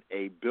on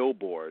a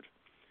billboard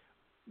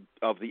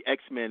of the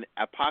X-Men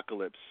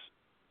Apocalypse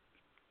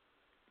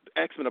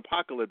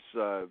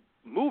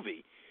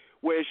movie,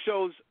 where it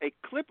shows a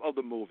clip of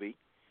the movie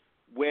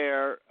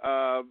where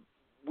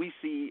we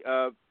see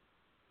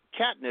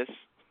Katniss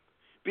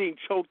being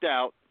choked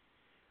out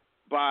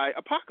by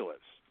Apocalypse.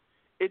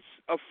 It's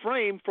a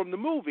frame from the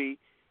movie,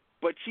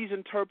 but she's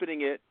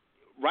interpreting it,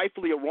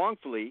 rightfully or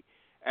wrongfully,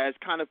 as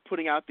kind of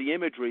putting out the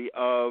imagery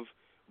of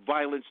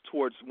violence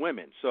towards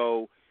women.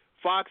 So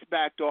Fox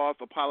backed off,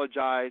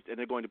 apologized, and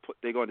they're going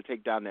to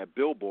take down that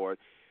billboard.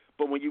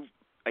 But when you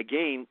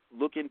again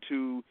look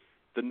into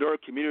the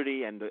nerd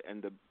community and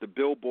the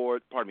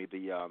billboard,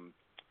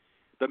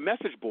 the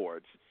message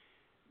boards,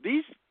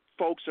 these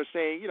folks are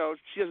saying,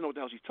 she doesn't know what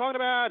the hell she's talking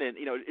about, and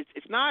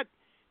it's not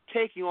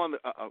taking on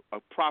a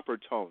proper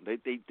tone.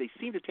 They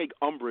seem to take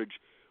umbrage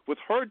with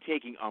her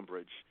taking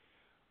umbrage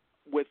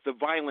with the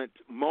violent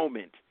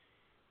moment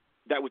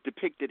that was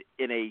depicted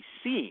in a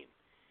scene,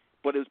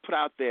 but it was put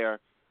out there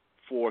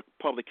for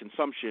public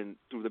consumption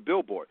through the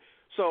billboard.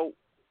 So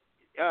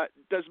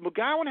does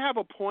McGowan have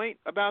a point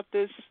about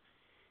this,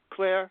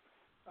 Claire?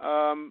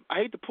 I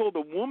hate to pull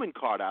the woman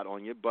card out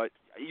on you, but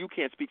you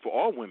can't speak for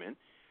all women.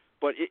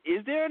 But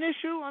is there an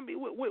issue? I mean,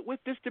 with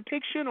this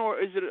depiction, or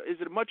is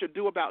it much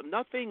ado about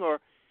nothing? Or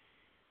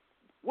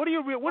what are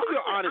your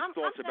honest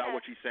thoughts about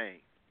what she's saying?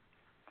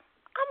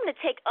 I'm going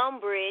to take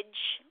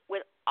umbrage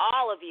with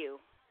all of you,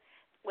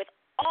 with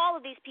all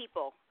of these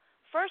people.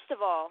 First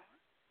of all,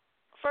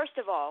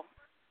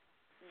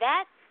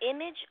 that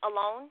image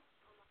alone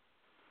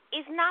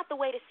is not the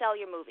way to sell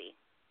your movie.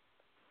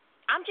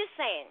 I'm just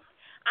saying.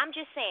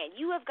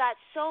 You have got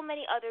so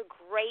many other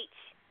great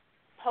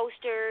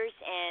posters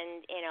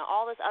and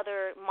all this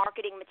other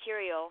marketing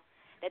material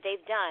that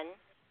they've done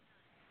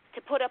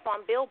to put up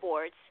on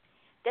billboards.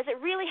 Does it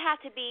really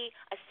have to be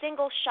a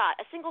single shot,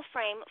 a single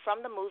frame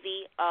from the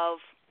movie of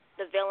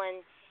the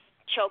villain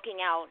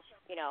choking out,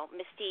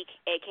 Mystique,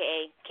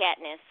 a.k.a.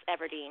 Katniss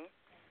Everdeen?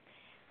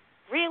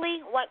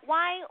 Really?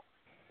 Why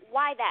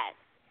that?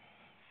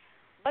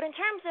 But in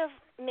terms of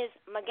Ms.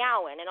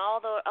 McGowan and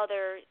all the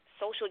other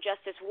social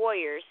justice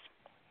warriors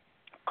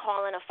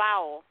calling a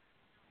foul,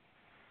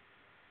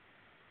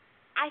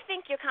 I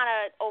think you're kind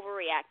of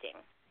overreacting.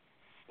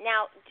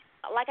 Now,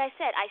 like I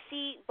said, I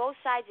see both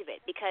sides of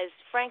it because,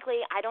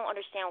 frankly, I don't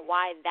understand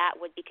why that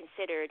would be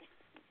considered,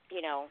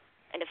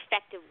 an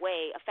effective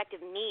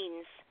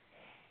means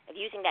of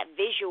using that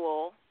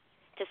visual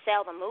to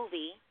sell the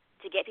movie,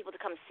 to get people to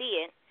come see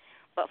it.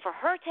 But for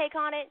her take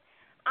on it,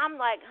 I'm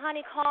like,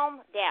 honey,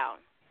 calm down.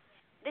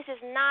 This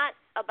is not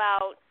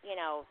about,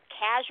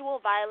 casual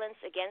violence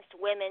against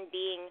women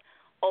being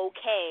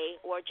okay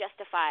or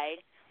justified,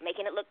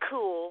 making it look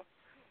cool.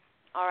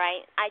 All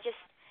right? I don't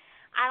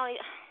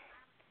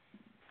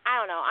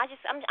know.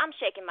 I'm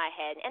shaking my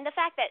head. And the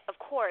fact that, of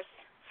course,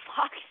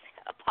 Fox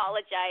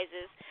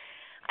apologizes,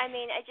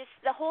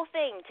 the whole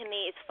thing to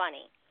me is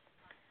funny.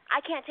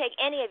 I can't take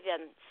any of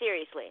them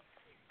seriously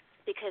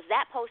because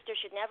that poster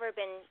should never have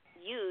been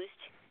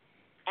used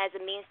as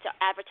a means to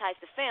advertise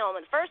the film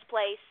in the first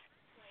place.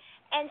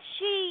 And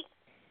she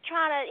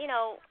trying to,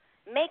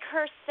 make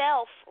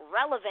herself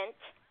relevant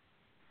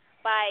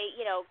by,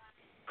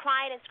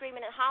 crying and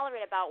screaming and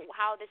hollering about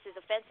how this is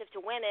offensive to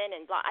women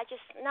and blah.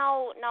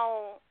 No,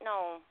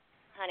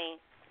 honey,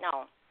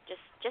 no.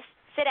 Just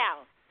sit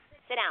down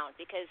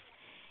because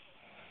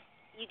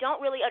you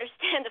don't really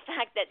understand the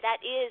fact that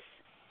is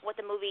what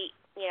the movie,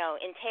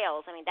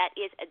 entails. That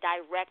is a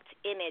direct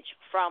image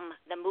from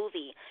the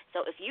movie.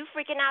 So if you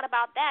freaking out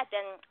about that,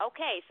 then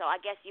okay, so I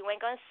guess you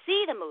ain't going to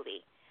see the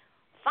movie.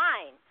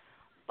 Fine.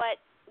 But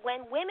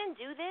when women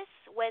do this,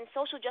 when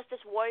social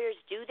justice warriors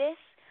do this,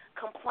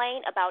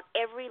 complain about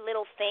every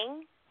little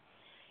thing,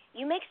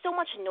 you make so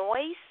much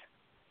noise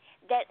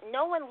that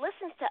no one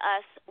listens to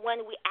us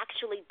when we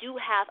actually do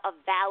have a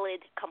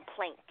valid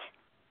complaint.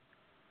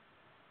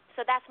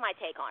 So that's my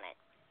take on it.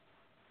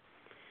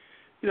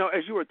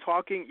 As you were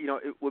talking,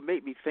 it would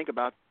make me think of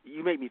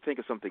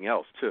something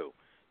else too.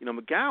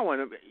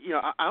 McGowan,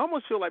 I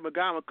almost feel like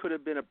McGowan could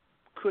have been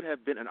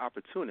an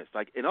opportunist.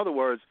 Like, in other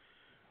words,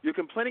 you're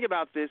complaining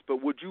about this,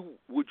 but would you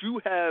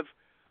have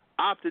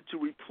opted to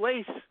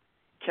replace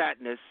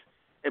Katniss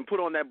and put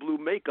on that blue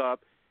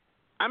makeup?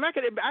 I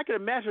could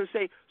imagine her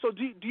say, so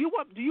do you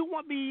want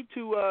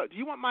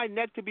my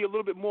neck to be a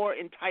little bit more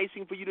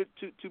enticing for you to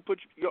put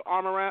your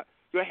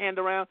hand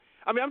around?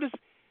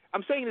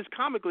 I'm saying this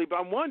comically, but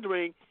I'm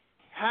wondering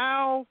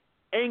how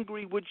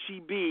angry would she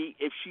be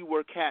if she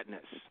were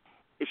Katniss,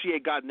 if she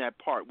had gotten that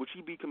part? Would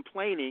she be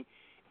complaining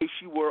if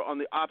she were on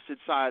the opposite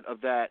side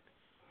of that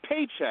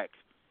paycheck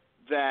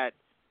that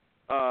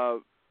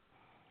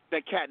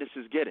Katniss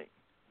is getting?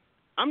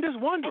 I'm just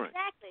wondering.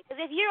 Exactly, because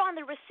if you're on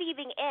the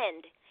receiving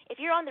end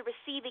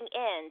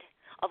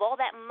of all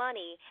that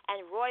money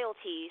and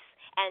royalties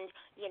and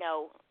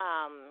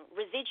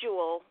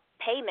residual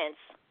payments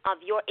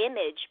of your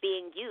image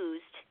being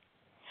used,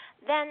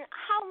 then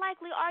how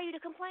likely are you to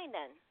complain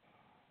then?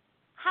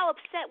 how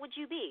upset would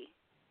you be?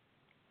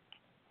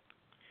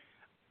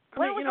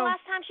 When was the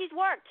last time she's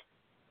worked?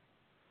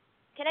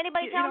 Can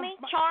anybody tell me?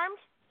 Charmed?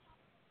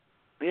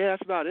 Yeah,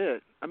 that's about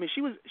it. I mean,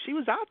 she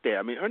was out there.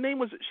 I mean,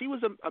 she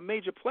was a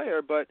major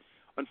player, but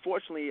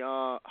unfortunately,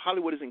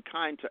 Hollywood isn't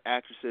kind to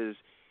actresses,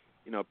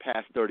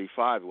 past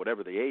 35 or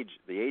whatever the age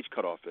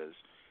cutoff is,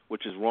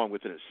 which is wrong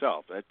within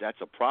itself.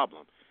 That's a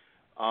problem.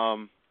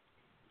 I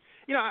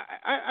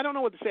don't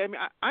know what to say. I mean,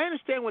 I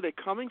understand where they're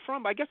coming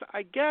from, but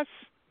I guess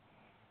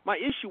my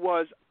issue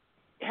was,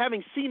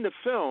 having seen the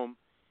film,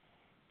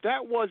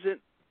 that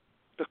wasn't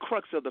the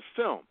crux of the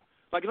film.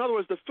 Like, in other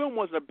words, the film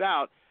wasn't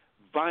about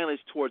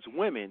violence towards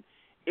women.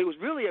 It was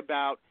really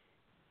about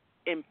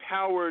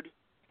empowered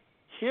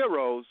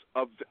heroes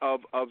of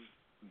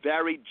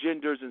varied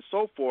genders and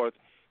so forth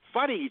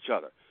fighting each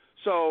other.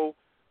 So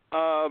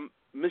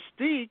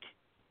Mystique,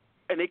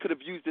 and they could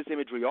have used this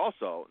imagery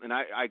also, and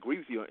I agree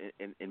with you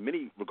in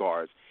many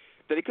regards,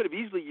 that it could have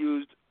easily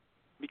used,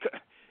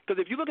 because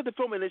if you look at the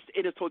film in its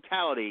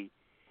totality,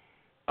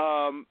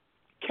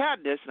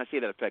 Katniss, and I say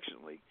that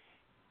affectionately,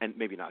 and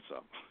maybe not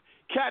so,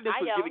 Katniss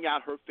was giving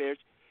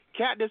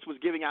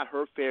out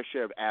her fair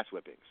share of ass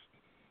whippings.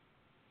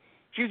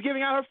 She was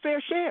giving out her fair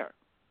share.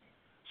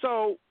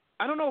 So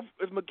I don't know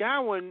if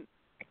McGowan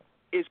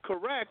is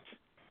correct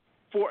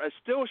for a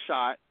still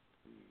shot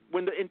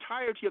when the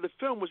entirety of the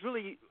film was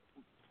really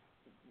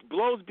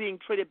blows being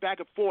traded back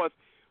and forth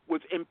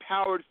with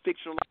empowered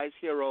fictionalized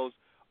heroes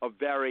of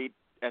varied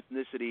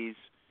ethnicities.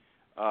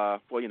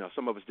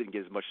 Some of us didn't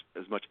get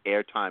as much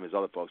airtime as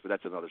other folks, but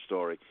that's another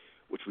story,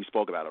 which we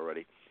spoke about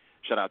already.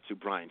 Shout out to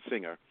Bryan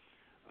Singer,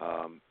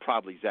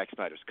 probably Zack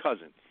Snyder's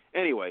cousin.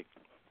 Anyway.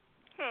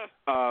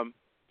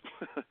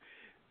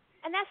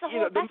 And that's the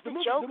whole. That's the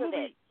joke of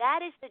it.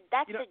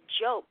 That's the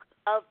joke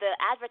of the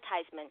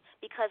advertisement,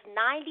 because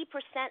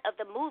 90% of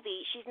the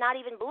movie she's not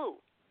even blue.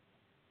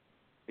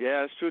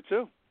 Yeah, that's true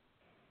too.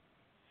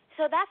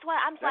 So that's why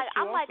I'm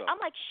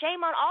like,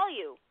 shame on all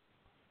you.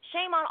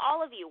 Shame on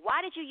all of you.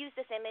 Why did you use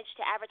this image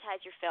to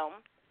advertise your film?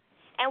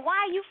 And why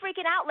are you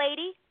freaking out,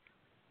 lady?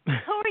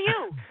 Who are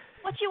you?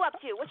 What you up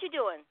to? What you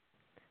doing?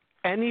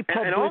 Any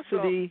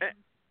publicity.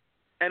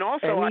 And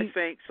also, I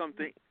think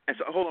something. And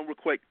so, hold on, real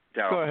quick,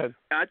 Daryl. Go ahead.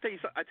 And I tell you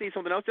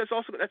something else. That's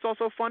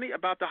also funny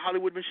about the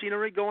Hollywood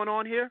machinery going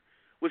on here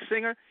with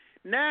Singer.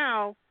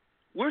 Now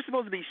we're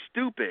supposed to be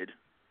stupid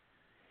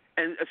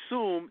and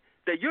assume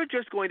that you're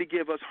just going to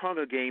give us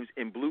Hunger Games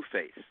in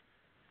blueface.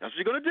 That's what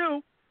you're going to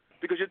do,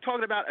 because you're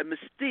talking about a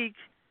Mystique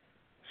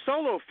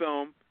solo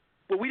film,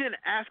 but we didn't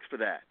ask for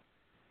that.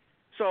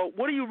 So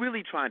what are you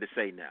really trying to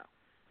say now?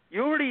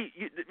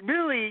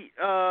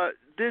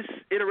 This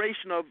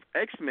iteration of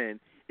X-Men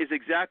is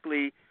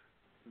exactly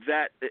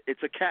that.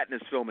 It's a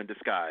Katniss film in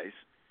disguise,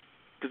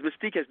 because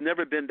Mystique has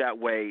never been that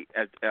way.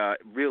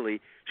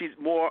 Really, she's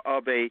more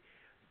of a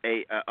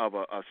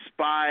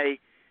spy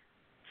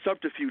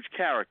subterfuge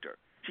character.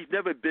 She's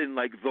never been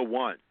like the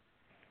one.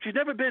 She's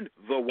never been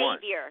the one.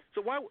 Savior.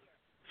 So why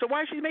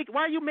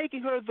are you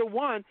making her the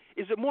one?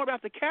 Is it more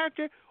about the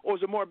character, or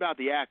is it more about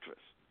the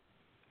actress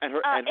and her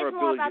ability? It's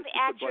more about the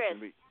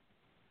actress.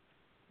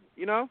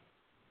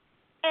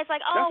 It's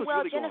like,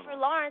 really Jennifer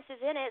Lawrence is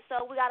in it,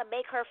 so we got to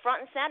make her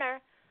front and center.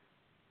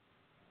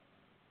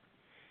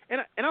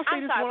 And I'll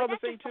say this one other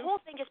thing too. The whole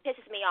thing just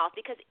pisses me off,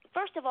 because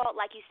first of all,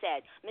 like you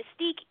said,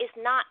 Mystique is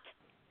not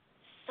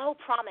so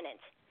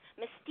prominent.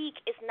 Mystique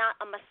is not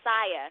a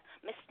messiah.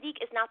 Mystique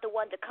is not the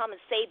one to come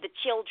and save the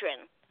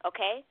children,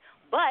 okay?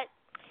 But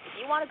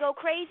you want to go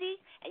crazy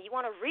and you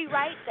want to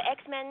rewrite the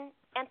X-Men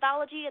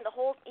anthology and the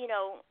whole,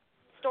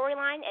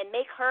 storyline and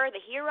make her the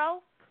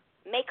hero,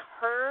 make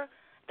her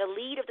the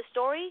lead of the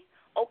story,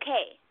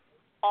 okay,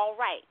 all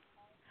right.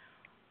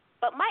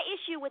 But my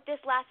issue with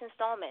this last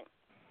installment,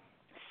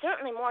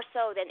 certainly more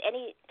so than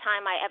any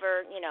time I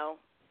ever,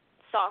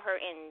 saw her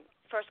in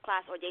First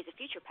Class or Days of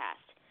Future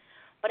Past,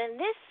 but in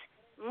this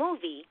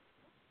movie,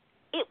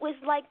 it was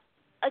like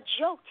a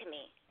joke to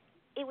me.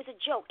 It was a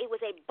joke. It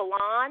was a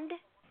blonde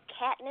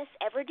Katniss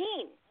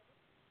Everdeen.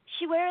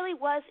 She rarely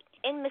was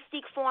in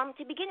Mystique form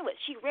to begin with.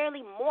 She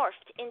rarely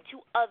morphed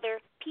into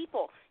other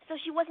people, so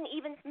she wasn't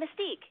even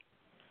Mystique.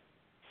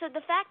 So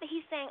the fact that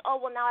he's saying, oh,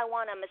 well, now I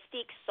want a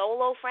Mystique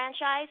solo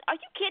franchise, are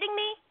you kidding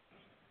me?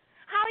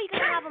 How are you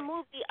going to have a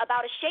movie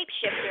about a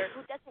shapeshifter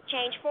who doesn't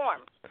change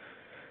form,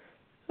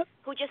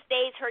 who just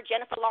stays her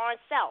Jennifer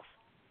Lawrence self?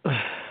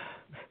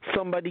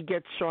 Somebody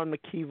get Sean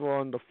McKeever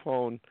on the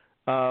phone.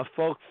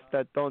 Folks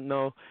that don't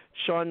know,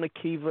 Sean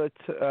McKeever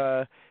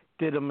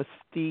did a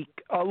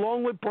Mystique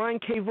along with Brian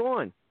K.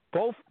 Vaughan.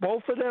 Both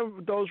of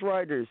them, those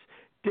writers,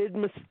 did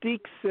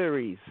Mystique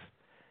series.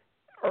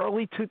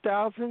 Early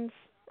 2000s.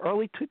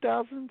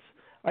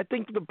 I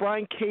think the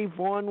Brian K.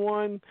 Vaughan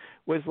one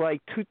was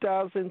like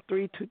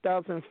 2003,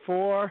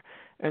 2004,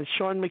 and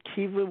Sean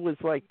McKeever was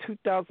like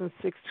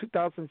 2006,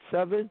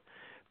 2007.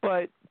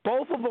 But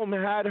both of them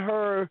had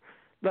her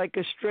like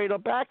a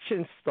straight-up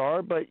action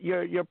star. But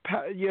your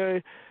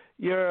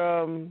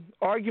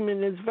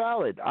argument is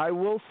valid. I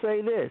will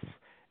say this: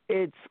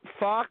 it's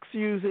Fox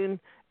using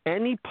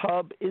Any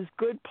pub is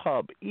good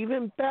pub,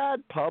 even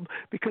bad pub,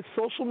 because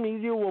social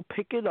media will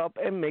pick it up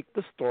and make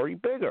the story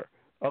bigger.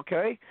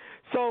 Okay?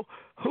 So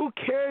who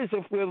cares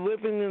if we're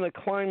living in a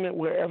climate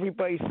where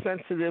everybody's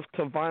sensitive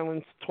to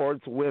violence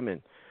towards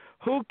women?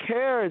 Who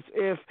cares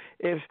if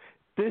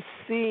this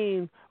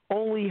scene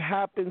only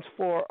happens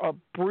for a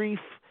brief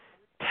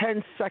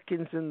 10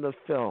 seconds in the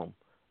film?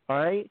 All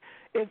right?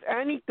 If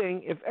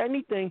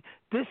anything,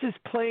 this is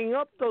playing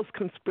up those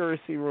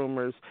conspiracy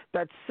rumors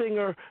that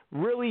Singer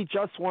really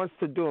just wants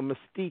to do a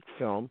Mystique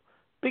film,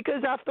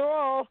 because after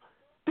all,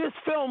 this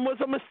film was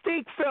a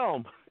Mystique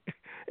film.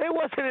 It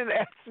wasn't an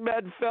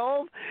X-Men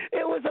film.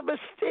 It was a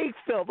Mystique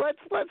film.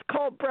 Let's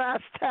call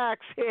brass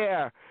tacks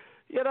here.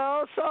 You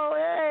know, so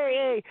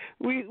hey,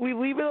 we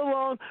leave it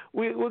alone.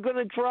 We're going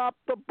to drop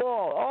the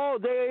ball. Oh,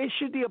 they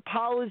issued the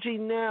apology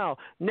now.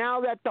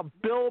 Now that the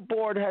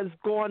billboard has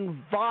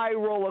gone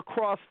viral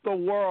across the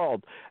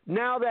world.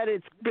 Now that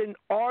it's been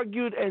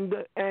argued and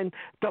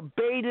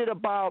debated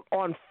about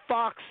on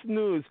Fox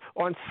News,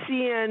 on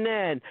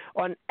CNN,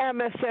 on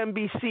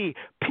MSNBC,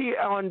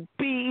 on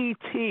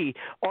BET,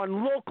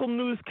 on local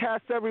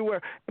newscasts everywhere.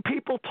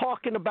 People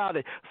talking about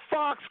it.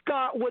 Fox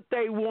got what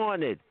they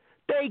wanted.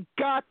 They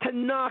got to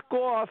knock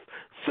off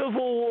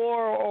Civil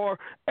War or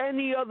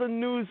any other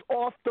news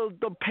off the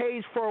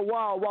page for a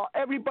while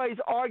everybody's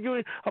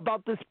arguing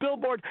about this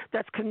billboard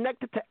that's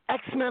connected to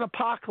X-Men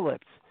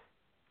Apocalypse.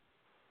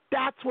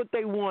 That's what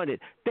they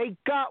wanted. They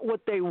got what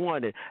they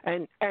wanted.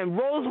 And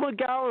Rose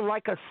McGowan,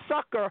 like a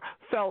sucker,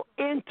 fell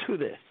into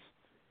this.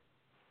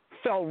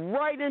 Fell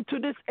right into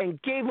this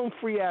and gave them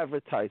free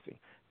advertising.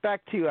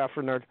 Back to you,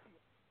 Afronerd.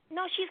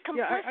 No, she's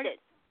complicit.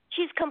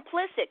 She's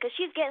complicit because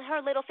she's getting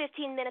her little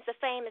 15 minutes of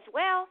fame as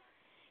well,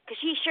 because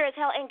she sure as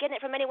hell ain't getting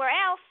it from anywhere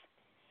else.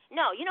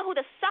 No, you know who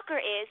the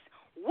sucker is?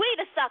 We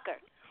the sucker.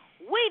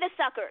 We the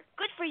sucker.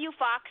 Good for you,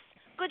 Fox.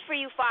 Good for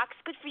you, Fox.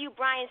 Good for you,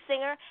 Bryan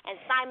Singer and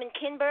Simon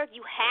Kinberg,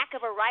 you hack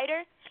of a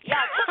writer.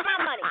 Y'all took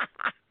my money.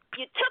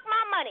 You took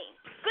my money.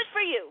 Good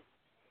for you.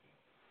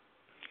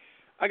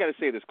 I got to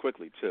say this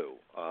quickly, too.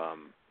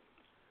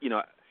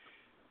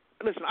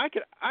 Listen, I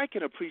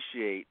can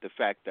appreciate the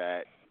fact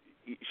that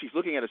she's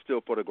looking at a still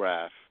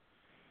photograph,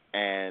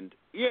 and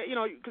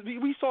because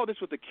we saw this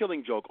with the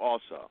Killing Joke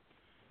also.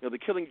 The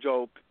Killing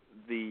Joke,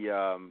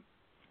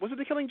 was it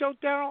the Killing Joke,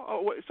 Daryl?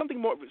 Or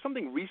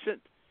something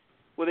recent,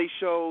 where they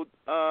showed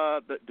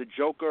the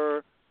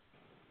Joker.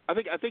 I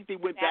think they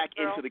went back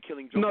into the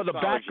Killing Joke. No, the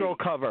Batgirl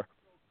cover.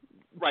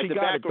 Right, the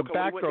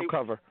Batgirl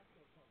cover.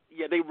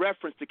 Yeah, they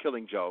referenced the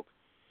Killing Joke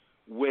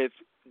with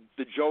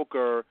the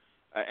Joker.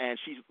 And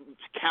she's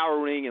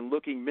cowering and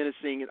looking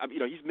menacing.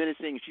 He's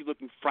menacing, and she's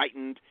looking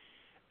frightened.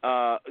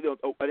 A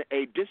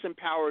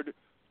disempowered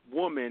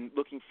woman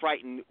looking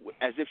frightened,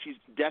 as if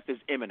death is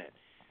imminent.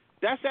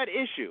 That's that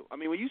issue. I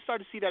mean, when you start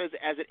to see that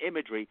as an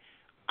imagery,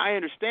 I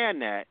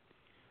understand that.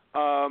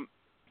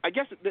 I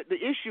guess the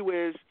issue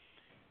is,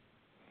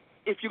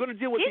 if you're going to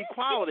deal with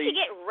equality. Didn't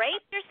she get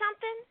raped or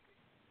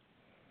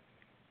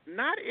something?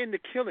 Not in the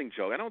Killing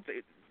Joke. I don't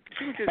think.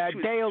 She was shot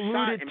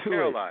and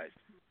paralyzed.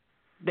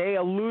 They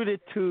alluded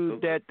to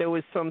that there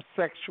was some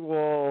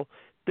sexual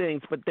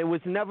things, but there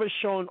was never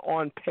shown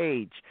on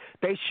page.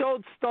 They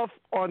showed stuff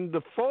on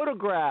the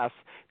photographs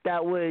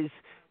that was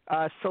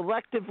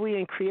selectively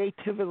and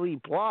creatively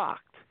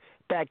blocked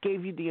that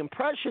gave you the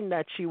impression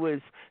that she was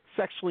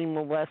sexually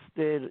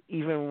molested,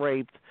 even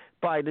raped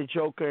by the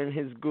Joker and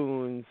his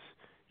goons,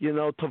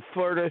 to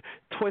further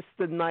twist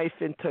the knife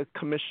into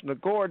Commissioner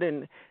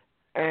Gordon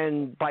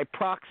and by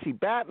proxy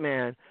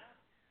Batman.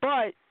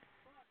 But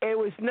it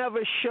was never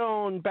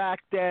shown back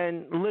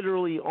then,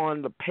 literally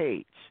on the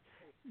page.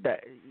 Take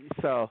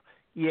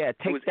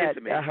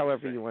that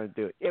however you want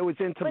to do it. It was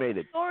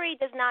intimated. But the story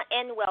does not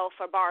end well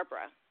for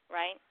Barbara,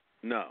 right?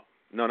 No,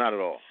 not at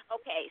all.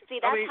 Okay, see,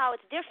 that's how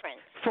it's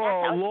different. For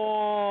a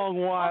long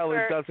while,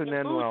 it doesn't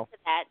end well.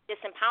 That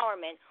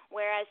disempowerment,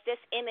 whereas this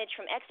image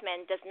from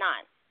X-Men does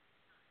not.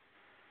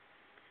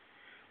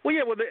 Well,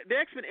 yeah. Well, the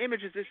X-Men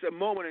image is just a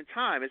moment in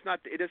time. It's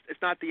not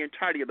the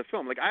entirety of the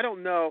film. Like, I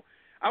don't know.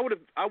 I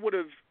would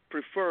have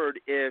preferred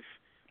if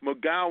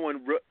McGowan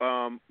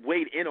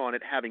weighed in on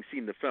it, having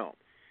seen the film.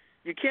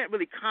 You can't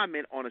really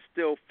comment on a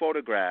still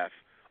photograph.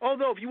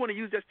 Although, if you want to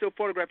use that still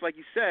photograph, like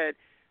you said,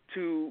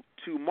 to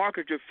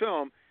market your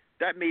film,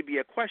 that may be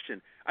a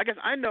question. I guess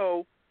I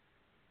know,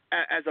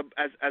 as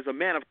a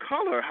man of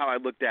color, how I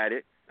looked at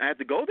it. I have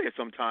to go there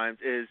sometimes.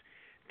 Is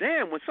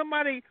damn,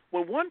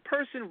 when one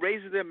person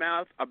raises their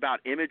mouth about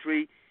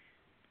imagery,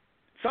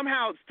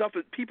 somehow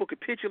people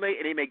capitulate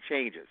and they make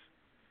changes.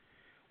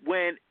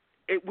 When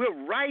we're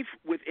rife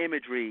with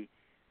imagery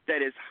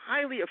that is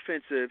highly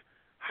offensive,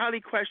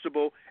 highly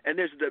questionable, and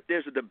there's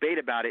a debate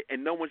about it,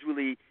 and no one's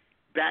really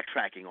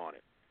backtracking on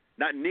it,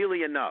 not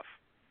nearly enough.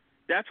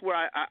 That's where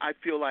I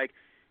feel like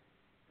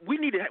we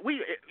need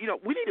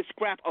to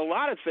scrap a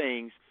lot of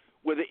things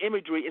where the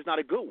imagery is not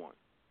a good one.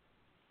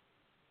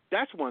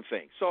 That's one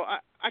thing. So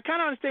I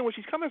kind of understand where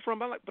she's coming from,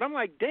 but I'm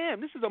like, damn,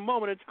 this is a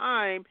moment in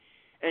time,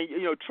 and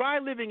try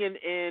living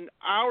in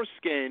our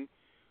skin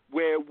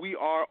where we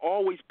are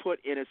always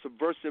put in a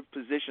subversive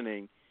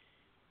positioning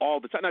all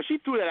the time. Now, she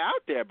threw that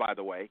out there, by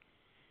the way.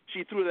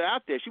 She threw that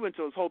out there. She went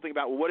to this whole thing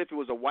about, well, what if it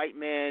was a white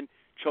man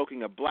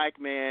choking a black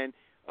man,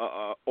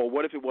 or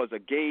what if it was a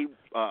gay,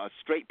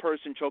 straight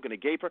person choking a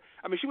gay person?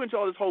 I mean, she went to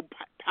all this whole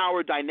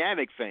power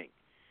dynamic thing.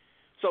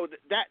 So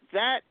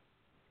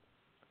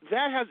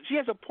she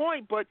has a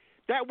point, but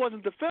that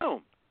wasn't the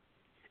film.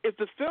 If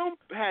the film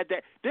had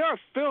that, there are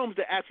films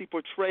that actually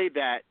portray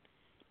that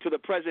to the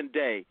present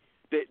day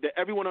that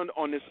everyone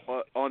on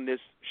this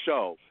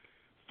show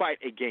fight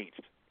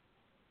against,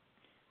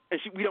 and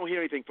we don't hear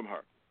anything from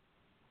her.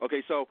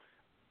 Okay, so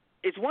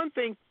it's one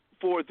thing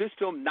for this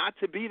film not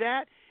to be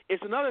that.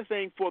 It's another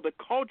thing for the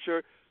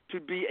culture to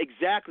be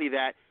exactly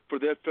that for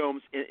their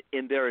films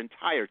in their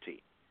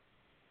entirety,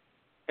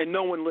 and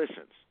no one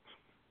listens.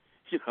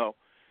 You know,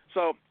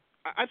 so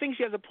I think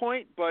she has a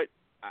point, but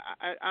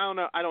I don't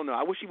know. I don't know.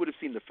 I wish she would have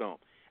seen the film,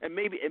 and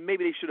maybe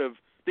they should have.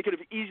 They could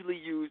have easily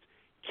used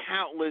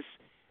countless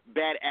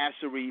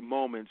badassery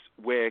moments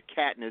where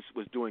Katniss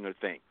was doing her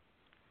thing,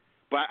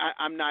 but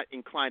I'm not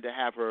inclined to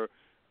have her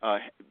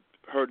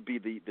be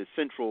the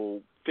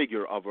central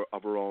figure of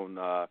her own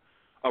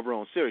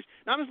series.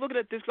 Now I'm just looking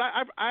at this.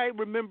 I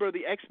remember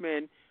the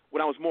X-Men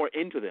when I was more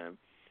into them,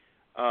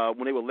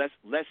 when they were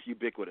less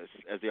ubiquitous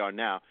as they are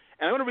now.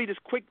 And I'm going to read this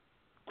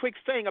quick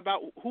thing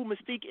about who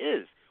Mystique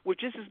is,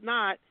 which this is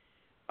not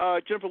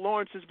Jennifer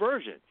Lawrence's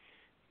version.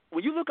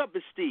 When you look up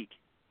Mystique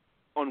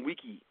on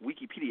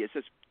Wikipedia,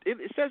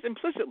 it says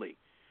implicitly,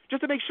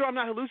 just to make sure I'm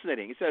not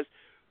hallucinating, it says,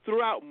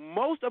 throughout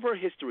most of her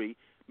history,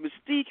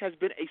 Mystique has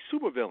been a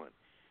supervillain,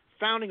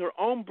 founding her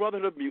own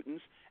brotherhood of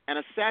mutants and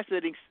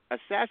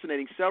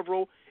assassinating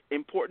several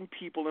important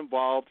people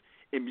involved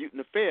in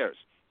mutant affairs.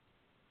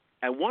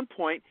 At one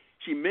point,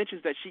 she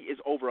mentions that she is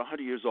over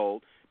 100 years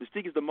old.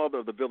 Mystique is the mother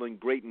of the villain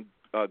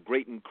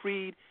Grayton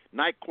Creed,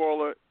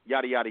 Nightcrawler,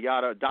 yada, yada,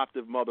 yada,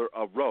 adoptive mother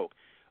of Rogue.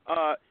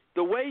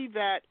 The way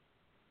that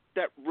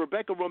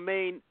Rebecca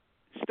Romaine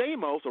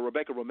Stamos, or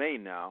Rebecca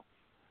Romaine now,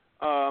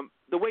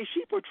 the way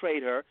she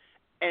portrayed her,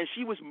 and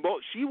she was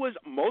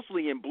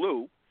mostly in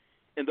blue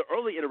in the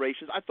early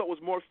iterations, I thought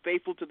was more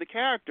faithful to the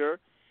character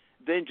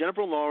than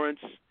Jennifer Lawrence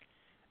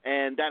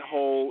and that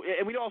whole.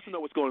 And we also know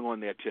what's going on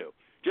there too.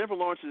 Jennifer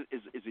Lawrence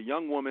is a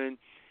young woman,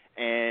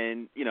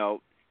 and you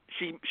know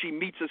she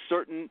meets a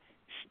certain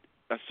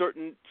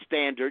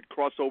standard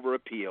crossover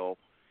appeal,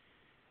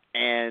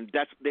 and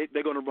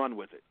they're going to run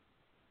with it.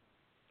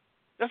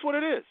 That's what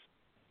it is.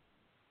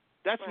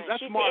 That's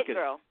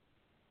marketing.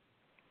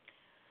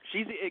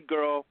 She's the it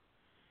girl.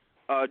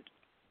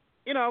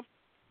 You know,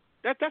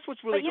 that's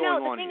what's really going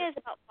on. But you know, the thing is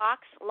about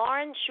Fox,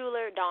 Lauren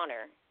Shuler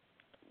Donner,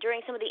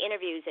 during some of the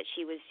interviews that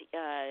she was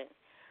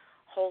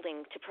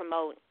holding to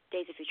promote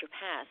Days of Future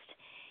Past,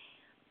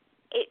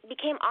 it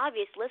became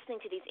obvious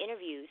listening to these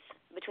interviews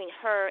between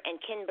her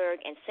and Kinberg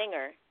and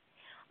Singer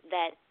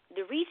that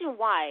the reason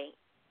why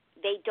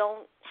they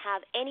don't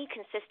have any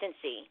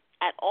consistency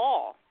at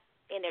all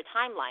in their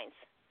timelines.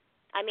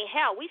 I mean,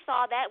 hell, we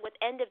saw that with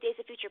End of Days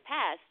of Future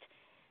Past.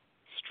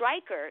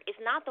 Stryker is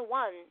not the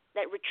one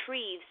that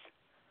retrieves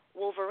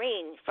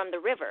Wolverine from the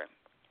river.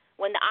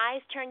 When the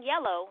eyes turn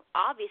yellow,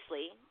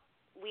 obviously,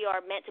 we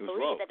are meant to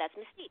believe that that's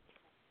Mystique.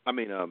 I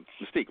mean,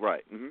 Mystique,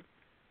 right. Mm-hmm.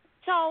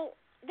 So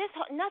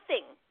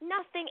nothing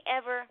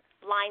ever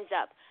lines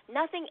up.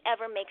 Nothing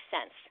ever makes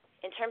sense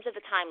in terms of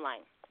the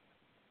timeline,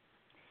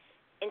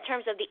 in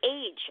terms of the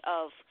age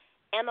of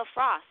Emma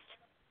Frost,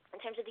 in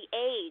terms of the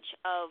age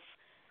of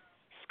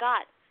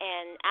Scott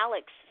and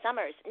Alex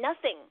Summers.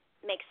 Nothing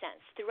makes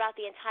sense throughout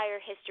the entire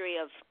history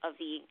of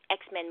the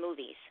X-Men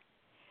movies.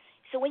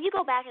 So when you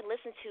go back and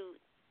listen to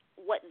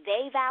what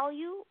they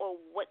value or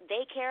what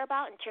they care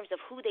about in terms of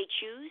who they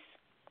choose,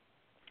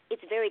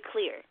 it's very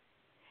clear.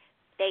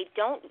 They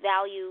don't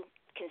value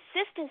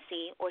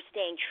consistency or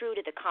staying true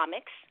to the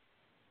comics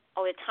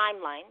or the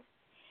timeline.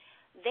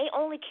 They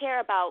only care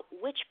about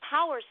which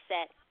power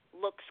set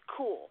looks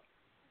cool.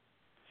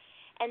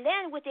 And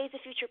then with Days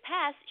of Future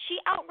Past, she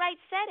outright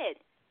said it.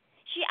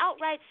 She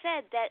outright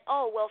said that,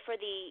 for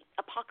the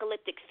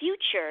apocalyptic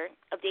future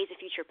of Days of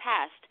Future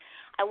Past,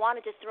 I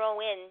wanted to throw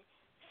in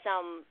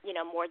some,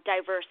 more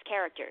diverse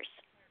characters.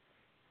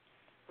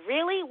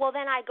 Really? Well,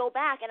 then I go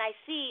back and I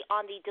see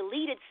on the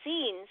deleted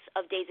scenes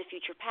of Days of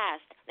Future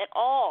Past that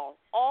all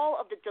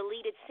of the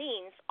deleted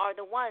scenes are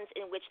the ones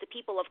in which the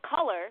people of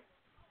color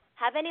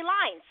have any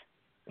lines.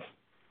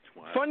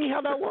 Wow. Funny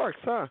how that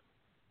works, huh?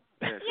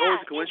 Yeah, it's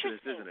always a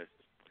coincidence, isn't it?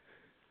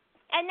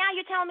 And now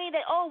you're telling me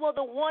that,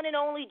 the one and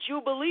only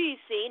Jubilee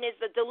scene is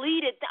the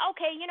deleted.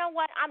 Okay, you know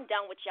what? I'm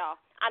done with y'all.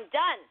 I'm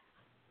done.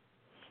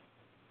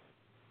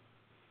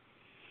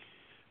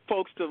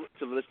 Folks, to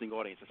the listening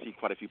audience, I see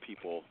quite a few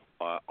people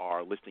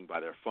are listening by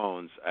their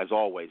phones. As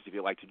always, if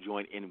you'd like to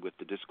join in on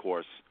the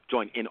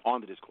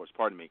discourse,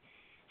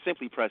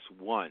 simply press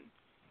 1.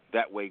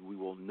 That way we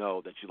will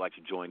know that you'd like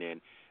to join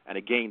in. And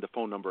again, the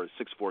phone number is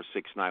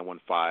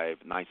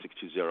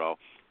 646-915-9620,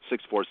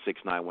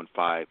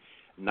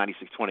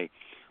 646-915-9620.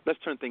 Let's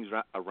turn things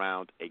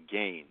around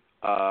again.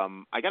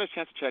 I got a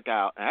chance to check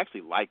out, and I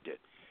actually liked it,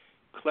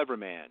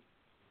 Cleverman,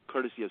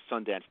 courtesy of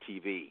Sundance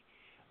TV.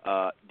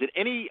 Did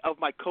any of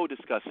my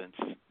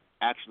co-discussants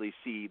actually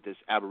see this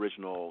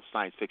Aboriginal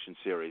science fiction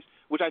series,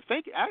 which I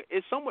think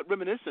is somewhat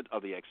reminiscent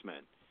of the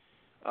X-Men?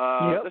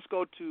 Yep. Let's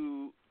go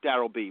to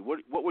Daryll B.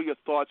 What were your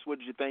thoughts? What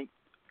did you think?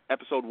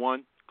 Episode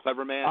 1,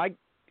 Cleverman?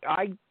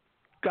 I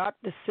got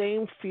the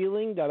same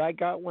feeling that I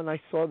got when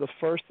I saw the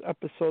first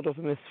episode of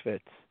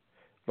Misfits.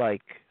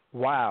 Like,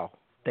 wow,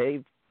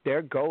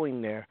 they're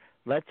going there.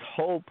 Let's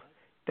hope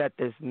that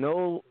there's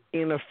no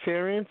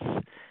interference.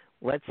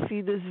 Let's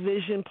see this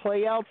vision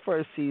play out for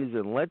a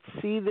season. Let's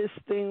see this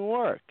thing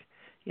work.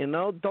 You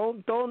know,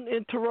 don't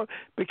interrupt,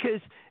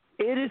 because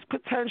it is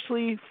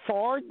potentially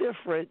far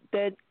different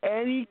than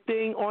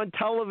anything on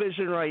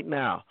television right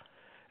now.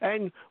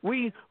 And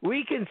we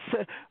can,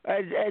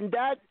 and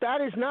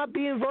that is not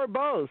being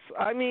verbose.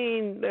 I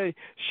mean,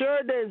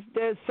 sure,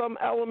 there's some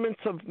elements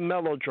of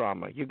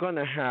melodrama. You're going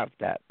to have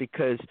that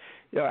because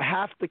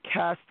half the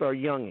cast are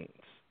youngins,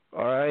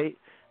 all right.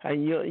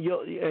 And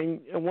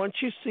and once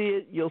you see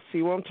it, you'll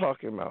see what I'm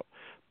talking about.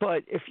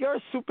 But if you're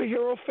a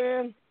superhero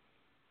fan,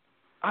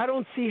 I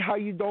don't see how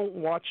you don't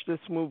watch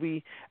this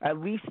movie at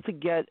least to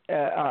get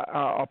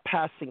a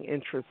passing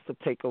interest to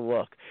take a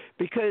look,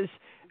 because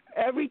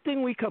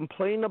everything we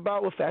complain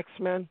about with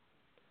X-Men,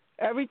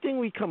 everything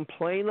we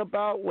complain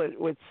about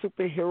with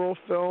superhero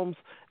films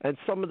and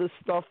some of the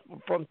stuff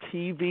from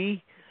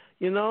TV,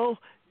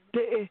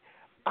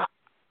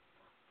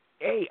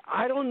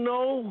 I don't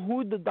know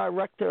who the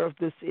director of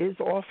this is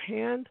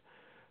offhand,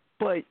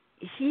 but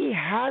he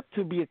had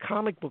to be a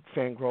comic book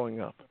fan growing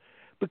up,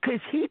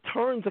 because he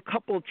turns a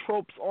couple of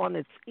tropes on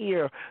its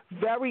ear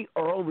very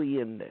early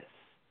in this.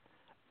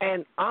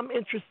 And I'm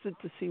interested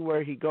to see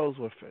where he goes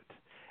with it.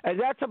 And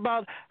that's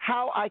about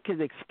how I can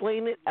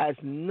explain it as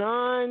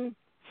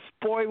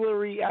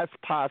non-spoilery as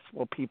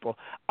possible, people.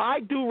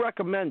 I do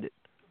recommend it.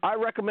 I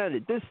recommend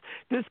it.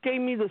 This gave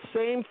me the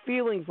same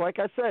feelings, like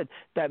I said,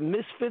 that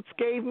Misfits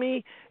gave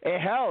me.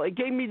 And hell, it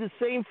gave me the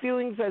same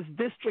feelings as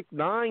District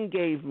 9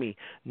 gave me.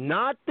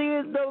 Not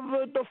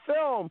the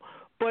film,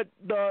 but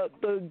the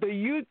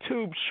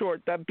YouTube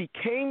short that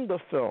became the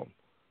film.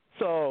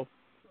 So,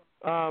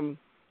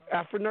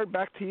 Afronerd,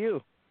 back to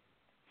you.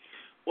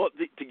 Well,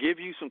 to give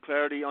you some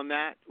clarity on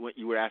that, when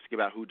you were asking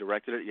about who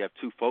directed it, you have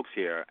two folks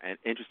here, and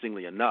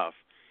interestingly enough,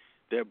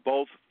 they're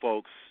both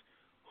folks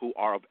who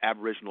are of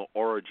Aboriginal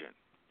origin.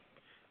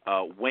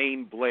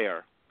 Wayne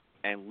Blair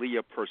and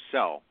Leah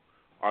Purcell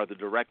are the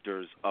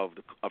directors of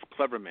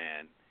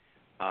Cleverman,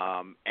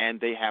 and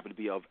they happen to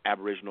be of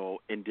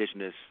Aboriginal,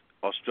 Indigenous,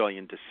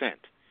 Australian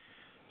descent.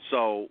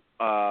 So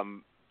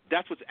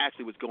that's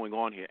what's going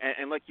on here.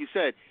 And like you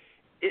said,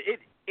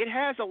 it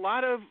has a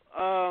lot of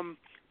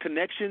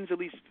connections, at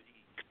least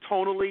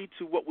tonally,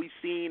 to what we've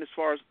seen as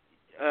far as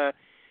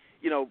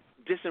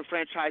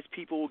disenfranchised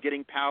people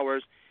getting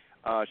powers.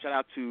 Shout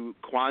out to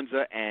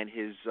Kwanzaa and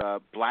his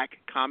black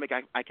comic.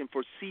 I can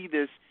foresee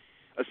this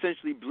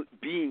essentially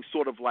being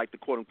sort of like the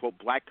quote-unquote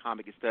black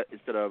comic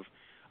instead of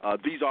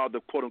these are the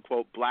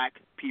quote-unquote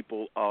black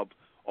people of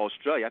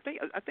Australia.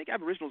 I think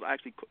Aboriginals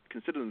actually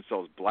consider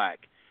themselves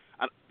black.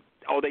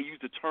 They use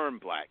the term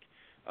black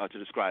to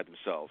describe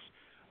themselves.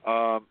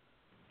 I'm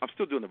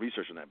still doing the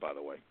research on that, by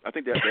the way. I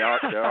think that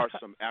there are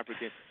some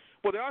African.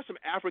 Well, there are some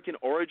African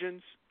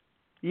origins.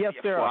 Yes,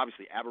 there are.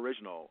 Obviously,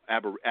 Aboriginal.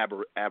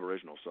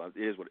 So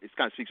it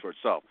kind of speaks for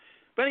itself.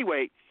 But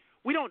anyway,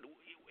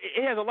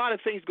 it has a lot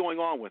of things going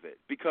on with it,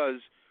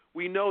 because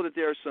we know that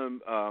there are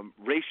some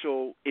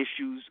racial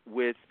issues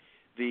with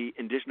the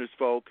Indigenous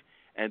folk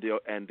and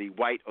the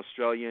white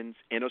Australians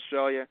in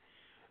Australia,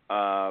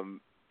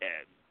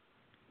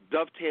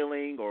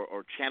 dovetailing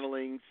or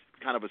channeling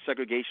kind of a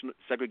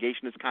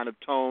segregationist kind of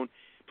tone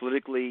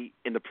politically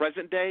in the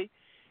present day,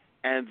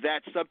 and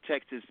that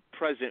subtext is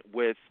present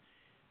with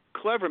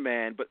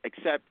Cleverman, but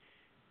except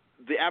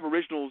the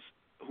Aboriginals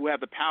who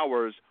have the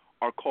powers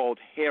are called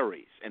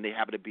Harries, and they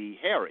happen to be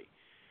hairy.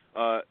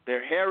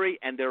 They're hairy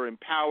and they're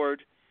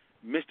empowered,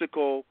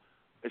 mystical.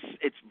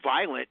 It's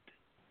violent.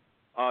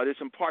 There's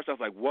some parts I was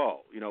like,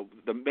 whoa.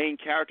 The main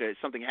character,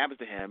 something happens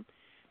to him,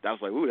 that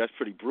was like, ooh, that's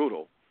pretty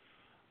brutal.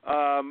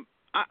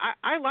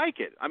 I like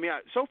it. I mean,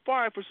 so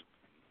far,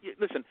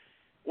 listen,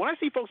 when I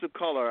see folks of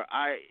color,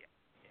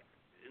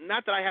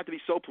 not that I have to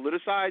be so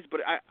politicized,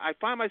 but I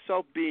find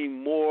myself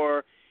being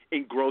more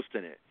engrossed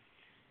in it.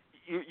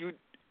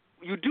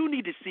 You do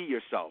need to see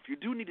yourself. You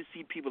do need to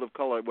see people of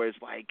color where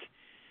it's like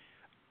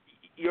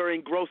you're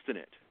engrossed in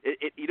it.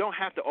 You don't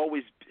have to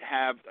always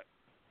have,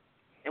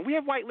 and we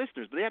have white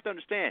listeners, but they have to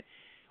understand,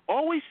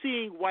 always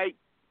seeing white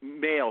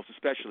males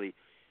especially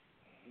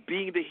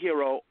being the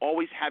hero,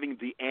 always having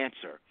the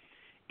answer.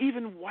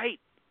 Even white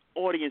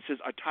audiences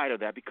are tired of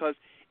that, because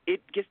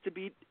it gets to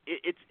be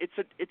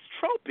it's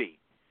tropey.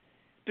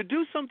 To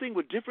do something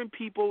with different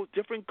people,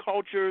 different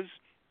cultures,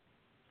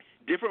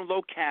 different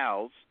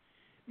locales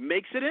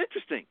makes it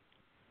interesting.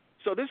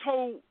 So this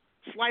whole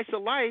slice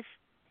of life,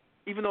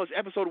 even though it's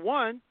episode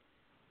 1,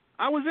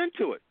 I was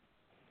into it.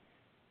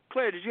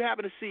 Claire, did you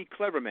happen to see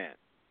Cleverman?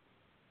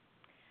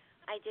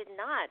 I did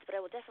not, but I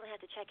will definitely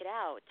have to check it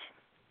out.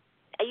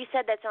 You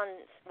said that's on,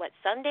 what,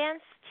 Sundance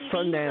TV?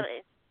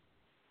 Sundance.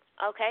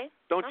 Okay.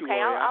 Don't you okay,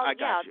 worry. I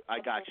got you. I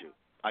got you.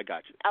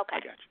 Okay. I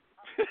got you.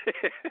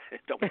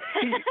 Don't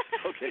worry.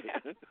 Okay.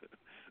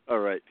 All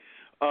right.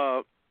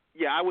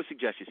 Yeah, I would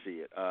suggest you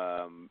see it.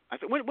 I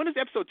think when is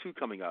episode 2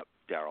 coming up,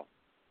 Daryl?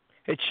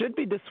 It should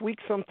be this week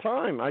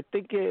sometime. I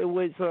think it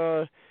was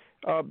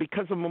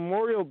because of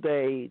Memorial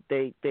Day.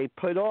 They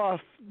put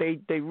off. They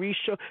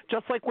reshowed,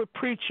 just like with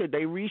Preacher.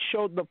 They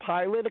reshowed the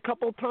pilot a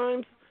couple of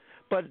times,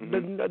 but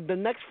the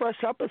next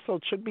fresh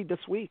episode should be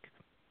this week.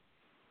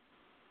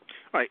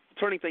 All right,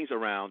 turning things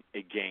around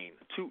again.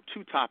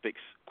 Two topics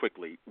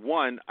quickly.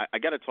 One, I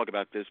got to talk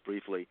about this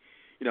briefly.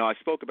 You know, I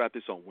spoke about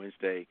this on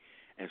Wednesday,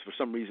 and for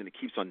some reason it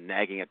keeps on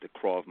nagging at the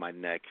craw of my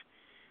neck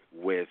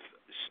with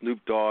Snoop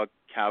Dogg,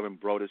 Calvin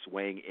Brodus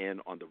weighing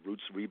in on the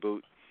Roots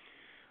reboot.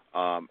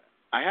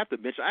 I have to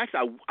mention,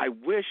 actually, I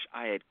wish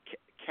I had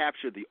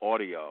captured the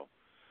audio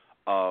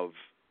of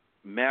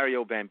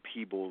Mario Van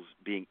Peebles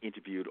being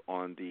interviewed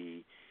on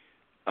the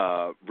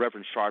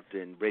Reverend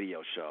Sharpton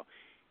radio show.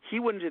 He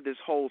went into this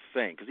whole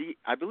thing because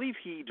I believe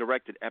he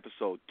directed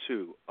episode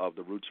 2 of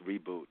the Roots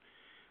reboot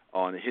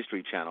on the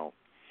History Channel.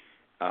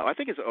 I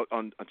think it's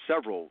on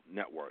several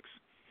networks.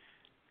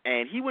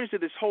 And he went into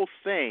this whole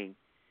thing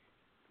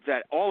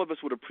that all of us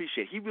would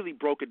appreciate. He really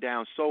broke it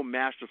down so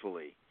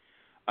masterfully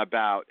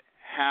about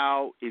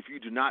how if you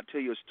do not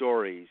tell your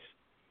stories,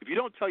 if you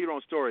don't tell your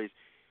own stories,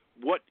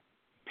 what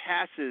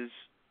passes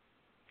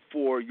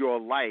for your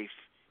life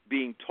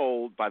being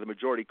told by the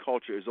majority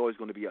culture is always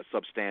going to be a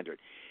substandard.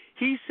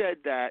 He said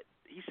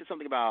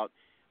something about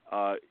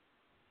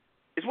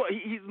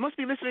he must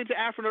be listening to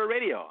Afronerd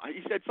radio.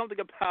 He said something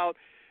about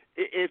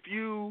if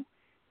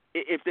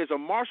there's a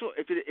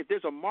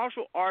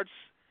martial arts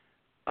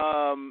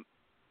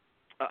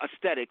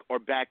aesthetic or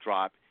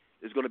backdrop,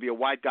 there's going to be a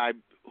white guy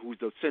who's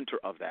the center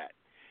of that.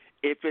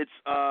 If it's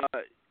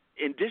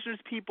indigenous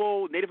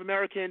people, Native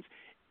Americans,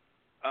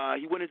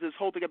 he went into this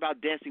whole thing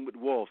about dancing with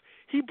wolves.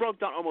 He broke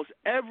down almost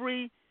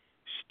every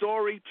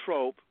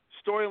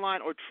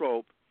storyline or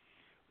trope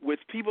with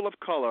people of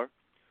color,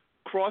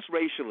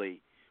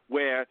 cross-racially,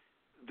 where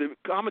the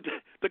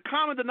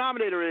common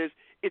denominator is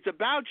it's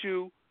about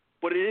you,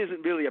 but it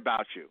isn't really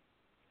about you.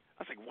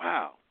 I was like,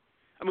 wow.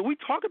 I mean, we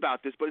talk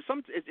about this, but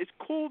it's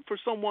cool for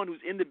someone who's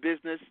in the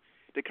business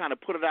to kind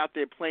of put it out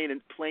there plain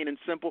and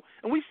simple.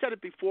 And we've said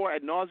it before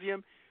ad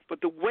nauseum,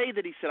 but the way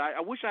that he said, I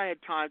wish I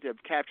had time to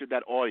have captured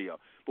that audio.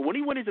 But when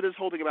he went into this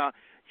whole thing about,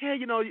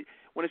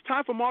 when it's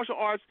time for martial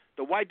arts,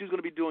 the white dude's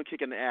going to be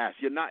kicking the ass.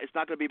 It's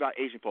not going to be about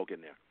Asian folk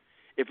in there.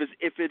 If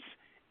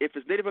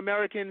it's Native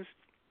Americans,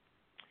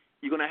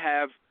 you're going to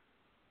have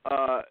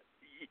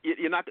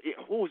you're not.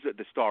 Who was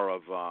the star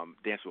of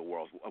Dance with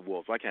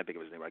Wolves? I can't think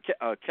of his name right.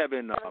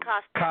 Kevin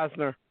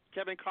Costner.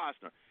 Kevin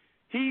Costner.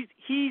 He's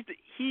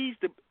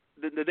the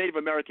Native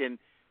American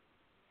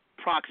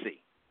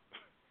proxy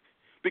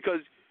because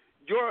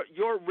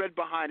your red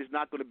behind is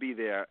not going to be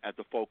there at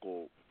the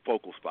focal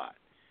spot.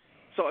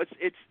 So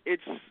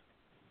it's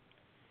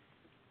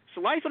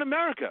life in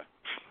America.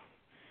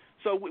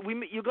 So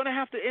you're going to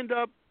have to you're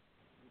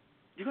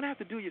going to have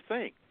to do your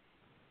thing,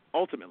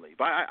 ultimately.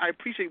 But I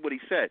appreciate what he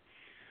said.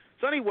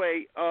 So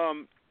anyway,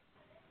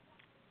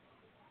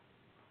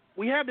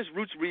 we have this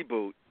Roots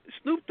reboot.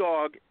 Snoop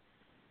Dogg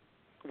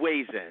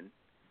weighs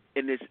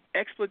in this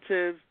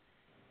expletive,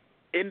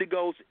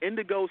 indigo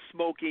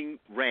smoking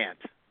rant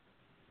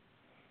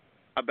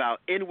about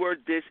N-word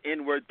this,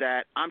 N-word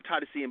that. I'm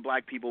tired of seeing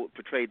black people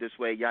portrayed this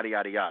way, yada,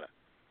 yada, yada.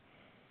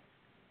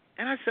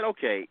 And I said,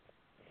 okay,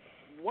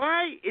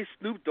 why is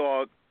Snoop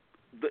Dogg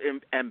the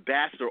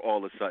ambassador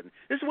all of a sudden?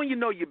 This is when you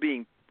know you're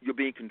being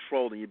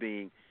controlled and you're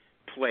being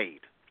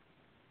played.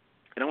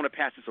 And I want to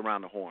pass this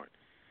around the horn.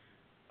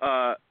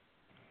 Why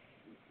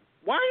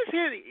is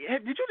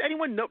did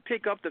anyone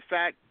pick up the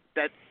fact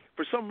that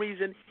for some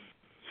reason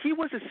he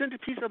was the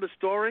centerpiece of the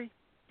story?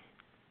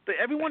 That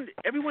everyone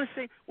is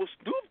saying, well,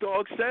 Snoop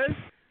Dogg says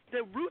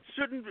that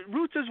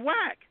Roots is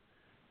whack.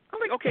 I'm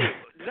like, okay,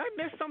 did I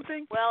miss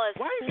something? Well, if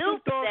Why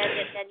Snoop Dogg said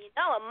it, then it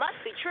must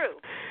be true.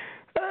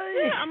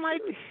 Yeah, I'm like,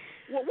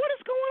 well, what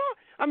is going on?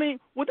 I mean,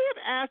 would they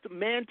have asked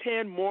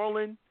Mantan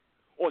Moreland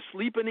or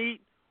Sleep and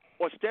Eat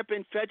or Step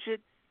and Fetch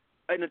It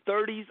in the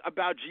 30s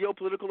about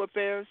geopolitical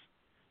affairs?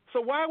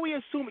 So why are we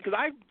assuming? Because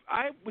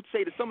I would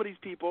say to some of these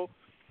people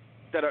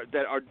that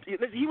are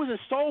he was in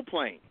Soul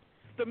Plane.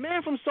 The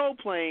man from Soul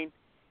Plane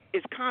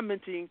is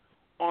commenting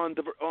on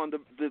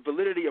the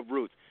validity of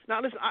Roots.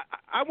 Now listen,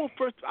 I will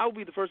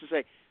be the first to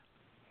say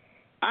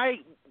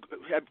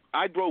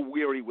I grow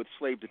weary with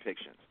slave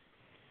depictions,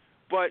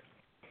 but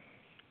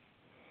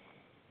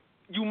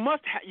you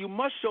must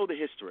show the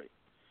history.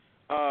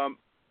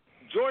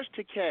 George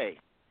Takei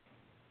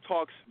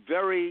talks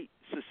very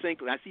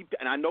succinctly.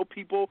 And I know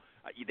people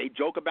they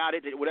joke about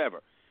it,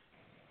 whatever.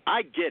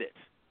 I get it.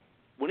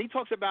 When he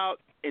talks about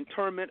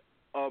internment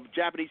of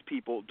Japanese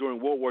people during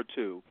World War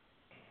II,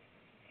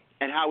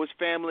 and how his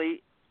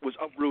family was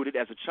uprooted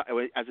as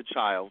a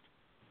child,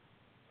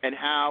 and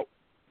how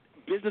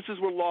businesses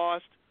were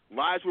lost,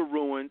 lives were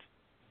ruined.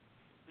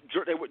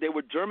 They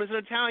were Germans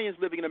and Italians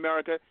living in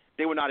America.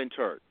 They were not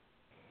interred.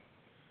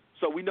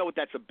 So we know what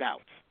that's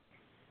about.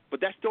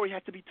 But that story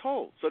has to be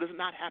told so it does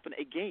not happen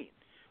again.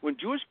 When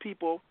Jewish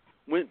people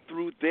went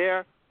through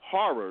their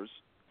horrors,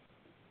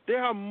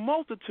 there are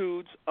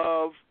multitudes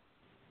of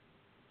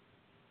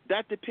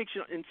that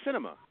depiction in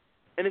cinema.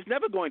 And it's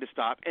never going to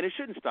stop, and it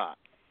shouldn't stop.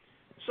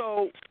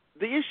 So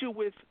the issue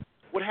with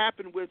what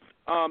happened with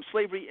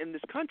slavery in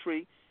this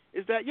country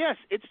is that, yes,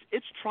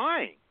 it's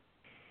trying.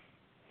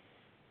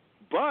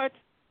 But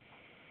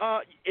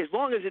as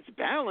long as it's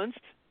balanced,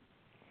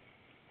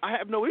 I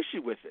have no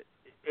issue with it.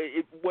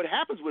 What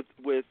happens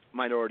with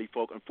minority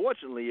folk,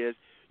 unfortunately, is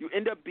you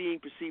end up being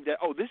perceived that,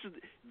 oh, this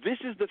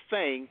is the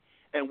thing,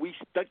 and we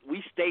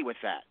stay with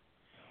that.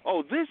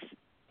 Oh, this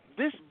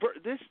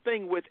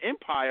thing with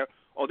empire,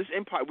 this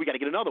empire, we got to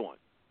get another one.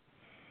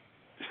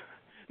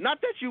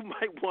 Not that you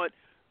might want,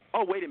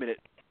 oh, wait a minute,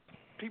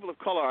 people of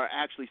color are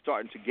actually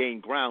starting to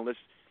gain ground.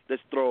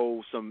 Let's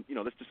throw some,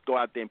 let's just go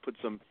out there and put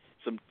some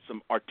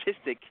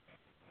artistic,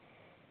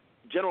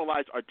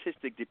 generalized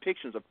artistic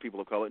depictions of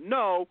people of color.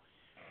 No,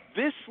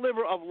 this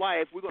sliver of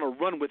life, we're going to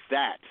run with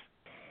that.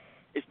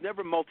 It's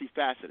never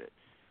multifaceted.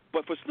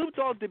 But for Snoop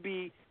Dogg to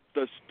be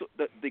the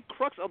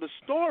crux of the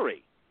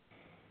story,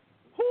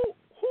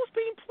 who's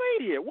being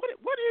played here?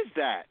 What is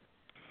that?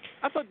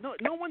 I thought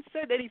no one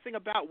said anything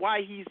about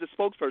why he's the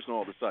spokesperson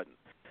all of a sudden.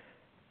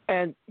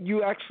 And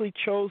you actually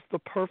chose the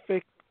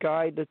perfect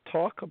guy to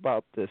talk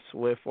about this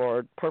with,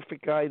 or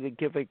perfect guy to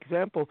give an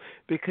example,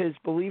 because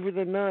believe it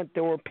or not,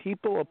 there were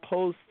people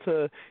opposed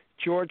to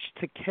George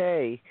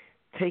Takei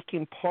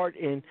taking part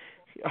in,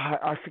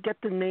 I forget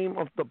the name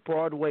of the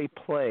Broadway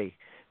play,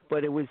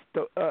 but it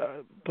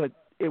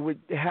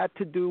had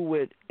to do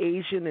with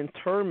Asian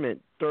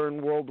internment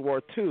during World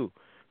War II,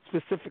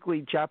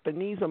 specifically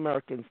Japanese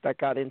Americans that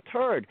got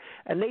interred,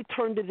 and they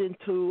turned it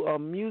into a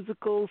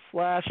musical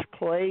 /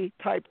 play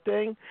type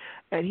thing,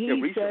 and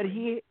he said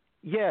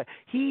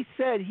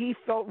he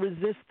felt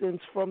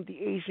resistance from the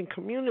Asian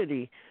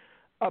community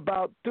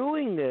about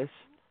doing this,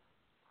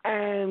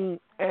 and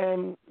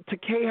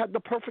Takei had the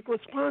perfect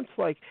response,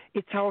 like,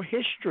 it's our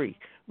history.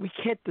 We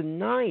can't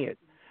deny it.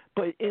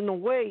 But in a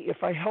way,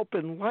 if I help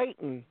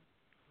enlighten,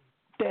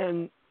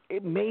 then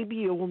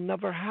maybe it will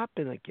never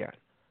happen again.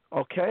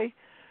 Okay?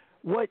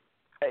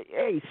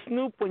 Hey,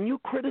 Snoop, when you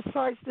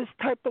criticize this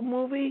type of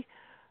movie,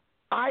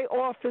 I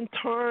often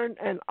turn,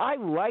 and I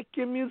like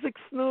your music,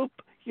 Snoop.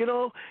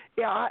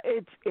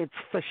 It's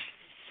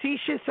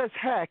facetious as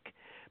heck,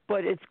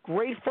 but it's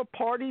great for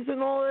parties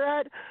and all of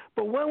that.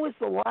 But when was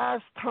the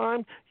last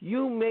time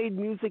you made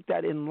music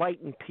that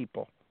enlightened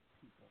people?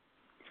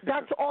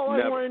 That's all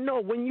I want to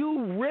know. When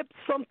you rip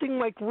something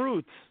like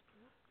Roots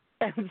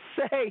and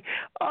say,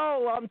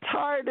 oh, I'm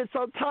tired of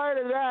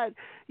that,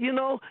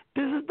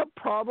 this is the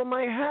problem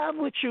I have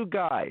with you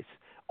guys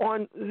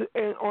on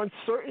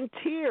certain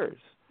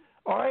tiers.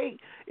 All right,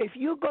 if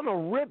you're gonna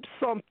rip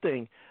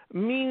something,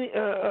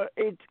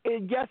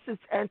 yes,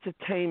 it's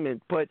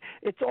entertainment, but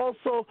it's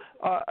also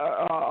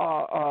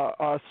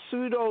a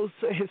pseudo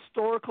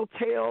historical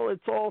tale.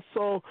 It's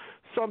also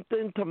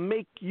something to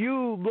make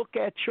you look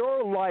at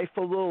your life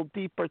a little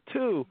deeper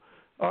too.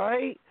 All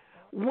right,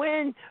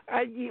 once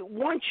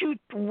you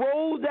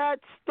throw that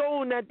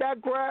stone at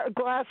that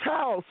glass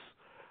house,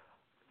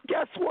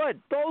 guess what?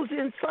 Those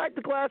inside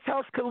the glass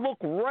house can look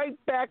right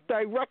back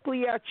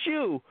directly at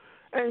you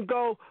and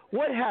go,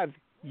 what have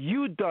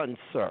you done,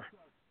 sir?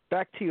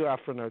 Back to you,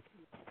 Afronerd.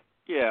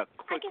 Yeah,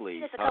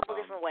 quickly. I can see this a couple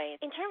different ways.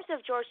 In terms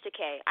of George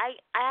Takei, I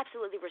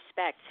absolutely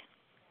respect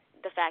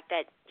the fact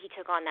that he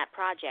took on that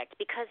project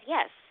because,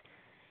 yes,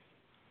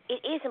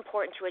 it is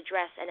important to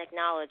address and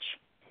acknowledge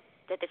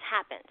that this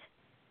happened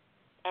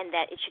and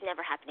that it should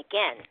never happen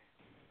again.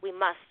 We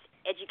must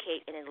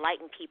educate and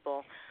enlighten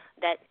people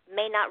that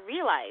may not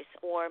realize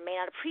or may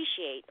not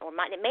appreciate or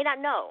may not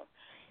know.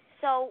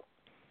 So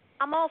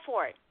I'm all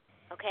for it.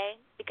 Okay?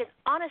 Because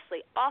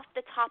honestly, off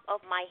the top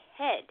of my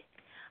head,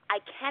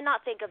 I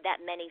cannot think of that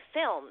many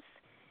films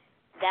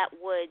that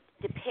would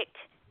depict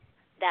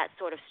that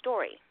sort of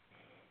story.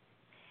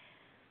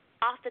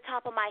 Off the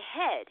top of my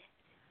head,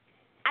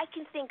 I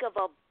can think of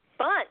a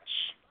bunch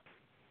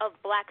of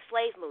black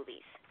slave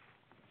movies.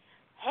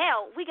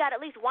 Hell, we got at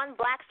least one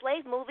black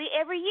slave movie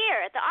every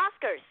year at the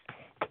Oscars.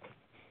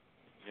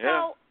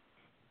 Yeah. So,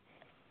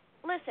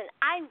 listen,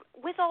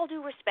 with all due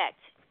respect,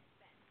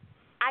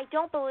 I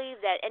don't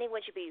believe that anyone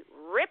should be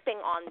ripping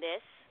on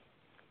this,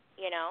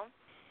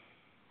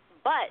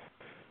 but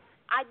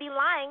I'd be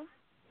lying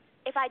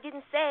if I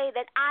didn't say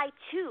that I,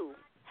 too,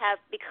 have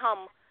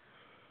become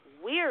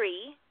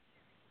weary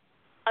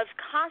of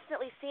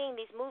constantly seeing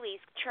these movies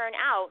churn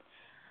out.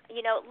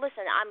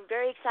 Listen, I'm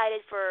very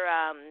excited for,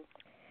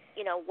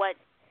 what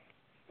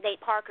Nate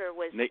Parker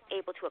was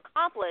able to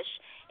accomplish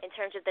in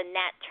terms of the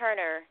Nat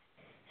Turner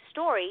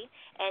story,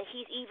 and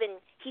he's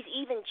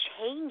even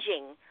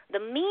changing the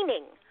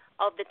meaning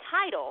of the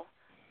title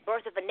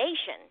Birth of a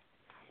Nation,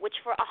 which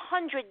for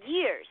 100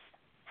 years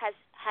has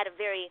had a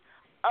very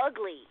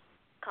ugly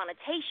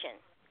connotation.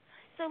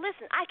 So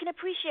listen, I can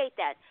appreciate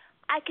that.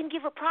 I can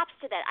give her props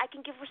to that. I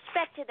can give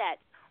respect to that.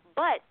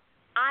 But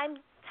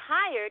I'm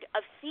tired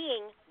of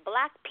seeing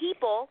black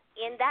people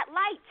in that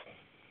light.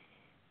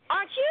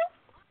 Aren't you?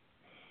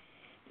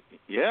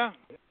 Yeah.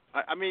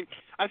 I mean,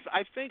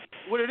 I think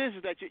what it is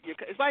that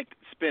it's like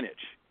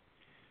spinach.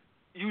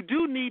 You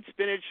do need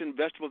spinach and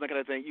vegetables, that kind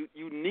of thing.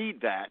 You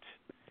need that.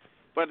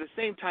 But at the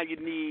same time, you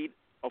need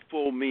a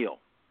full meal.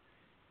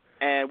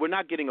 And we're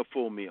not getting a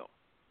full meal.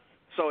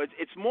 So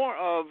it's more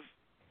of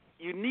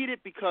you need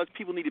it because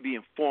people need to be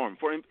informed.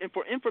 For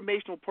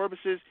informational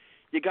purposes,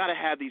 you got to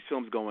have these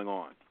films going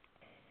on.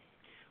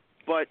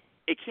 But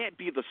it can't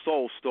be the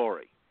sole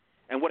story.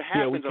 And what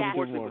happens,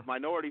 unfortunately, with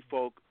minority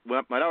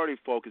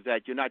folk is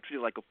that you're not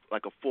treated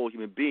like a full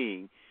human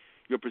being.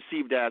 You're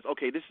perceived as,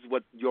 okay, this is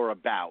what you're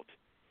about.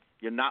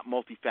 You're not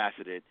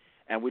multifaceted,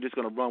 and we're just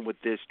going to run with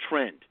this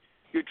trend.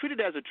 You're treated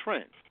as a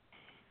trend,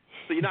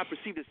 so you're not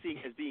perceived as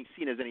being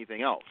seen as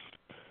anything else.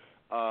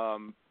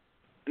 And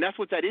that's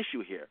what's at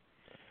issue here.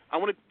 I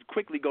want to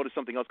quickly go to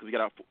something else because we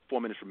got our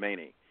 4 minutes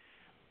remaining.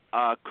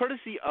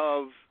 Courtesy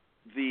of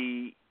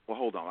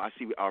hold on. I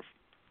see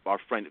our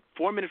friend.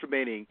 4 minutes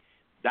remaining.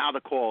 Now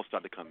the calls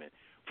start to come in.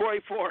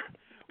 484,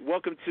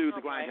 welcome to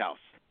the Grindhouse.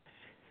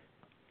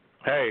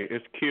 Hey,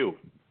 it's Q.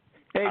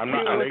 Hey, I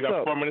know you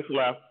got 4 minutes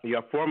left. You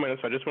got 4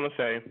 minutes. I just want to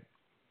say,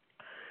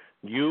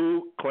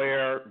 you,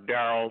 Claire,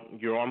 Daryl,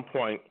 you're on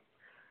point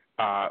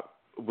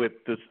with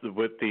the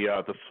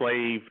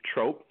slave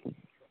trope.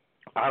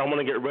 I don't want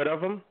to get rid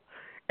of them,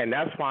 and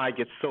that's why I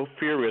get so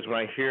furious when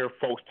I hear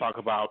folks talk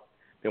about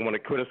they want to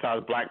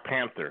criticize Black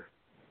Panther.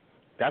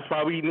 That's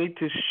why we need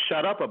to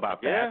shut up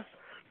about that. Yeah.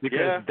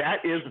 Because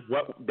that is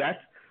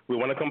we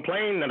want to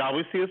complain that all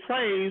we see is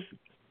slaves,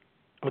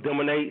 but then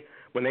when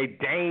they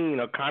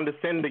deign or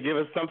condescend to give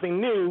us something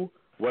new,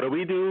 what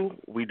do?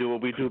 We do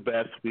what we do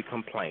best. We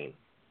complain.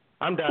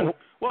 I'm done.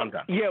 I'm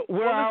done. Yeah,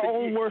 we're our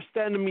own worst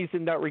enemies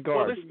in that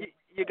regard. Well,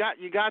 you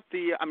got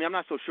the. I mean, I'm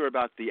not so sure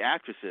about the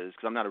actresses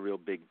because I'm not a real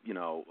big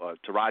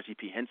Taraji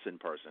P. Henson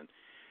person.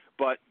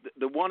 But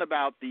the one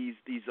about these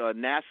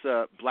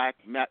NASA black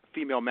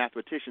female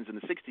mathematicians in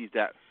the 60s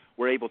that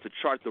were able to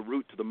chart the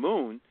route to the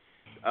moon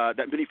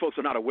that many folks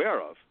are not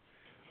aware of.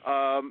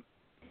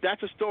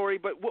 That's a story,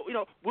 but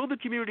will the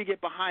community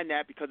get behind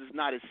that because it's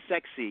not as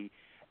sexy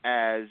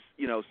as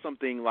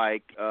something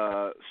like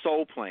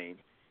Soul Plane?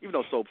 Even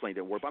though Soul Plane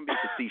didn't work, I'm being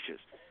facetious.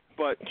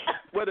 But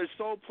whether it's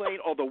Soul Plane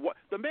or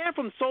the man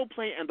from Soul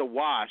Plane and The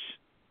Wash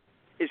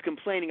is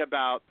complaining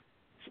about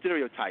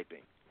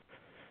stereotyping.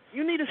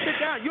 You need to sit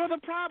down. You're the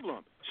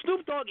problem.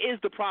 Snoop Dogg is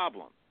the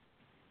problem.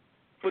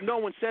 But no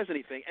one says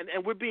anything.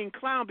 And we're being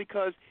clowned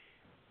because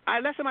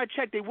last time I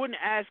checked, they wouldn't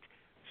ask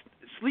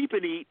Sleep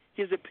and Eat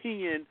his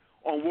opinion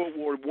on World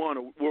War I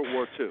or World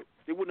War II.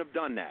 They wouldn't have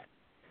done that.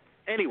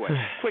 Anyway,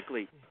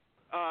 quickly,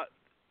 a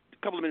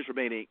couple of minutes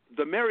remaining.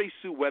 The Mary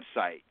Sue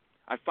website,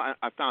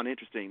 I found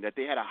interesting that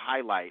they had a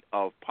highlight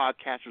of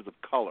podcasters of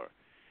color.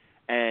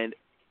 And,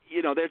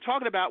 they're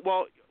talking about,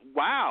 well,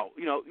 wow,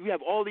 you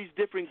have all these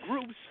different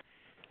groups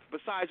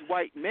besides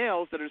white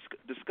males that are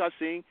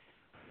discussing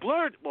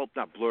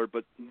not blurred,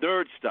 but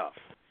nerd stuff,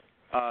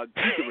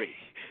 geekery.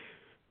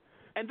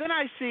 And then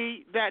I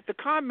see that the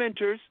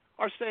commenters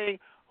are saying,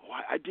 "Oh,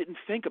 I didn't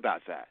think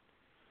about that."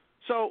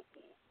 So,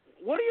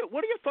 what are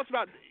your thoughts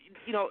about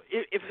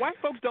if white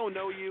folks don't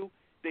know you,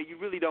 then you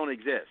really don't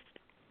exist?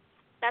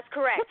 That's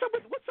correct.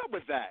 What's up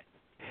with that?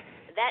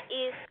 That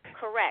is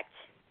correct.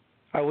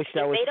 I wish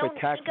that was If they don't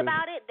spectacular. think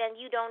about it, then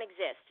you don't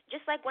exist.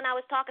 Just like when I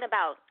was talking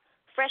about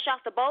fresh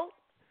off the boat,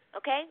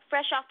 okay?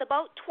 Fresh off the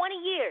boat, 20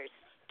 years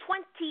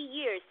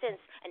since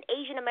an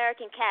Asian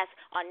American cast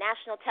on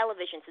national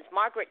television, since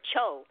Margaret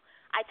Cho.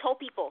 I told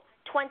people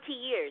 20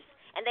 years,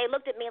 and they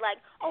looked at me like,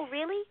 "Oh,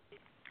 really?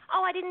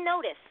 Oh, I didn't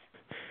notice."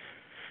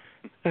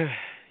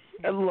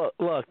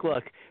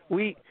 Look.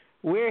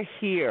 We're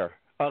here,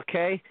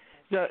 okay?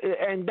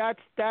 And that's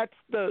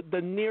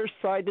the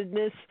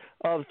nearsightedness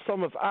of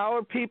some of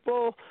our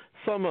people,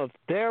 some of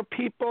their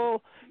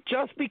people.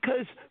 Just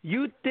because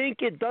you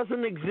think it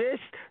doesn't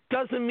exist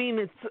doesn't mean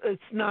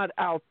it's not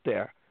out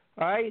there.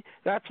 All right?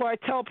 That's why I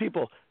tell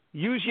people,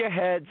 use your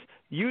heads,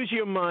 use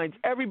your minds.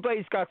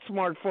 Everybody's got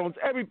smartphones.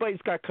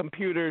 Everybody's got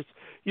computers.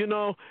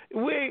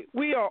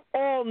 We are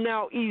all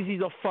now easy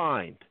to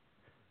find.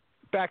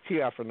 Back to you,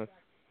 Afronerd.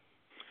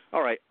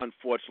 All right.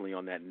 Unfortunately,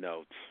 on that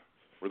note,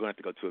 we're going to have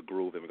to go to a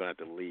groove and we're going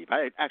to have to leave.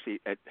 I actually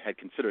had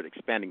considered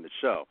expanding the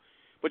show,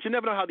 but you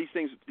never know how these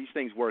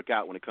things work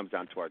out when it comes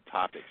down to our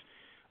topics.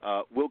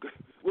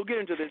 We'll get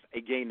into this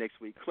again next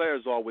week. Claire,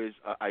 as always,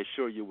 I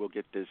assure you we'll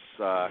get this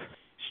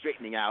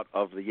straightening out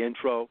of the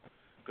intro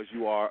because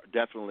you are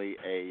definitely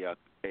a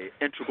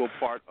integral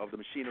part of the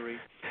machinery.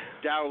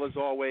 Daryl, as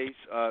always,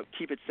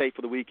 keep it safe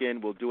for the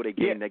weekend. We'll do it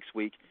again next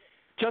week.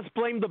 Just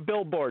blame the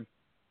billboard.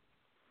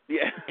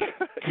 Yeah,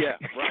 yeah,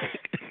 right.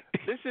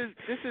 This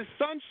is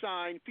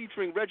Sunshine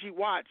featuring Reggie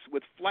Watts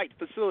with Flight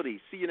Facilities.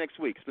 See you next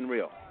week. It's been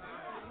real.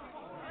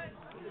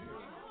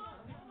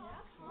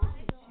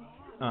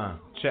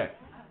 Check.